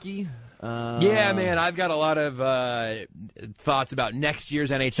talk hockey. Yeah, man, I've got a lot of thoughts about next year's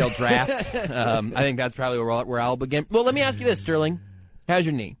NHL draft. I think that's probably where I'll begin. Well, let me ask you this, Sterling. How's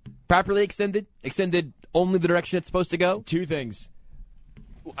your knee? Properly extended? Extended only the direction it's supposed to go? Two things.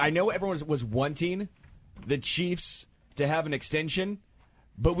 I know everyone was wanting the Chiefs to have an extension,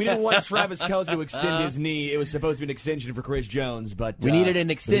 but we didn't want Travis Kelce to extend his knee. It was supposed to be an extension for Chris Jones, but we needed an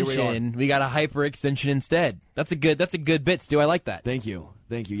extension. We got a hyper extension instead. That's a good bit, Stu. I like that. Thank you.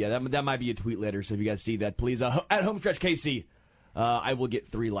 Yeah, that might be a tweet later. So if you guys see that, please at Homestretch KC. I will get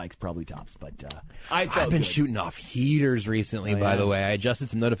 3 likes, probably tops. But I've been good. Shooting off heaters recently. By the way, I adjusted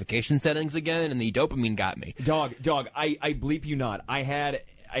some notification settings again, and the dopamine got me. Dog. I bleep you not. I had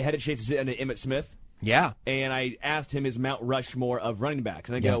a chance to sit under Emmitt Smith. Yeah. And I asked him his Mount Rushmore of running backs.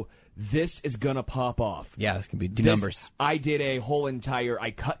 And I go, this is going to pop off. Yeah, this can be numbers. I did a whole I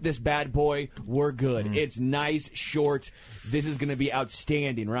cut this bad boy. We're good. It's nice, short. This is going to be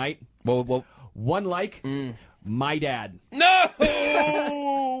outstanding, right? Well, 1 like, my dad. No!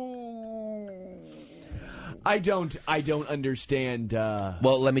 I don't understand.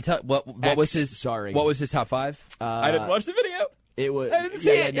 Well, let me tell what was his top 5? I didn't watch the video. I didn't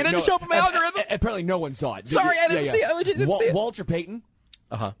see it. It didn't show up in my algorithm. Apparently, no one saw it. Sorry, I didn't see it. I legit didn't see it. Walter Payton.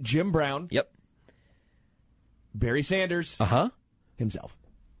 Jim Brown. Yep. Barry Sanders. Himself.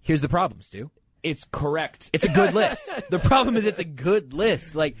 Here's the problem, Stu. It's correct. It's a good list. The problem is it's a good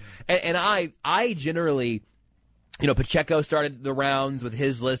list. And I generally Pacheco started the rounds with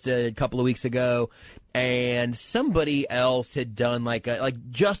his list a couple of weeks ago, and somebody else had done like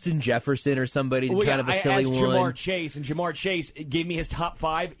Justin Jefferson or somebody, kind of a silly one. I asked Jamar Chase, and Jamar Chase gave me his top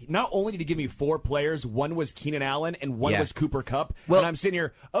 5. Not only did he give me 4 players, one was Keenan Allen and one was Cooper Kupp. Well, and I'm sitting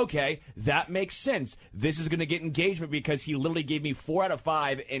here, okay, that makes sense. This is going to get engagement because he literally gave me 4 out of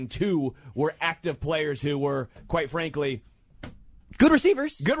 5, and 2 were active players who were, quite frankly, good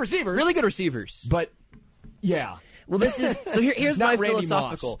receivers. Really good receivers. But, yeah. Well, this is so. Here's my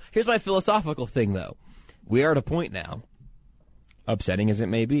philosophical. Here's my philosophical thing, though. We are at a point now, upsetting as it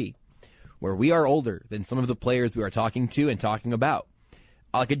may be, where we are older than some of the players we are talking to and talking about,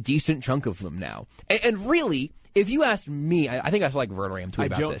 like a decent chunk of them now. And really, if you asked me, I think I saw like Verderam tweet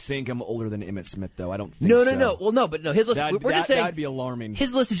about this. I don't think I'm older than Emmitt Smith, though. I don't think No. Well, no, but his list. We're just saying that'd be alarming.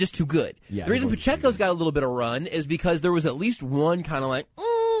 His list is just too good. Yeah, the reason Pacheco's got a little bit of run is because there was at least one kind of like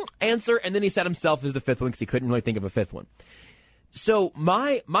answer, and then he set himself as the 5th one because he couldn't really think of a 5th one. So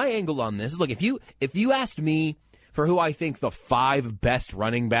my angle on this is, look, if you asked me for who I think the 5 best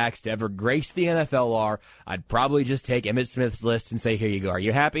running backs to ever grace the NFL are, I'd probably just take Emmitt Smith's list and say, here you go. Are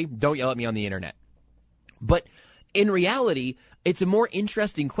you happy? Don't yell at me on the internet. But in reality, it's a more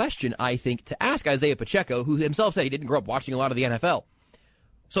interesting question, I think, to ask Isaiah Pacheco, who himself said he didn't grow up watching a lot of the NFL.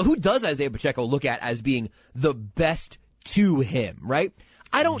 So who does Isaiah Pacheco look at as being the best to him, right?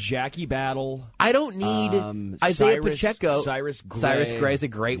 Jackie Battle. I don't need Isaiah Pacheco. Cyrus Gray. Cyrus Gray is a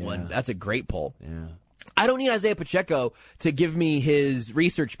great one. That's a great poll. Yeah. I don't need Isaiah Pacheco to give me his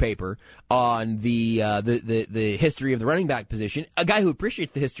research paper on the history of the running back position. A guy who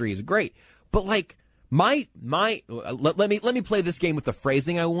appreciates the history is great. But like let me play this game with the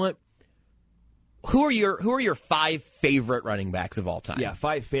phrasing I want. Who are your 5 favorite running backs of all time? Yeah,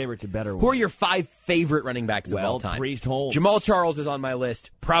 5 favorites, a better one. Who are your 5 favorite running backs of all time? Priest Holmes. Jamal Charles is on my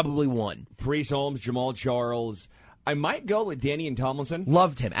list. Probably 1. Priest Holmes, Jamal Charles. I might go with Danny and Tomlinson.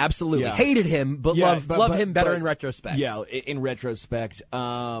 Loved him, absolutely. Yeah. Hated him, but love him better in retrospect. Yeah, in retrospect.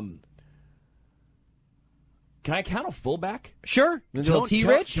 Can I count a fullback? Sure.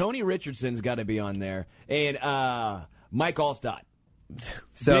 T-Rich? Tony Richardson's got to be on there. And Mike Allstott.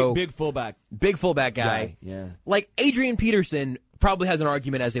 So big fullback. Big fullback guy. Yeah. Like Adrian Peterson probably has an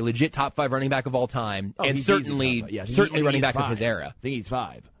argument as a legit top 5 running back of all time, and certainly running back of his era. I think he's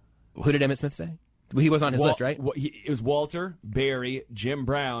 5. Who did Emmitt Smith say? He was on his list, right? It was Walter, Barry, Jim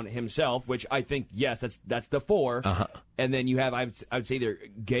Brown himself, which I think, yes, that's the 4. Uh-huh. And then you have, I would say either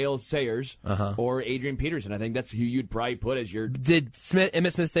Gale Sayers or Adrian Peterson. I think that's who you'd probably put as your... Did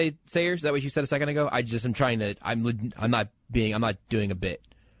Emmitt Smith say Sayers? Is that what you said a second ago? I'm not doing a bit.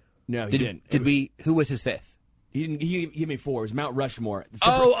 No, he didn't. Who was his 5th? He gave me 4. It was Mount Rushmore.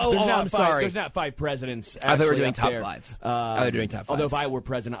 I'm sorry. There's not 5 presidents. I thought we were doing top there. 5s. I thought we were doing top 5s. Although if I were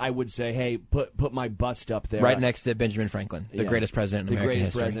president, I would say, hey, put my bust up there. Right next to Benjamin Franklin, the greatest president in American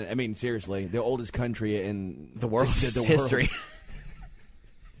history. President. I mean, seriously, the oldest country in the world's history.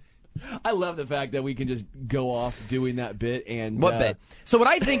 I love the fact that we can just go off doing that bit. And what bit? So what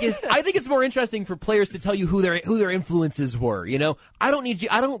I think is, I think it's more interesting for players to tell you who their influences were. You know, I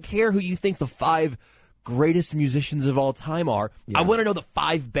don't care who you think the 5 greatest musicians of all time are. Yeah. I want to know the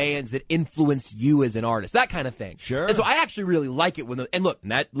 5 bands that influenced you as an artist, that kind of thing. Sure. And so I actually really like it and look,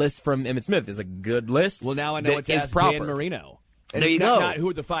 that list from Emmitt Smith is a good list. Well, now I know it's ask proper. Dan Marino. And there you go. Not who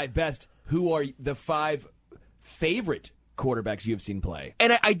are the 5 best. Who are the 5 favorite quarterbacks you've seen play?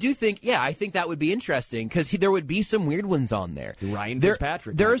 And I do think, I think that would be interesting because there would be some weird ones on there. Ryan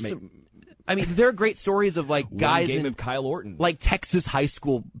Fitzpatrick. There are some. I mean, there are great stories of like guys of Kyle Orton, like Texas high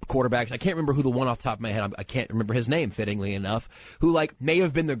school quarterbacks. I can't remember who the one off the top of my head. I can't remember his name, fittingly enough. Who like may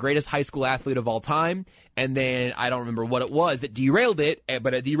have been the greatest high school athlete of all time, and then I don't remember what it was that derailed it.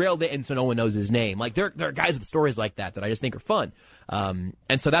 But it derailed it, and so no one knows his name. Like there are guys with stories like that I just think are fun. And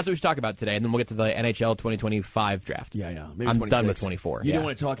so that's what we should talk about today, and then we'll get to the NHL 2025 draft. Yeah. Maybe I'm 26. done with 24. You don't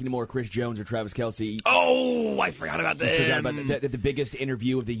want to talk anymore Chris Jones or Travis Kelce. Oh, I forgot about that. Forgot about the biggest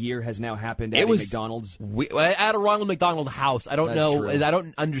interview of the year has now happened at McDonald's. At a Ronald McDonald House. I don't That's know. True. I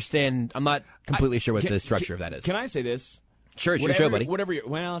don't understand. I'm not completely sure what the structure of that is. Can I say this? Sure, it's your show, buddy.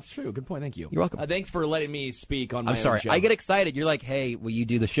 Well, it's true. Good point. Thank you. You're welcome. Thanks for letting me speak on my I'm sorry. own show. I get excited. You're like, hey, will you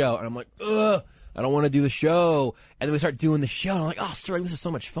do the show? And I'm like, ugh. I don't want to do the show. And then we start doing the show. And I'm like, oh, Sterling, this is so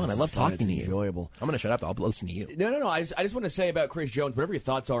much fun. I love talking to you. Enjoyable. I'm going to shut up. I'll listen to you. No. I just want to say about Chris Jones, whatever your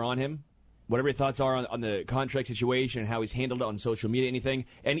thoughts are on him, whatever your thoughts are on the contract situation and how he's handled it on social media, anything,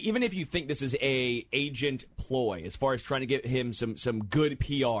 and even if you think this is a agent ploy as far as trying to get him some good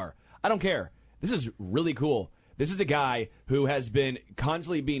PR, I don't care. This is really cool. This is a guy who has been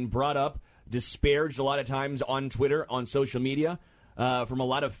constantly being brought up, disparaged a lot of times on Twitter, on social media. from a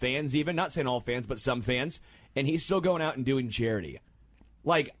lot of fans, even not saying all fans, but some fans, and he's still going out and doing charity.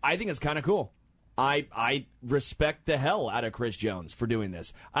 Like, I think it's kind of cool. I respect the hell out of Chris Jones for doing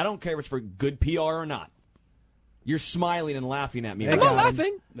this. I don't care if it's for good PR or not. You're smiling and laughing at me. I'm not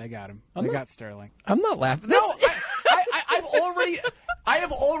laughing. They got him. They got Sterling. I'm not laughing. No, I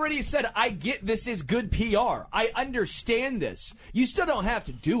have already said I get this is good PR. I understand this. You still don't have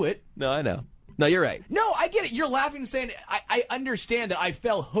to do it. No, I know. No, you're right. No, I get it. You're laughing, saying I understand that I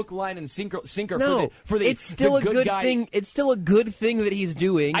fell hook, line, and sinker no, for the it's still the a good guy. thing. It's still a good thing that he's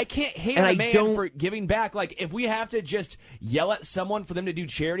doing. I can't hate and a I man don't... for giving back. Like, if we have to just yell at someone for them to do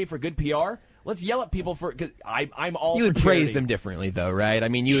charity for good PR, let's yell at people for. Cause I'm all. You would for praise charity. them differently, though, right? I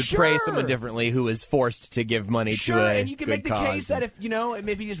mean, you would Sure. praise someone differently who was forced to give money Sure, to a and you can good make the cause. case that if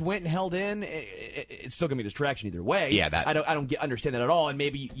he just went and held in, it's still gonna be a distraction either way. Yeah, that I don't understand that at all. And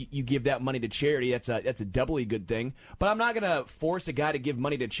maybe you give that money to charity. That's a doubly good thing. But I'm not gonna force a guy to give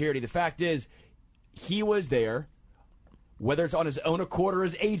money to charity. The fact is, he was there. Whether it's on his own accord or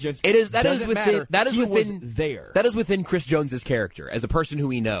his agents, That is doesn't matter. within He was there. That is within Chris Jones's character as a person who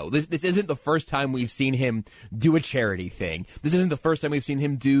we know. This isn't the first time we've seen him do a charity thing. This isn't the first time we've seen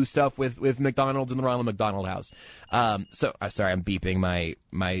him do stuff with McDonald's and the Ronald McDonald House. Sorry, I'm beeping my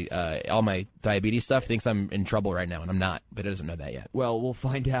all my diabetes stuff thinks I'm in trouble right now, and I'm not. But it doesn't know that yet. Well, we'll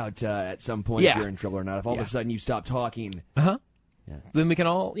find out at some point if Yeah. you're in trouble or not. If all of a sudden you stop talking, Yeah. Then we can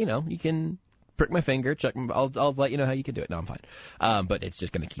all, you can prick my finger, check. I'll let you know how you can do it. No, I'm fine. But it's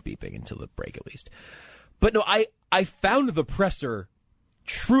just going to keep beeping until the break at least. But no, I found the presser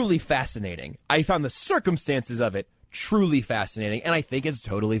truly fascinating. I found the circumstances of it truly fascinating, and I think it's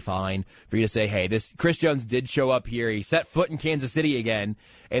totally fine for you to say, hey, this Chris Jones did show up here. He set foot in Kansas City again,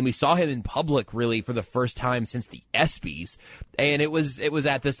 and we saw him in public really for the first time since the ESPYs. And it was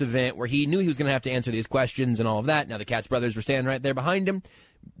at this event where he knew he was going to have to answer these questions and all of that. Now the Katz brothers were standing right there behind him.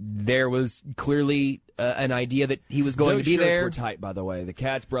 There was clearly an idea that he was going those to be shirts there. were tight, by the way. The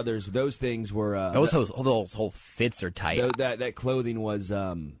Katz brothers, those things were. Those whole fits are tight. That clothing was.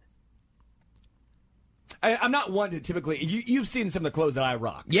 I'm not one to typically. You've seen some of the clothes that I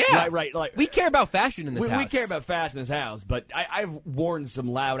rock. Yeah, right. Like we care about fashion in this house. We care about fashion in this house, but I've worn some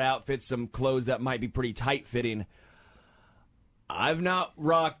loud outfits, some clothes that might be pretty tight fitting. I've not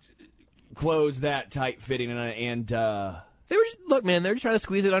rocked clothes that tight fitting, and they were look, man. They're just trying to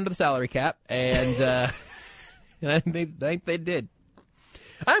squeeze it under the salary cap, and I think they did.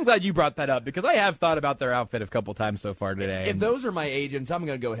 I'm glad you brought that up because I have thought about their outfit a couple times so far today. If those are my agents, I'm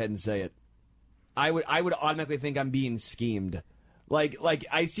going to go ahead and say it. I would automatically think I'm being schemed. Like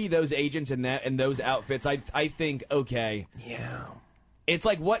I see those agents in those outfits. I think, okay, yeah, it's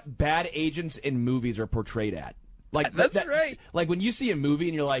like what bad agents in movies are portrayed at. Like that's right. Like when you see a movie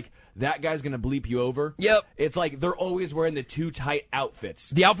and you're like, that guy's gonna bleep you over. Yep. It's like they're always wearing the too tight outfits.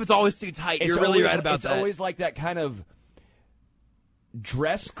 The outfit's always too tight. You're really right about that. It's always like that kind of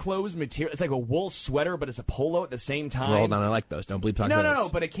dress clothes material. It's like a wool sweater, but it's a polo at the same time. Well, hold on, I like those. Don't bleep talk about No,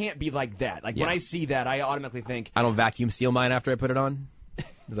 those. but it can't be like that. Like when I see that, I automatically think I don't vacuum seal mine after I put it on. Is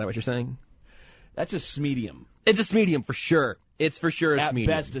that what you're saying? That's a smedium. It's a smedium for sure. It's for sure a At smedium.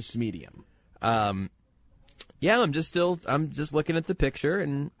 best, a smedium. Yeah, I'm just looking at the picture,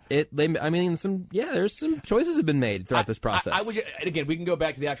 and there's some choices have been made throughout this process. I would, and again, we can go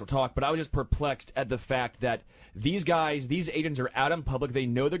back to the actual talk, but I was just perplexed at the fact that these guys, these agents are out in public. They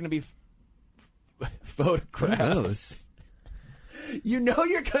know they're going to be photographed. Who knows? You know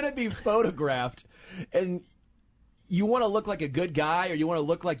you're going to be photographed, and you want to look like a good guy, or you want to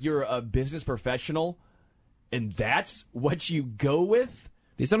look like you're a business professional, and that's what you go with?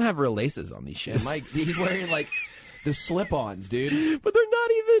 These don't have real laces on these shoes. And Mike, he's wearing like the slip-ons, dude. But they're not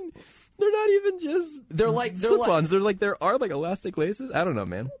even just slip-ons. There are like elastic laces. I don't know,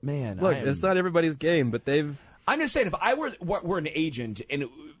 man. Look, it's not everybody's game, but they've. I'm just saying, if I were an agent and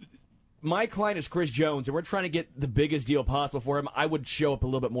my client is Chris Jones and we're trying to get the biggest deal possible for him, I would show up a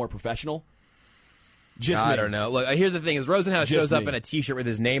little bit more professional. I don't know. Look, here's the thing: is Rosenhaus shows up in a T-shirt with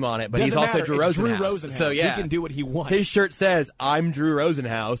his name on it, but he's also Drew Rosenhaus. So yeah, he can do what he wants. His shirt says, "I'm Drew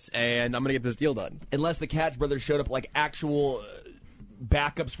Rosenhaus, and I'm going to get this deal done." Unless the Katz brothers showed up like actual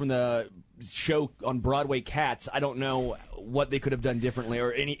backups from the show on Broadway, Cats, I don't know what they could have done differently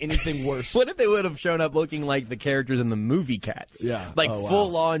or anything worse. What if they would have shown up looking like the characters in the movie Cats? Yeah, like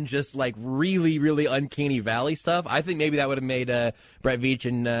full on, just like really, really uncanny valley stuff. I think maybe that would have made Brett Veach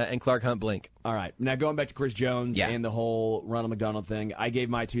and Clark Hunt blink. All right, now going back to Chris Jones and the whole Ronald McDonald thing, I gave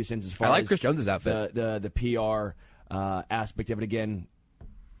my 2 cents as far as Chris Jones's outfit, the PR aspect of it. Again,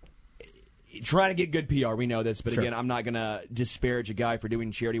 trying to get good PR, we know this, but again, I'm not going to disparage a guy for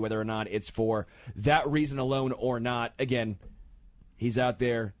doing charity, whether or not it's for that reason alone or not. Again, He's out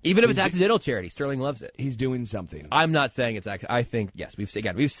there. Even if it's accidental charity, Sterling loves it. He's doing something. I'm not saying it's accidental. I think, yes,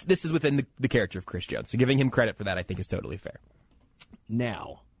 this is within the character of Chris Jones. So giving him credit for that, I think, is totally fair.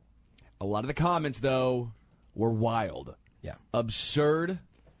 Now, a lot of the comments, though, were wild. Yeah. Absurd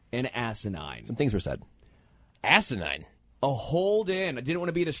and asinine. Some things were said. Asinine? A hold in. I didn't want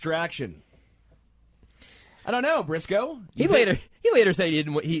to be a distraction. I don't know, Brisco. He later said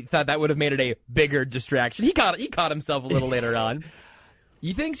he thought that would have made it a bigger distraction. He caught himself a little later on.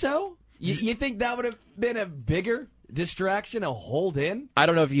 You think so? You think that would have been a bigger distraction, a hold in? I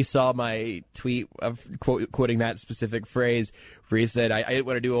don't know if you saw my tweet of quoting that specific phrase where he said, I didn't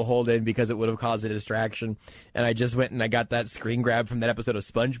want to do a hold in because it would have caused a distraction. And I just went and I got that screen grab from that episode of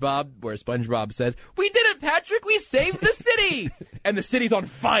SpongeBob where SpongeBob says, "We did it, Patrick! We saved the city!" And the city's on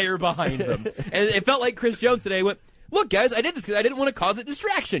fire behind them. And it felt like Chris Jones today went, "Look, guys, I did this because I didn't want to cause a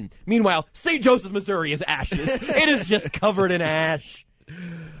distraction." Meanwhile, St. Joseph, Missouri is ashes. It is just covered in ash.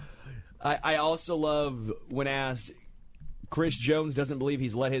 I also love when asked, Chris Jones doesn't believe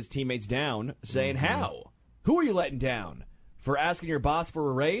he's let his teammates down, saying, how? Who are you letting down? For asking your boss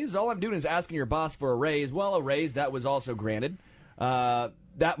for a raise? All I'm doing is asking your boss for a raise. Well, a raise, that was also granted.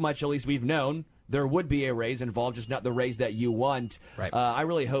 That much, at least, we've known. There would be a raise involved, just not the raise that you want. Right. I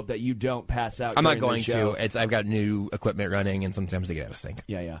really hope that you don't pass out. I'm not during going the show. to. I've got new equipment running, and sometimes they get out of sync.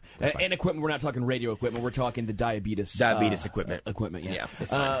 Yeah. And equipment, we're not talking radio equipment. We're talking the diabetes equipment. Equipment, yeah.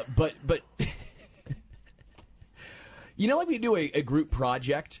 It's fine. But you know, like we do a group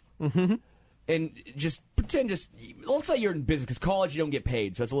project, and just pretend, let's say you're in business, because college you don't get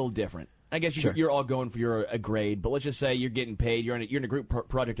paid, so it's a little different. I guess you're all going for a grade, but let's just say you're getting paid. You're in a group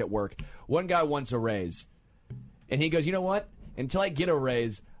project at work. One guy wants a raise, and he goes, "You know what? Until I get a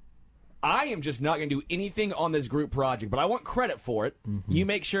raise, I am just not going to do anything on this group project, but I want credit for it. You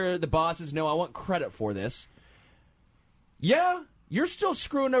make sure the bosses know I want credit for this." Yeah, you're still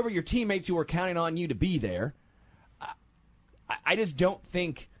screwing over your teammates who are counting on you to be there. I just don't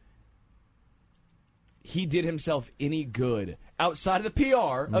think he did himself any good outside of the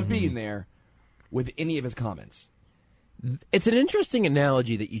PR of being there with any of his comments. It's an interesting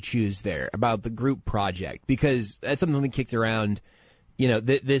analogy that you choose there about the group project, because that's something we kicked around. You know,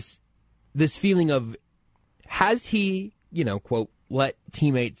 this feeling of, has he, quote, let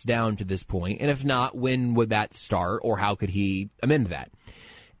teammates down to this point? And if not, when would that start, or how could he amend that?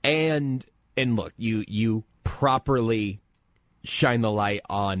 And look, you properly shine the light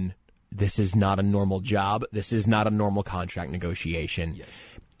on, this is not a normal job. This is not a normal contract negotiation. Yes.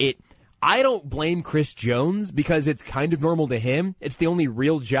 I don't blame Chris Jones, because it's kind of normal to him. It's the only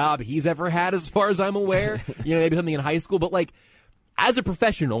real job he's ever had, as far as I'm aware. Maybe something in high school, but as a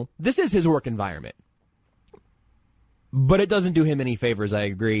professional, this is his work environment. But it doesn't do him any favors, I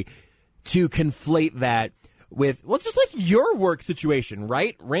agree, to conflate that with, well, it's just like your work situation,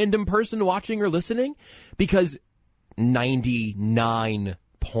 right? Random person watching or listening, because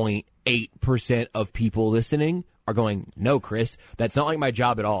 99.8% of people listening are going, "No, Chris, that's not like my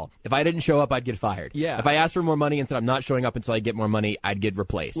job at all. If I didn't show up, I'd get fired. Yeah. If I asked for more money and said I'm not showing up until I get more money, I'd get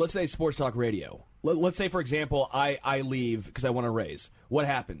replaced." Let's say sports talk radio. Let's say, for example, I leave because I want a raise. What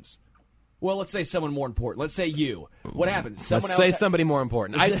happens? Well, let's say someone more important. Let's say you. What happens? Let's say somebody more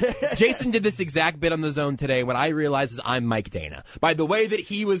important. Jason did this exact bit on the Zone today. What I realized is I'm Mike Dana. By the way that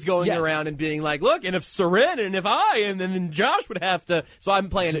he was going around and being like, look, and if Seren and if and then Josh would have to. So I'm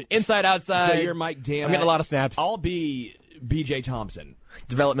playing inside, outside. So you're Mike Dana. I'm getting a lot of snaps. I'll be BJ Thompson.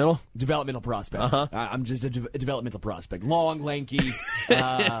 Developmental prospect. I'm just a developmental prospect. Long, lanky.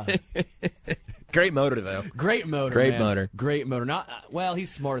 Great motor, though. Great motor. Great man. motor. Great motor. Not well. He's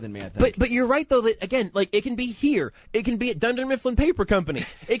smarter than me, I think. But you're right, though. That again, it can be here. It can be at Dunder Mifflin Paper Company.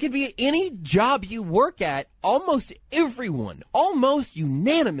 It can be at any job you work at. Almost everyone, almost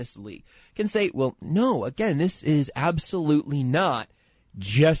unanimously, can say, "Well, no. Again, this is absolutely not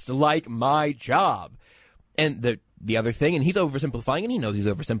just like my job." And the other thing, and he's oversimplifying, and he knows he's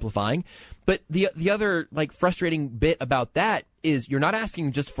oversimplifying, but the other frustrating bit about that is you're not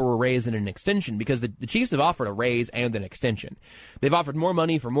asking just for a raise and an extension, because the Chiefs have offered a raise and an extension. They've offered more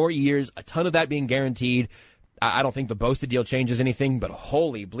money for more years, a ton of that being guaranteed. I don't think the Bosa deal changes anything, but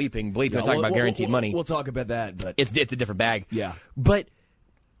holy bleeping bleep, they're talking about guaranteed money. We'll talk about that, but it's a different bag. Yeah. But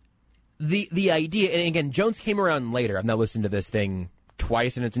the idea, and again, Jones came around later. I've now listened to this thing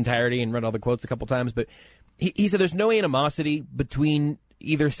twice in its entirety and read all the quotes a couple times, but he said there's no animosity between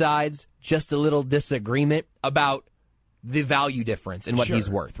either sides, just a little disagreement about the value difference and what he's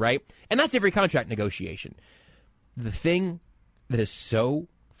worth, right? And that's every contract negotiation. The thing that is so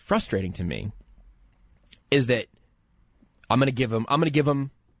frustrating to me is that I'm going to give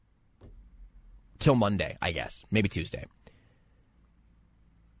him till Monday, I guess, maybe Tuesday.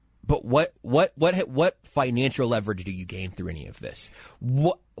 But what financial leverage do you gain through any of this?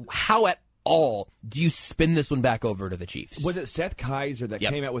 How at all do you spin this one back over to the Chiefs? Was it Seth Kaiser that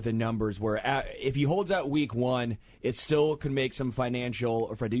came out with the numbers where if he holds out week 1, it still could make some financial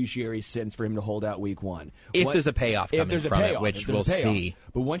or fiduciary sense for him to hold out week 1? If there's a payoff coming from it, which we'll see.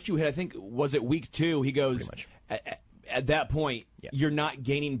 But once you hit, I think, was it week 2, he goes, at that point, you're not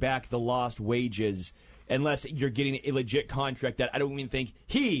gaining back the lost wages unless you're getting a legit contract that I don't even think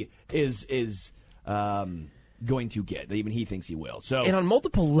he is going to get, that even he thinks he will. So, and on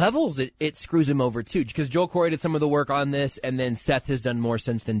multiple levels, it screws him over too, because Joel Corey did some of the work on this, and then Seth has done more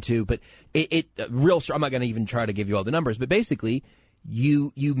since then too. But I'm not going to even try to give you all the numbers, but basically,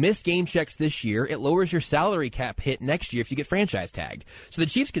 you miss game checks this year, it lowers your salary cap hit next year if you get franchise tagged. So the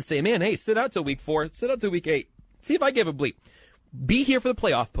Chiefs could say, man, hey, sit out till week 4, sit out till week 8, see if I give a bleep. Be here for the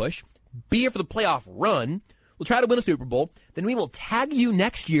playoff push, be here for the playoff run. We'll try to win a Super Bowl. Then we will tag you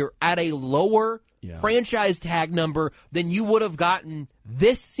next year at a lower franchise tag number than you would have gotten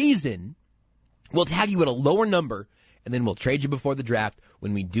this season. We'll tag you at a lower number, and then we'll trade you before the draft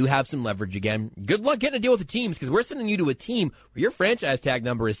when we do have some leverage again. Good luck getting a deal with the teams, because we're sending you to a team where your franchise tag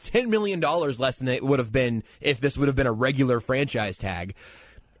number is $10 million less than it would have been if this would have been a regular franchise tag.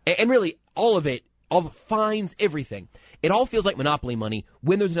 And really, all of it, all the fines, everything, it all feels like monopoly money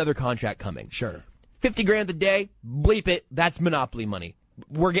when there's another contract coming. Sure. $50,000 a day, bleep it, that's monopoly money.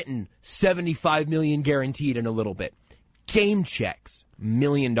 We're getting $75 million guaranteed in a little bit. Game checks, $1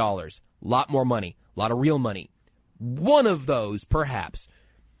 million. Lot more money, a lot of real money. One of those, perhaps,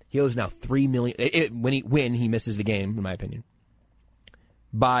 he owes now $3 million. When he misses the game, in my opinion.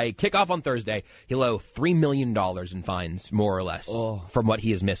 By kickoff on Thursday, he'll owe $3 million in fines, more or less, from what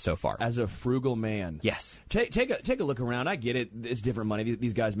he has missed so far. As a frugal man. Yes. Take a look around. I get it. It's different money.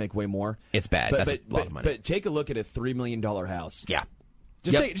 These guys make way more. It's bad. That's a lot of money. But take a look at a $3 million house. Yeah.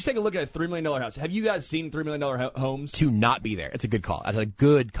 Just take a look at a $3 million house. Have you guys seen $3 million homes? To not be there. It's a good call. That's a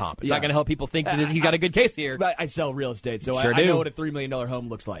good comp. It's not going to help people think that you got a good case here. But I sell real estate, so sure I know what a $3 million home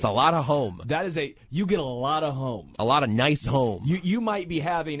looks like. It's a lot of home. You get a lot of home. A lot of nice home. You might be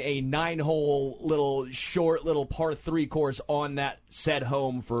having a 9-hole little par 3 course on that said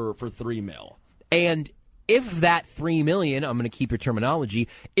home for $3 million. And if that $3 million, I'm going to keep your terminology,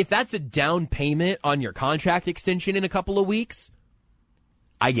 if that's a down payment on your contract extension in a couple of weeks,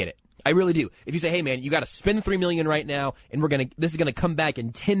 I get it. I really do. If you say, hey man, you got to spend $3 million right now, and this is going to come back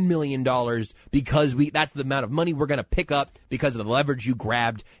in $10 million because that's the amount of money we're going to pick up because of the leverage you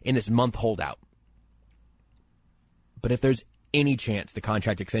grabbed in this month holdout. But if there's any chance the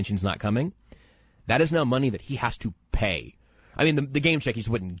contract extension's not coming, that is now money that he has to pay. I mean, the game check he just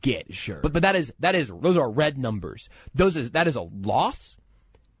wouldn't get. Sure. But those are red numbers. That is a loss,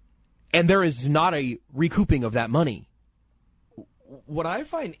 and there is not a recouping of that money. What I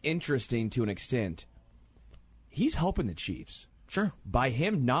find interesting to an extent, he's helping the Chiefs. Sure. By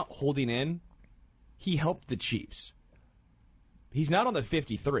him not holding in, he helped the Chiefs. He's not on the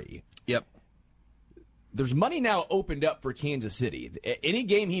 53. Yep. There's money now opened up for Kansas City. Any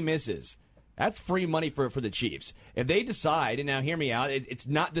game he misses, that's free money for the Chiefs. If they decide, and now hear me out, it's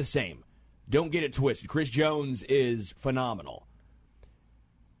not the same. Don't get it twisted. Chris Jones is phenomenal.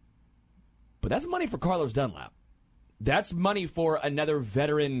 But that's money for Carlos Dunlap. That's money for another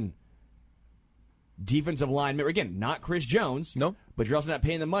veteran defensive lineman. Again, not Chris Jones. No. But you're also not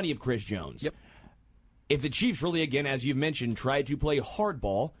paying the money of Chris Jones. Yep. If the Chiefs really, again, as you've mentioned, try to play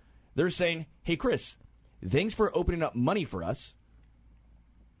hardball, they're saying, hey, Chris, thanks for opening up money for us.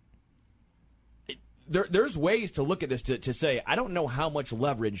 There's ways to look at this to say, I don't know how much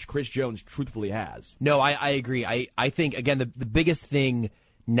leverage Chris Jones truthfully has. No, I agree. I think, again, the biggest thing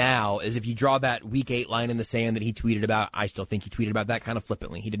now is if you draw that Week 8 line in the sand that he tweeted about, I still think he tweeted about that kind of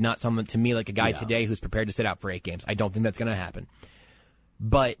flippantly. He did not sound to me like a guy today who's prepared to sit out for 8 games. I don't think that's going to happen.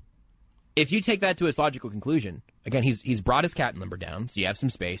 But if you take that to its logical conclusion, again, he's brought his cap number down, so you have some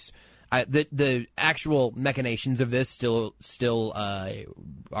space. The actual machinations of this still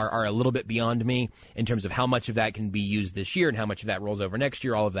are a little bit beyond me in terms of how much of that can be used this year and how much of that rolls over next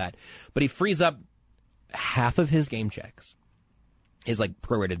year, all of that. But he frees up half of his game checks. His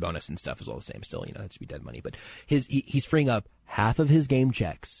prorated bonus and stuff is all the same still, that should be dead money. But he's freeing up half of his game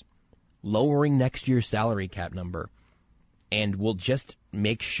checks, lowering next year's salary cap number, and will just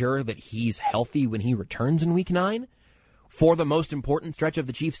make sure that he's healthy when he returns in Week 9 for the most important stretch of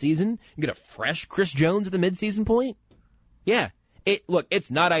the Chiefs season. You get a fresh Chris Jones at the midseason point? Yeah. It's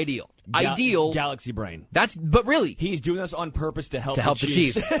not ideal. Ideal. Galaxy brain. But really. He's doing this on purpose to help the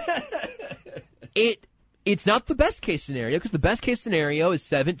Chiefs. It's not the best case scenario, because the best case scenario is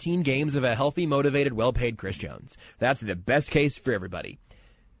 17 games of a healthy, motivated, well-paid Chris Jones. That's the best case for everybody.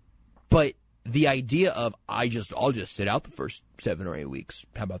 But the idea of I'll just sit out the first 7 or 8 weeks.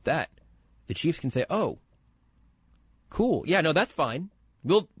 How about that? The Chiefs can say, "Oh, cool. Yeah, no, that's fine.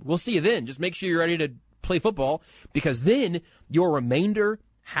 We'll see you then. Just make sure you're ready to play football, because then your remainder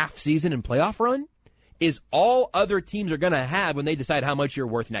half season and playoff run is all other teams are going to have when they decide how much you're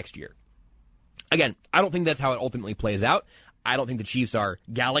worth next year." Again, I don't think that's how it ultimately plays out. I don't think the Chiefs are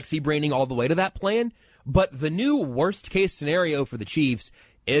galaxy braining all the way to that plan, but the new worst case scenario for the Chiefs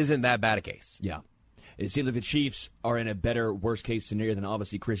isn't that bad a case. Yeah. It seems like the Chiefs are in a better worst-case scenario than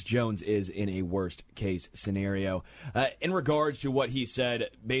obviously Chris Jones is in a worst-case scenario. In regards to what he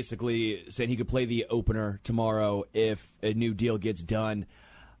said, basically saying he could play the opener tomorrow if a new deal gets done,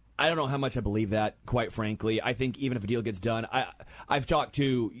 I don't know how much I believe that, quite frankly. I think even if a deal gets done, I've talked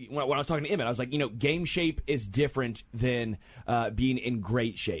to, when I was talking to Emmett, I was like, game shape is different than being in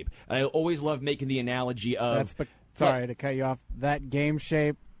great shape. And I always love making the analogy of... Sorry to cut you off. That game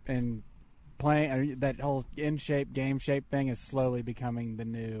shape and playing, that whole in shape, game shape thing is slowly becoming the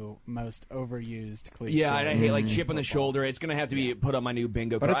new most overused cliche. Yeah, and I hate chip on the shoulder. It's going to have to be put on my new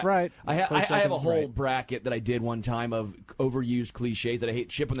bingo card. But it's right. I have a whole bracket that I did one time of overused cliches that I hate.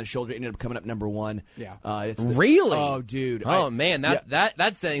 Chip on the shoulder ended up coming up number 1. Yeah. Really? Oh, dude. Man,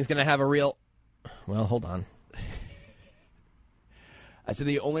 that saying's going to have a real... Well, hold on. I said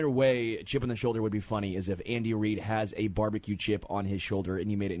the only way chip on the shoulder would be funny is if Andy Reid has a barbecue chip on his shoulder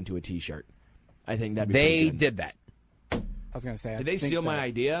and you made it into a T-shirt. I think that'd be They pretty good. did that. I was going to say, did they steal my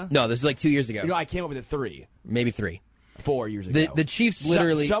idea? No, this is like 2 years ago. I came up with it 3. Maybe 3. 4 years ago. The Chiefs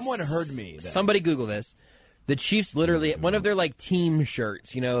literally... Someone heard me. Then. Somebody Google this. The Chiefs literally... One of their, team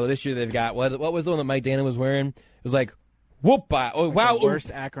shirts, this year they've got... What was the one that Mike Dana was wearing? It was like, whoop, wow, the worst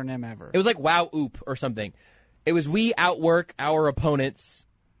acronym ever. It was like wow, oop, or something. It was we outwork our opponents,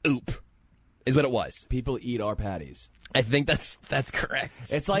 oop, is what it was. People eat our patties. I think that's correct.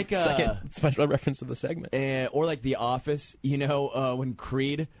 It's like second SpongeBob reference to the segment, or like The Office. When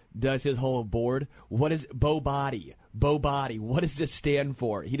Creed does his whole board, what is Bo Body? Bo Body. What does this stand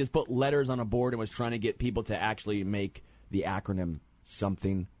for? He just put letters on a board and was trying to get people to actually make the acronym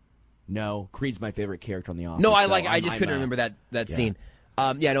something. No, Creed's my favorite character on The Office. No, I just couldn't remember that scene.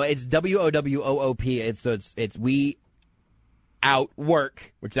 It's WOWOOP. It's we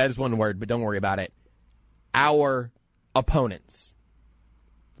outwork, which that is one word, but don't worry about it. Our opponents.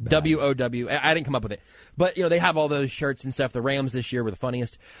 WOW. I didn't come up with it. But, they have all those shirts and stuff. The Rams this year were the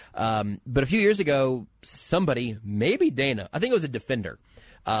funniest. But a few years ago, somebody, maybe Dana, I think it was a defender,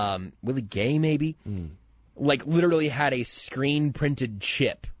 Willie Gay maybe, literally had a screen-printed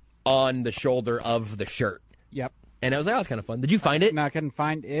chip on the shoulder of the shirt. Yep. And I was like, that's kind of fun. Did you find it? No, I couldn't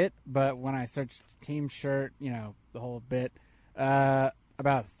find it, but when I searched team shirt, the whole bit, about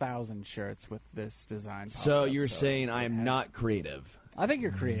 1,000 shirts with this design. So you're saying I am not creative? I think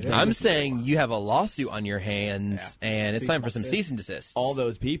you're creative. I'm saying you have a lawsuit on your hands, and it's time for some cease and desist. All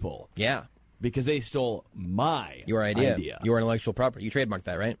those people. Yeah. Because they stole your idea. Your intellectual property. You trademarked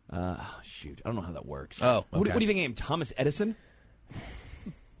that, right? Shoot. I don't know how that works. Oh, okay. What do you think I am, Thomas Edison?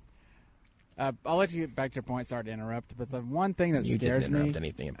 I'll let you get back to your point. Sorry to interrupt, but the one thing that scares didn't interrupt me...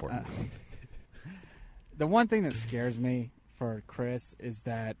 anything important. The one thing that scares me for Chris is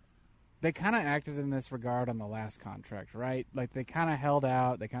that they kind of acted in this regard on the last contract, right? Like, they kind of held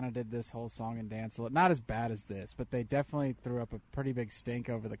out. They kind of did this whole song and dance. Not as bad as this, but they definitely threw up a pretty big stink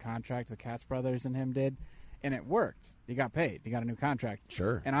over the contract the Katz brothers and him did, and it worked. He got paid. He got a new contract.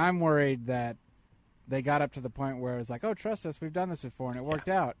 Sure. And I'm worried that they got up to the point where it was like, oh, trust us, we've done this before, and it worked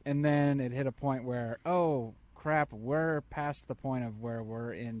out. And then it hit a point where, oh, crap, we're past the point of where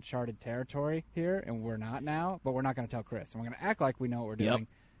we're in charted territory here, and we're not now, but we're not going to tell Chris. And we're going to act like we know what we're doing,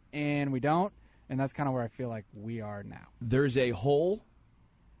 and we don't. And that's kind of where I feel like we are now. There's a hole,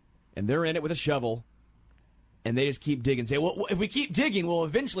 and they're in it with a shovel, and they just keep digging. Say, well, if we keep digging, we'll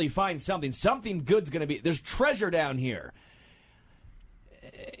eventually find something. Something good's going to be. There's treasure down here.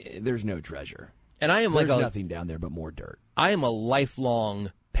 There's no treasure. And I am There's nothing down there but more dirt. I am a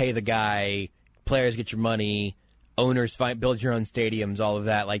lifelong pay the guy, players get your money, owners build your own stadiums, all of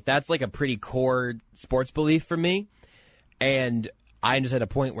that. That's a pretty core sports belief for me. And I'm just at a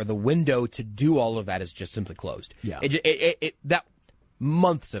point where the window to do all of that is just simply closed. Yeah. That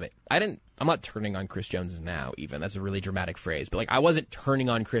months of it. I'm not turning on Chris Jones now, even. That's a really dramatic phrase. But I wasn't turning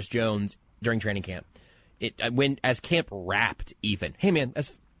on Chris Jones during training camp. As camp wrapped, even. Hey man,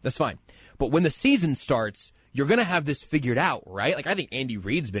 that's fine. But when the season starts, you're going to have this figured out, right? I think Andy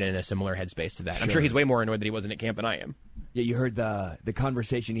Reid's been in a similar headspace to that. Sure. I'm sure he's way more annoyed that he wasn't at camp than I am. Yeah, you heard the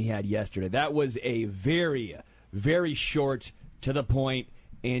conversation he had yesterday. That was a very, very short, to the point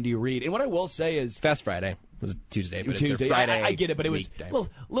Andy Reid. And what I will say is... Fast Friday. was Tuesday, but Tuesday. it's Friday. I get it, but it was a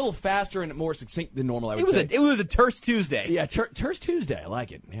little faster and more succinct than normal, I would say. It was a terse Tuesday. Yeah, terse Tuesday. I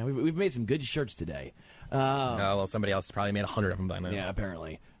like it. Yeah, we've made some good shirts today. Well, somebody else probably made 100 of them by now. Yeah,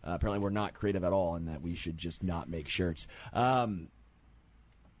 apparently. Apparently we're not creative at all and that we should just not make shirts.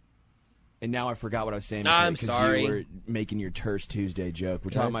 And now I forgot what I was saying. I'm sorry. You were making your Terse Tuesday joke.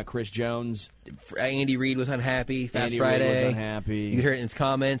 We're talking about Chris Jones. Andy Reid was unhappy. Andy Friday Reid was unhappy. You could hear it in his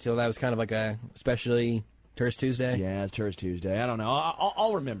comments. That was kind of like a especially Terse Tuesday. Yeah, it's Terse Tuesday. I don't know.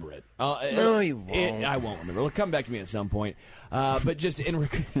 I'll remember it. No, you won't. I won't remember. It'll come back to me at some point. But just in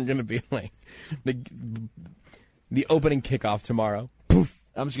you're going to be like the opening kickoff tomorrow.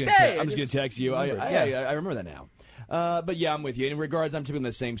 I'm just gonna text you. I remember that now. But yeah, I'm with you. In regards, I'm typically on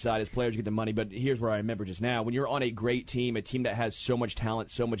the same side as players get the money. But here's where I remember just now: when you're on a great team, a team that has so much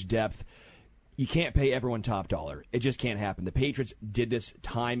talent, so much depth, you can't pay everyone top dollar. It just can't happen. The Patriots did this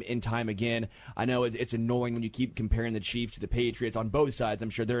time and time again. I know it's annoying when you keep comparing the Chiefs to the Patriots on both sides. I'm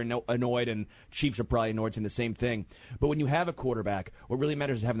sure they're annoyed, and Chiefs are probably annoyed saying the same thing. But when you have a quarterback, what really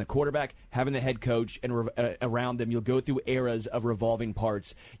matters is having the quarterback, having the head coach, and around them, you'll go through eras of revolving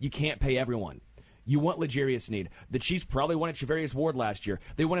parts. You can't pay everyone. You want L'Jarius Sneed. The Chiefs probably wanted Charvarius Ward last year.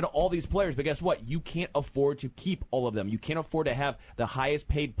 They wanted all these players, but guess what? You can't afford to keep all of them. You can't afford to have the highest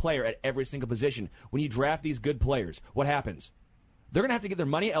paid player at every single position. When you draft these good players, what happens? They're going to have to get their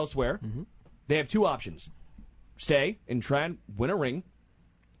money elsewhere. Mm-hmm. They have two options. Stay and try and win a ring,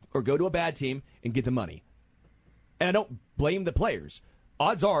 or go to a bad team and get the money. And I don't blame the players.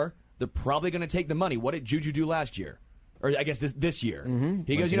 Odds are they're probably going to take the money. What did Juju do last year? Or I guess this year. Mm-hmm.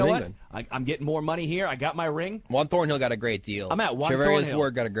 He goes, you know what? I'm getting more money here. I got my ring. Juan Thornhill got a great deal. I'm at Juan Charvarius Thornhill.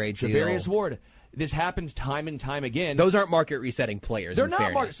 Ward got a great deal. Charvarius Ward. This happens time and time again. Those aren't market resetting players. They're in not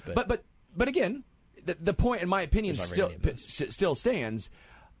fairness, but again, the point, in my opinion, still stands.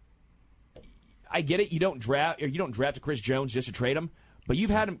 I get it. You don't draft a Chris Jones just to trade him, but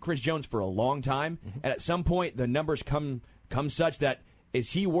you've had Chris Jones for a long time, and at some point the numbers come such that.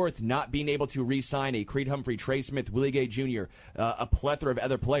 Is he worth not being able to re-sign a Creed Humphrey, Trey Smith, Willie Gay Jr., a plethora of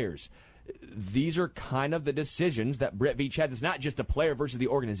other players? These are kind of the decisions that Brett Veach has. It's not just the player versus the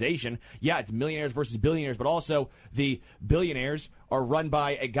organization. Yeah, it's millionaires versus billionaires, but also the billionaires are run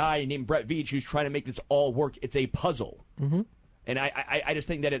by a guy named Brett Veach who's trying to make this all work. It's a puzzle. Mm-hmm. And I just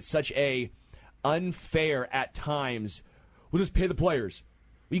think that it's such a unfair at times. We'll just pay the players.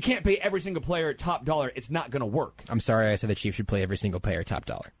 You can't pay every single player top dollar. It's not going to work. I'm sorry I said the Chiefs should play every single player top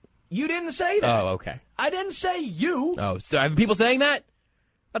dollar. You didn't say that. Oh, okay. I didn't say you. Oh, so have people saying that?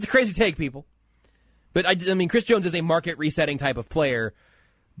 That's a crazy take, people. But, I mean, Chris Jones is a market resetting type of player,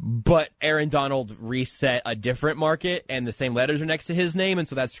 but Aaron Donald reset a different market, and the same letters are next to his name, and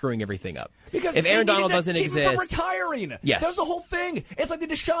so that's screwing everything up. Because if Aaron Donald doesn't keep exist, him from retiring. Yes, that was the whole thing. It's like the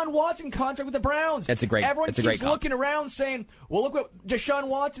Deshaun Watson contract with the Browns. Everyone keeps looking around saying, "Well, look what Deshaun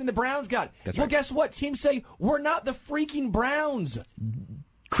Watson and the Browns got." Guess what? Teams say we're not the freaking Browns.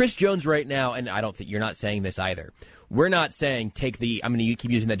 Chris Jones right now, and I don't think you're not saying this either. We're not saying I'm going to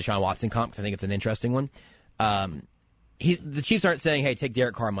keep using the Deshaun Watson comp because I think it's an interesting one. The Chiefs aren't saying, hey, take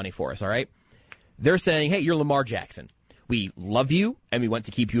Derek Carr money for us, all right? They're saying, hey, you're Lamar Jackson. We love you, and we want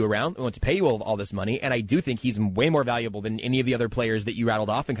to keep you around. We want to pay you all this money, and I do think he's way more valuable than any of the other players that you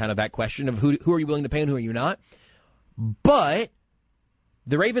rattled off in kind of that question of who are you willing to pay and who are you not. But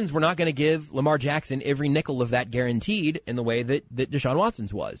the Ravens were not going to give Lamar Jackson every nickel of that guaranteed in the way that Deshaun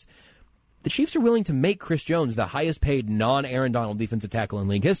Watson's was. The Chiefs are willing to make Chris Jones the highest-paid non-Aaron Donald defensive tackle in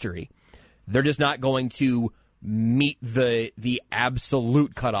league history. They're just not going to meet the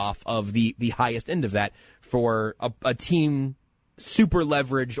absolute cutoff of the highest end of that for a team super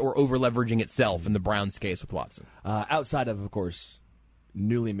leveraged or over leveraging itself in the Browns' case with Watson. Outside of course,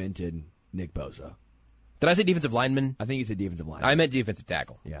 newly minted Nick Bosa. Did I say defensive lineman? I think you said defensive lineman. I meant defensive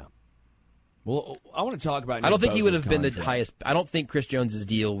tackle. Yeah. Well, I want to talk about Nick I don't think Bosa's he would have been contract. the highest. I don't think Chris Jones'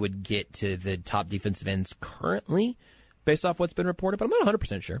 deal would get to the top defensive ends currently, based off what's been reported, but I'm not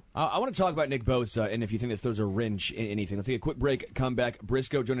 100% sure. I want to talk about Nick Bosa, and if you think this throws a wrench in anything. Let's take a quick break, come back.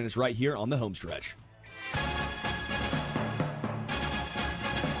 Brisco joining us right here on the Homestretch.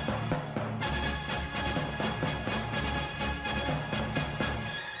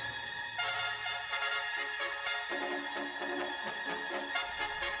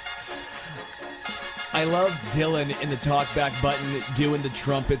 I love Dylan in the talkback button doing the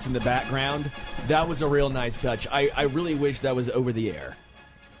trumpets in the background. That was a real nice touch. I really wish that was over the air.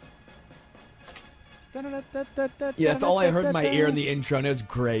 Yeah, that's all I heard in my ear in the intro, and it was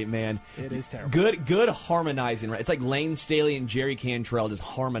great, man. It is terrible. Good harmonizing, right? It's like Lane Staley and Jerry Cantrell just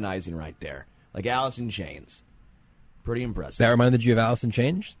harmonizing right there. Like Alice in Chains. Pretty impressive. That reminded you of Alice in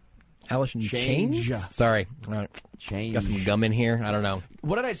Chains? Allison Chains? Sorry. Change. Got some gum in here. I don't know.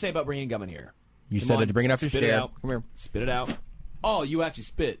 What did I say about bringing gum in here? You said to bring it up to spit share. It out. Come here. Spit it out. Oh, you actually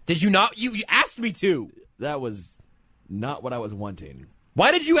spit. Did you not? You asked me to. That was not what I was wanting.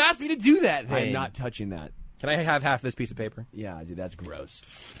 Why did you ask me to do that thing? I'm not touching that. Can I have half this piece of paper? Yeah, dude, that's gross.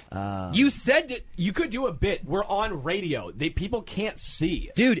 You said that you could do a bit. We're on radio. People can't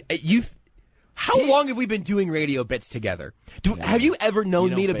see. Dude, how long have we been doing radio bits together? Have you ever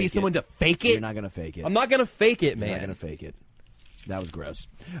known me to be someone to fake it? You're not going to fake it. I'm not going to fake it, man. You're not going to fake it. That was gross.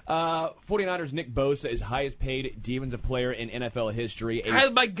 49ers Nick Bosa is highest paid defensive player in NFL history.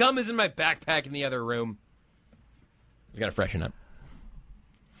 My gum is in my backpack in the other room. I got to freshen up.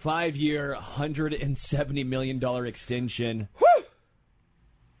 5-year, $170 million extension. Woo!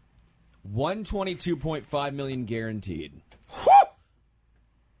 $122.5 million guaranteed. Woo!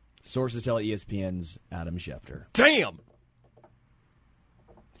 Sources tell ESPN's Adam Schefter. Damn!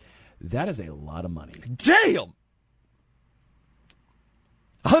 That is a lot of money. Damn!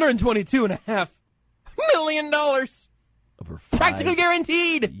 $122.5 million. Over 5 practically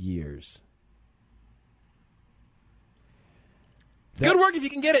guaranteed years. Good work if you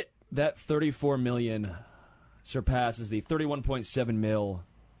can get it. That $34 million surpasses the $31.7 million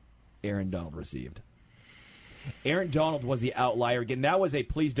Aaron Donald received. Aaron Donald was the outlier. Again, that was a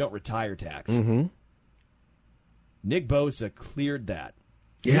please don't retire tax. Mm-hmm. Nick Bosa cleared that.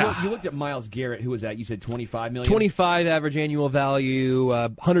 Yeah. You looked at Myles Garrett. Who was that? You said $25 million? 25 average annual value.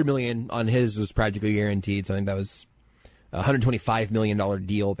 $100 million on his was practically guaranteed. So I think that was a $125 million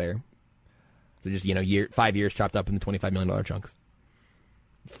deal there. So just, 5 years chopped up into $25 million chunks.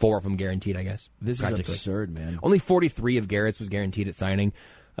 4 of them guaranteed, I guess. This is absurd, man. Only 43 of Garrett's was guaranteed at signing.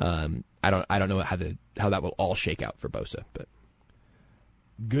 I don't know how that will all shake out for Bosa, but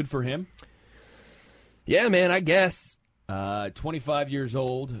good for him. Yeah, man, I guess. 25 years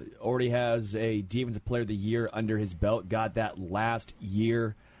old, already has a Defensive Player of the Year under his belt. Got that last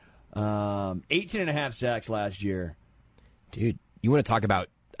year. 18.5 sacks last year. Dude, you want to talk about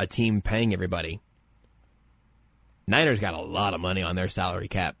a team paying everybody? Niners got a lot of money on their salary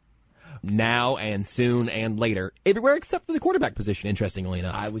cap. Now and soon and later. Everywhere except for the quarterback position, interestingly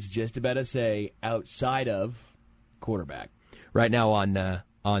enough. I was just about to say, outside of quarterback. Right now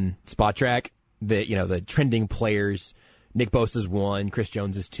on Spot Track, the trending players, Nick Bosa's 1, Chris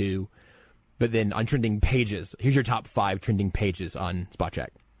Jones is 2. But then on trending pages, here's your top 5 trending pages on Spot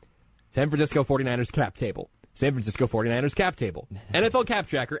Track. San Francisco 49ers cap table. San Francisco 49ers cap table. NFL cap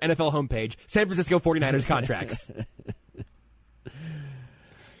tracker, NFL homepage, San Francisco 49ers contracts.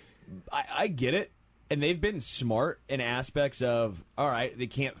 I get it, and they've been smart in aspects of, all right, they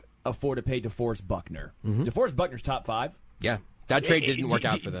can't afford to pay DeForest Buckner. Mm-hmm. DeForest Buckner's top 5. Yeah, that trade didn't work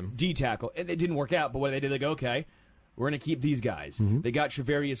out for them. D-tackle. It didn't work out, but what they did, they go, okay, we're going to keep these guys. Mm-hmm. They got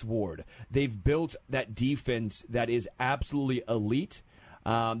Trevarius Ward. They've built that defense that is absolutely elite.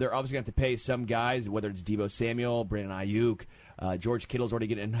 They're obviously going to have to pay some guys, whether it's Deebo Samuel, Brandon Ayuk, George Kittle's already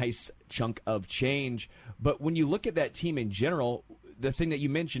getting a nice chunk of change. But when you look at that team in general, the thing that you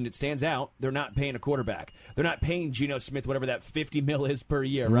mentioned, it stands out. They're not paying a quarterback. They're not paying Geno Smith whatever that $50 million is per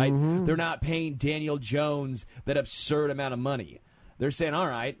year, right? Mm-hmm. They're not paying Daniel Jones that absurd amount of money. They're saying, all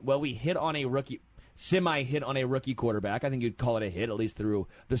right, well, we semi-hit on a rookie quarterback. I think you'd call it a hit, at least through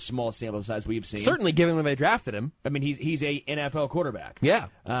the small sample size we've seen. Certainly, given when they drafted him. I mean, he's a NFL quarterback. Yeah.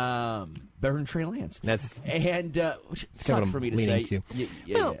 Better than Trey Lance. It's Sucks for me to say.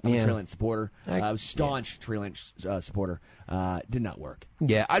 I'm a Trey Lance supporter. I was staunch Trey Lance supporter. Did not work.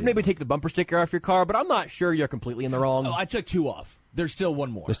 Yeah, I'd maybe take the bumper sticker off your car, but I'm not sure you're completely in the wrong. Oh, I took 2 off. There's still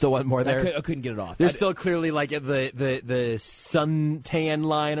one more. There's still one more there? I couldn't get it off. There's still clearly like the suntan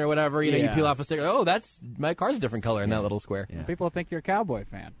line or whatever. You peel off a sticker. Oh, my car's a different color in that little square. Yeah. People think you're a Cowboy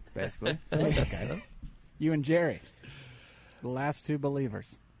fan, basically. So that's okay. You and Jerry, the last 2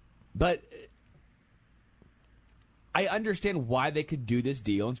 believers. But I understand why they could do this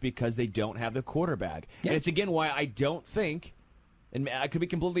deal. It's because they don't have the quarterback. Yeah. And it's, again, why I don't think, and I could be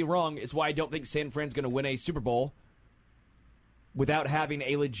completely wrong, it's why I don't think San Fran's going to win a Super Bowl without having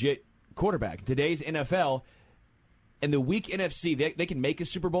a legit quarterback. Today's NFL and the weak NFC, they can make a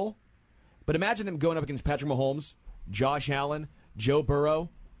Super Bowl, but imagine them going up against Patrick Mahomes, Josh Allen, Joe Burrow.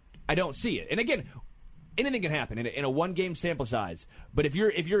 I don't see it. And again, anything can happen in a one-game sample size. But if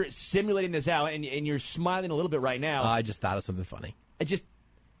you're simulating this out and you're smiling a little bit right now, I just thought of something funny.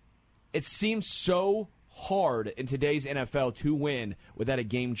 It seems so hard in today's NFL to win without a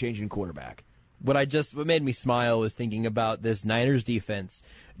game-changing quarterback. What made me smile was thinking about this Niners defense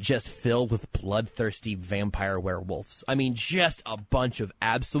just filled with bloodthirsty vampire werewolves. I mean, just a bunch of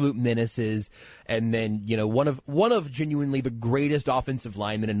absolute menaces, and then one of genuinely the greatest offensive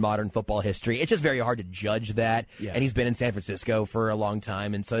linemen in modern football history. It's just very hard to judge that, and he's been in San Francisco for a long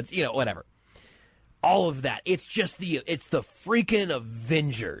time, and so it's whatever. All of that, it's the freaking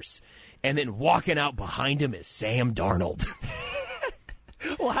Avengers, and then walking out behind him is Sam Darnold.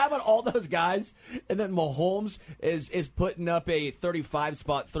 Well, how about all those guys, and then Mahomes is putting up a 35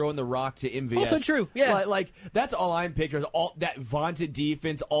 spot, throwing the rock to MVS. Also true, yeah. Like that's all I'm picturing, all that vaunted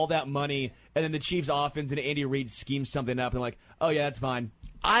defense, all that money, and then the Chiefs' offense, and Andy Reid schemes something up, and like, oh yeah, that's fine.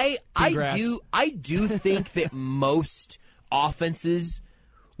 I do think that most offenses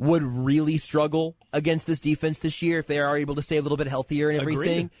would really struggle against this defense this year if they are able to stay a little bit healthier and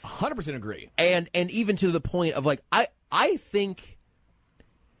everything. 100% agree. And even to the point of I think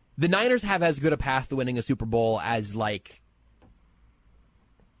the Niners have as good a path to winning a Super Bowl as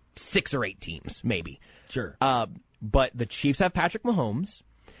 6 or 8 teams, maybe. Sure. But the Chiefs have Patrick Mahomes,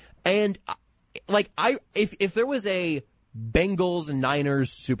 and if there was a Bengals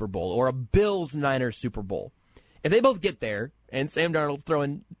Niners Super Bowl or a Bills Niners Super Bowl, if they both get there and Sam Darnold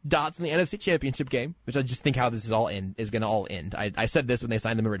throwing dots in the NFC Championship game, which I just think how this is going to all end. I said this when they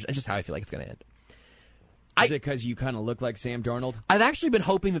signed him originally. It's just how I feel like it's going to end. Is it because you kind of look like Sam Darnold? I've actually been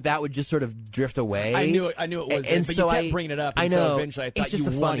hoping that would just sort of drift away. I knew it was, and but so you kept bringing it up. And I know. So eventually,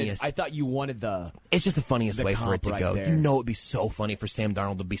 I thought you wanted the. It's just the funniest way for it to go. There. It'd be so funny for Sam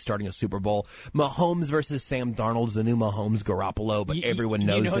Darnold to be starting a Super Bowl. Mahomes versus Sam Darnold's the new Mahomes Garoppolo, but everyone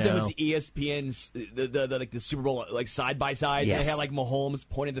knows now. Those ESPN's the Super Bowl side by side. Yes. They had Mahomes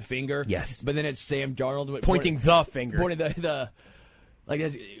pointing the finger. Yes, but then it's Sam Darnold pointing the finger. Pointing the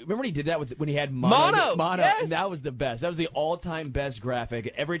remember when he did that when he had mono, yes! And that was the best. That was the all-time best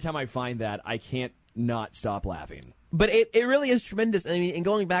graphic. Every time I find that, I can't not stop laughing. But it really is tremendous. I mean, and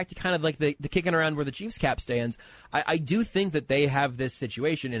going back to kind of the kicking around where the Chiefs cap stands, I do think that they have this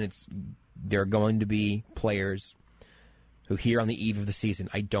situation, and there are going to be players who here on the eve of the season,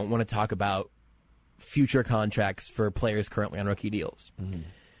 I don't want to talk about future contracts for players currently on rookie deals. Mm-hmm.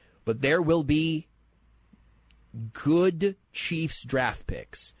 But there will be good Chiefs draft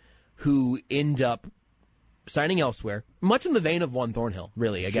picks who end up signing elsewhere, much in the vein of Juan Thornhill,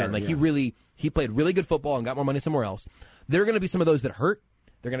 really. Again, he played really good football and got more money somewhere else. There are going to be some of those that hurt.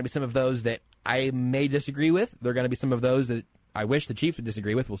 There are going to be some of those that I may disagree with. There are going to be some of those that I wish the Chiefs would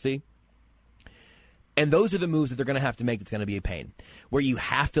disagree with. We'll see. And those are the moves that they're going to have to make that's going to be a pain. Where you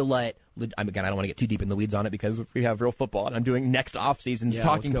have to again, I don't want to get too deep in the weeds on it because we have real football, and I'm doing next offseason's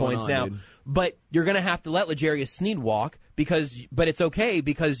talking points now. Dude? But you're going to have to let L'Jarius Sneed walk, but it's okay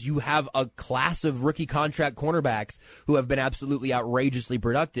because you have a class of rookie contract cornerbacks who have been absolutely outrageously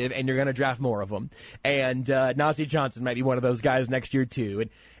productive, and you're going to draft more of them. And Najee Johnson might be one of those guys next year, too. And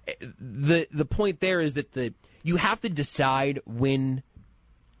the point there is that you have to decide when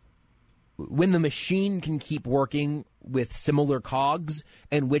the machine can keep working with similar cogs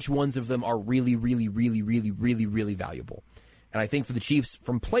and which ones of them are really, really, really, really, really, really valuable. And I think for the Chiefs,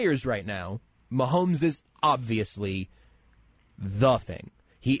 from players right now, Mahomes is obviously the thing.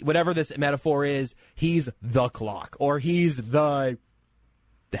 Whatever this metaphor is, he's the clock, or he's the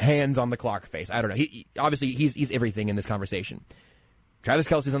hands on the clock face. I don't know. Obviously, he's everything in this conversation. Travis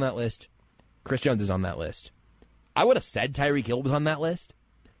Kelce's on that list. Chris Jones is on that list. I would have said Tyreek Hill was on that list.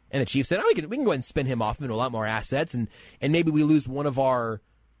 And the Chiefs said, we can go ahead and spin him off into a lot more assets, and maybe we lose one of our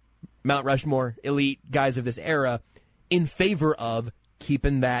Mount Rushmore elite guys of this era in favor of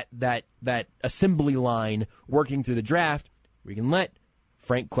keeping that assembly line working through the draft. We can let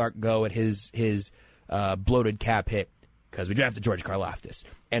Frank Clark go at his bloated cap hit because we drafted George Karlaftis,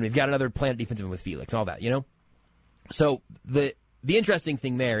 and we've got another planet defensive end with Felix and all that, So the interesting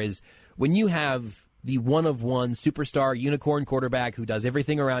thing there is when you have the one-of-one superstar unicorn quarterback who does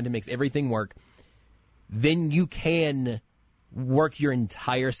everything around him, makes everything work, then you can work your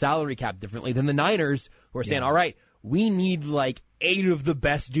entire salary cap differently than the Niners who are saying, all right, we need 8 of the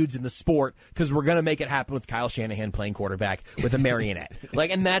best dudes in the sport because we're going to make it happen with Kyle Shanahan playing quarterback with a marionette.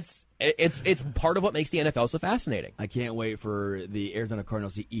 And it's part of what makes the NFL so fascinating. I can't wait for the Arizona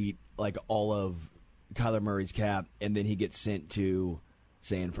Cardinals to eat all of Kyler Murray's cap, and then he gets sent to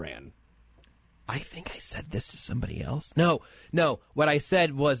San Fran. I think I said this to somebody else. No. What I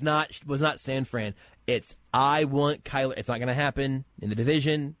said was not San Fran. It's I want Kyler. It's not going to happen in the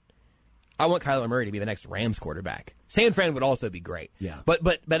division. I want Kyler Murray to be the next Rams quarterback. San Fran would also be great. Yeah. But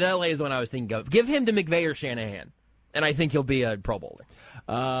LA is the one I was thinking of. Give him to McVay or Shanahan. And I think he'll be a Pro Bowler.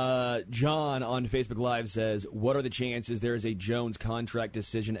 John on Facebook Live says, what are the chances there is a Jones contract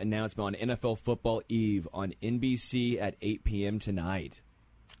decision announcement on NFL Football Eve on NBC at 8 p.m. tonight?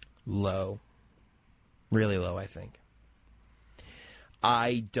 Low. Really low, I think.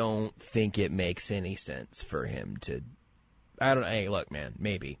 I don't think it makes any sense for him to... Hey, look, man,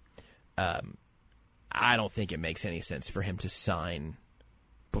 maybe. I don't think it makes any sense for him to sign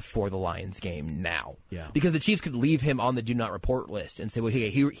before the Lions game now. Yeah. Because the Chiefs could leave him on the do not report list and say, well,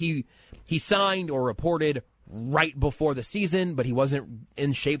 he signed or reported right before the season, but he wasn't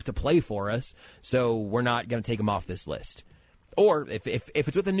in shape to play for us, so we're not going to take him off this list. Or if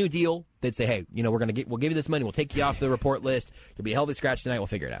it's with a new deal, they'd say, hey, we'll give you this money, we'll take you off the report list, you'll be a healthy scratch tonight, we'll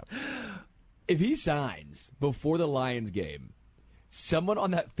figure it out. If he signs before the Lions game, someone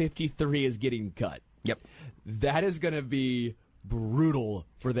on that 53 is getting cut. Yep. That is going to be brutal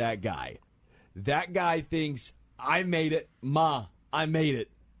for that guy. That guy thinks, I made it. I made it.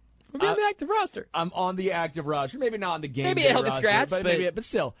 We'll be on the active roster. I'm on the active roster. Maybe not on the game maybe day a healthy roster, scratch, but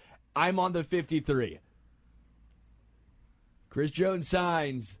still, I'm on the 53. Chris Jones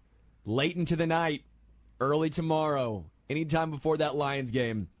signs late into the night, early tomorrow, anytime before that Lions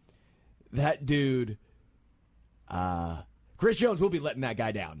game. That dude, Chris Jones will be letting that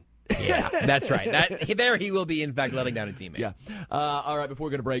guy down. Yeah, that's right. There he will be, in fact, letting down a teammate. Yeah. All right, before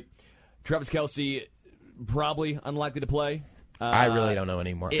we go to break, Travis Kelce probably unlikely to play. I really don't know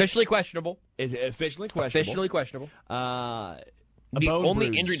anymore. Officially questionable. Officially questionable. The only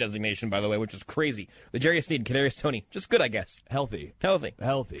bruise. injury designation, by the way, which is crazy. The L'Jarius Sneed, Kadarius Toney, just good, I guess. Healthy.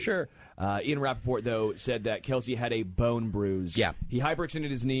 Sure. Ian Rappaport, though, said that Kelce had a bone bruise. Yeah. He hyperextended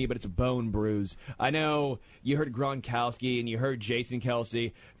his knee, but it's a bone bruise. I know you heard Gronkowski and you heard Jason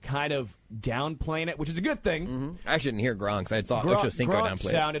Kelce kind of downplaying it, which is a good thing. Mm-hmm. I actually didn't hear Gronk, so I saw Ocho Cinco Gronk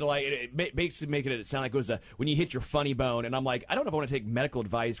downplay sounded like it basically making it sound like it was when you hit your funny bone. And I'm like, I don't know if I want to take medical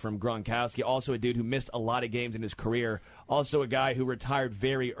advice from Gronkowski, also a dude who missed a lot of games in his career, also a guy who retired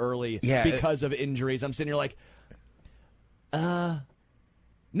very early because of injuries. I'm sitting here like,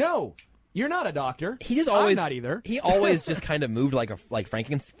 no. You're not a doctor. He just always I'm not either. He always just kind of moved like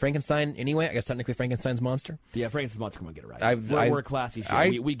Frankenstein. Anyway, I guess technically Frankenstein's monster. Yeah, Frankenstein's monster. Come on, get it right. We're a classy show.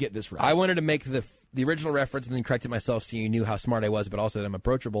 We get this right. I wanted to make the original reference and then correct it myself, so you knew how smart I was, but also that I'm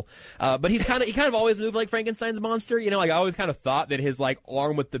approachable. But he kind of always moved like Frankenstein's monster. I always kind of thought that his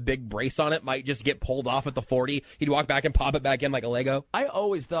arm with the big brace on it might just get pulled off at the 40. He'd walk back and pop it back in like a Lego. I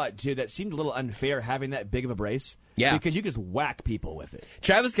always thought too that seemed a little unfair having that big of a brace. Yeah, because you just whack people with it.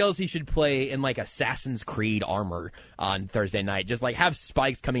 Travis Kelce should play in Assassin's Creed armor on Thursday night. Just have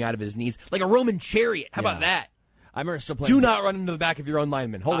spikes coming out of his knees like a Roman chariot. How about that? I remember still playing. Do not run into the back of your own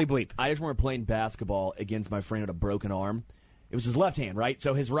lineman. Holy bleep! I just remember playing basketball against my friend with a broken arm. It was his left hand, right?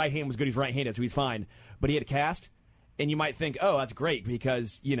 So his right hand was good. He's right-handed, so he's fine. But he had a cast, and you might think, oh, that's great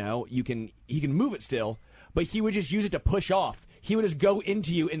because he can move it still. But he would just use it to push off. He would just go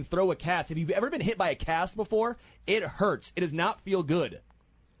into you and throw a cast. If you've ever been hit by a cast before, it hurts. It does not feel good.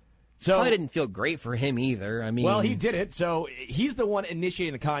 So probably didn't feel great for him either. Well, he did it, so he's the one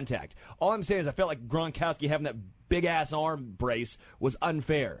initiating the contact. All I'm saying is I felt like Gronkowski having that big-ass arm brace was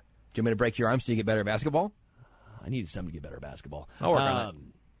unfair. Do you want me to break your arm so you get better at basketball? I need something to get better at basketball. I'll work on it.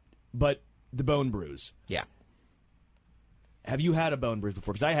 But the bone bruise. Yeah. Have you had a bone bruise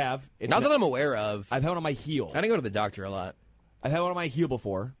before? Because I have. Not that I'm aware of. I've had one on my heel. I didn't go to the doctor a lot. I've had one on my heel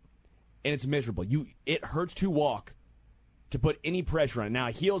before, and it's miserable. It hurts to walk, to put any pressure on it. Now,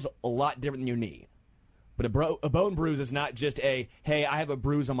 a heel's a lot different than your knee. But a bone bruise is not just hey, I have a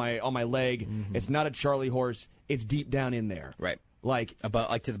bruise on my leg. Mm-hmm. It's not a Charlie horse. It's deep down in there. Right. Like to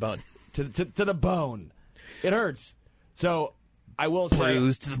the bone. To the bone. It hurts. So, I will say...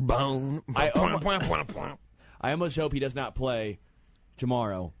 Bruise to the bone. I almost hope he does not play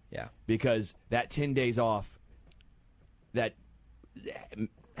tomorrow. Yeah. Because that 10 days off, that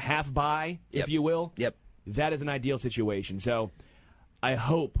half bye, if you will, that is an ideal situation. So I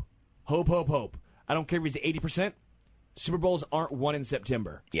hope. I don't care if he's 80%. Super Bowls aren't won in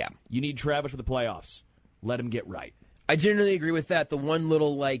September. Yeah. You need Travis for the playoffs. Let him get right. I generally agree with that. The one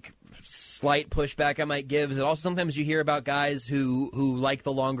little, slight pushback I might give is that also sometimes you hear about guys who like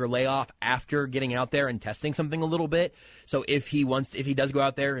the longer layoff after getting out there and testing something a little bit. So if he does go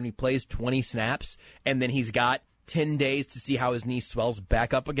out there and he plays 20 snaps and then he's got 10 days to see how his knee swells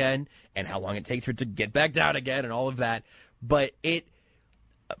back up again and how long it takes for it to get back down again and all of that. But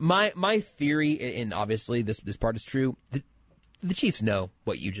my theory, and obviously this part is true, the Chiefs know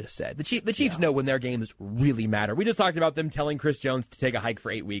what you just said. The Chiefs know when their games really matter. We just talked about them telling Chris Jones to take a hike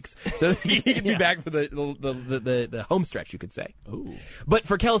for 8 weeks so he can be back for the home stretch, you could say. Ooh. But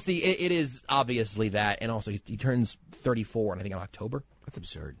for Kelsey, it is obviously that, and also he turns 34, I think, in October. That's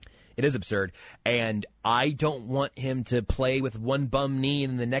absurd. It is absurd, and I don't want him to play with one bum knee,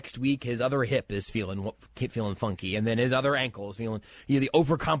 and the next week his other hip is feeling funky, and then his other ankle is feeling the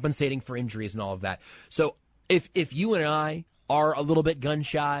overcompensating for injuries and all of that. So if you and I are a little bit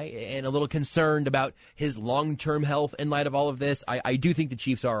gun-shy and a little concerned about his long-term health in light of all of this, I do think the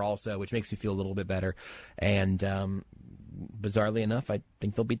Chiefs are also, which makes me feel a little bit better. And bizarrely enough, I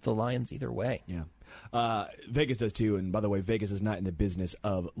think they'll beat the Lions either way. Yeah. Vegas does too, and by the way, Vegas is not in the business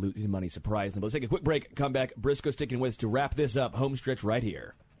of losing money, surprisingly. But let's take a quick break, come back. Brisco sticking with us to wrap this up. Homestretch right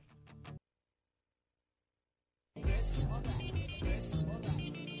here.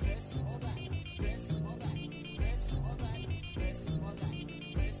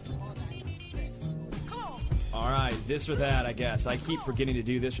 All right, this or that, I guess. I keep forgetting to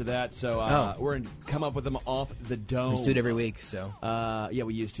do this or that, so we're going to come up with them off the dome. We just do it every week, so. Yeah,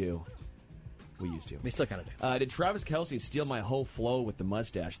 we used to. We still kind of do. Did Travis Kelce steal my whole flow with the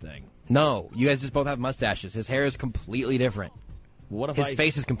mustache thing? No, you guys just both have mustaches. His hair is completely different. What if his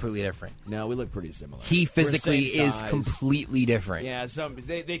face is completely different? No, we look pretty similar. He physically is completely different. Yeah,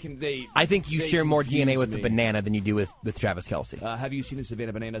 they. I think you share more DNA with the banana than you do with Travis Kelce. Have you seen the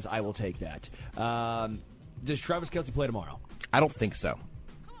Savannah Bananas? I will take that. Does Travis Kelce play tomorrow? I don't think so.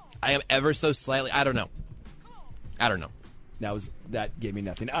 I am ever so slightly. I don't know. That gave me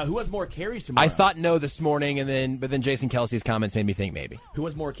nothing. Who has more carries tomorrow? I thought no this morning, but then Jason Kelsey's comments made me think maybe. Who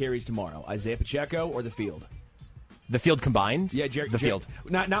has more carries tomorrow? Isaiah Pacheco or the field? The field combined? Yeah, the field.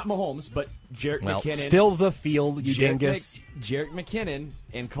 Not Mahomes, but Jerick McKinnon. Still the field, you dingus. Jerick McKinnon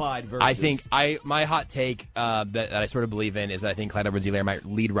and Clyde versus. I think my hot take that I sort of believe in is that I think Clyde Edwards-Helaire might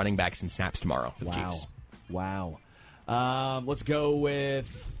lead running backs in snaps tomorrow for the Chiefs. Wow. Let's go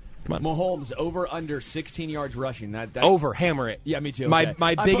with Mahomes over under 16 yards rushing. Over, hammer it. Yeah, me too. My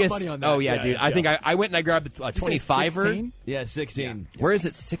okay. biggest. I put money on that. Oh yeah, dude. I think I went and I grabbed a 25er. Yeah, 16. Yeah. Where is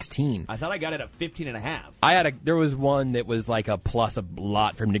it? 16. I thought I got it at 15.5. There was one that was like a plus a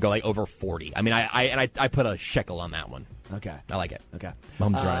lot for him to go like over 40. I mean, I put a shekel on that one. Okay, I like it. Okay,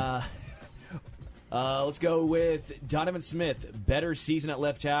 Mahomes running. Let's go with Donovan Smith. Better season at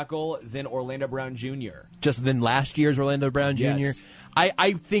left tackle than Orlando Brown Jr. Just than last year's Orlando Brown Jr.? Yes.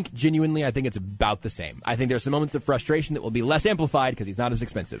 I think, genuinely, I think it's about the same. I think there's some moments of frustration that will be less amplified because he's not as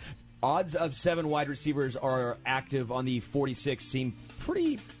expensive. Odds of 7 wide receivers are active on the 46 seem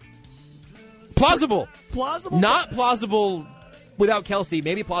pretty... Plausible. Plausible? Not plausible without Kelsey.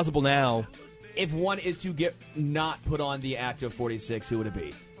 Maybe plausible now. If one is to get not put on the active 46, who would it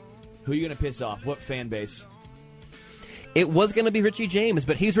be? Who are you going to piss off? What fan base? It was going to be Richie James,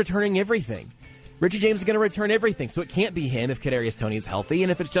 but he's returning everything. Richie James is going to return everything, so it can't be him if Kadarius Toney is healthy.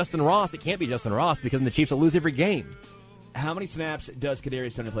 And if it's Justin Ross, it can't be Justin Ross because then the Chiefs will lose every game. How many snaps does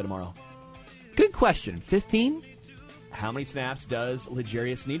Kadarius Toney play tomorrow? Good question. 15? How many snaps does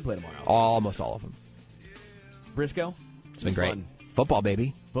L'Jarius Sneed play tomorrow? Almost all of them. Brisco? It's been great. Fun. Football,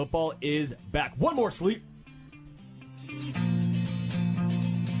 baby. Football is back. One more sleep.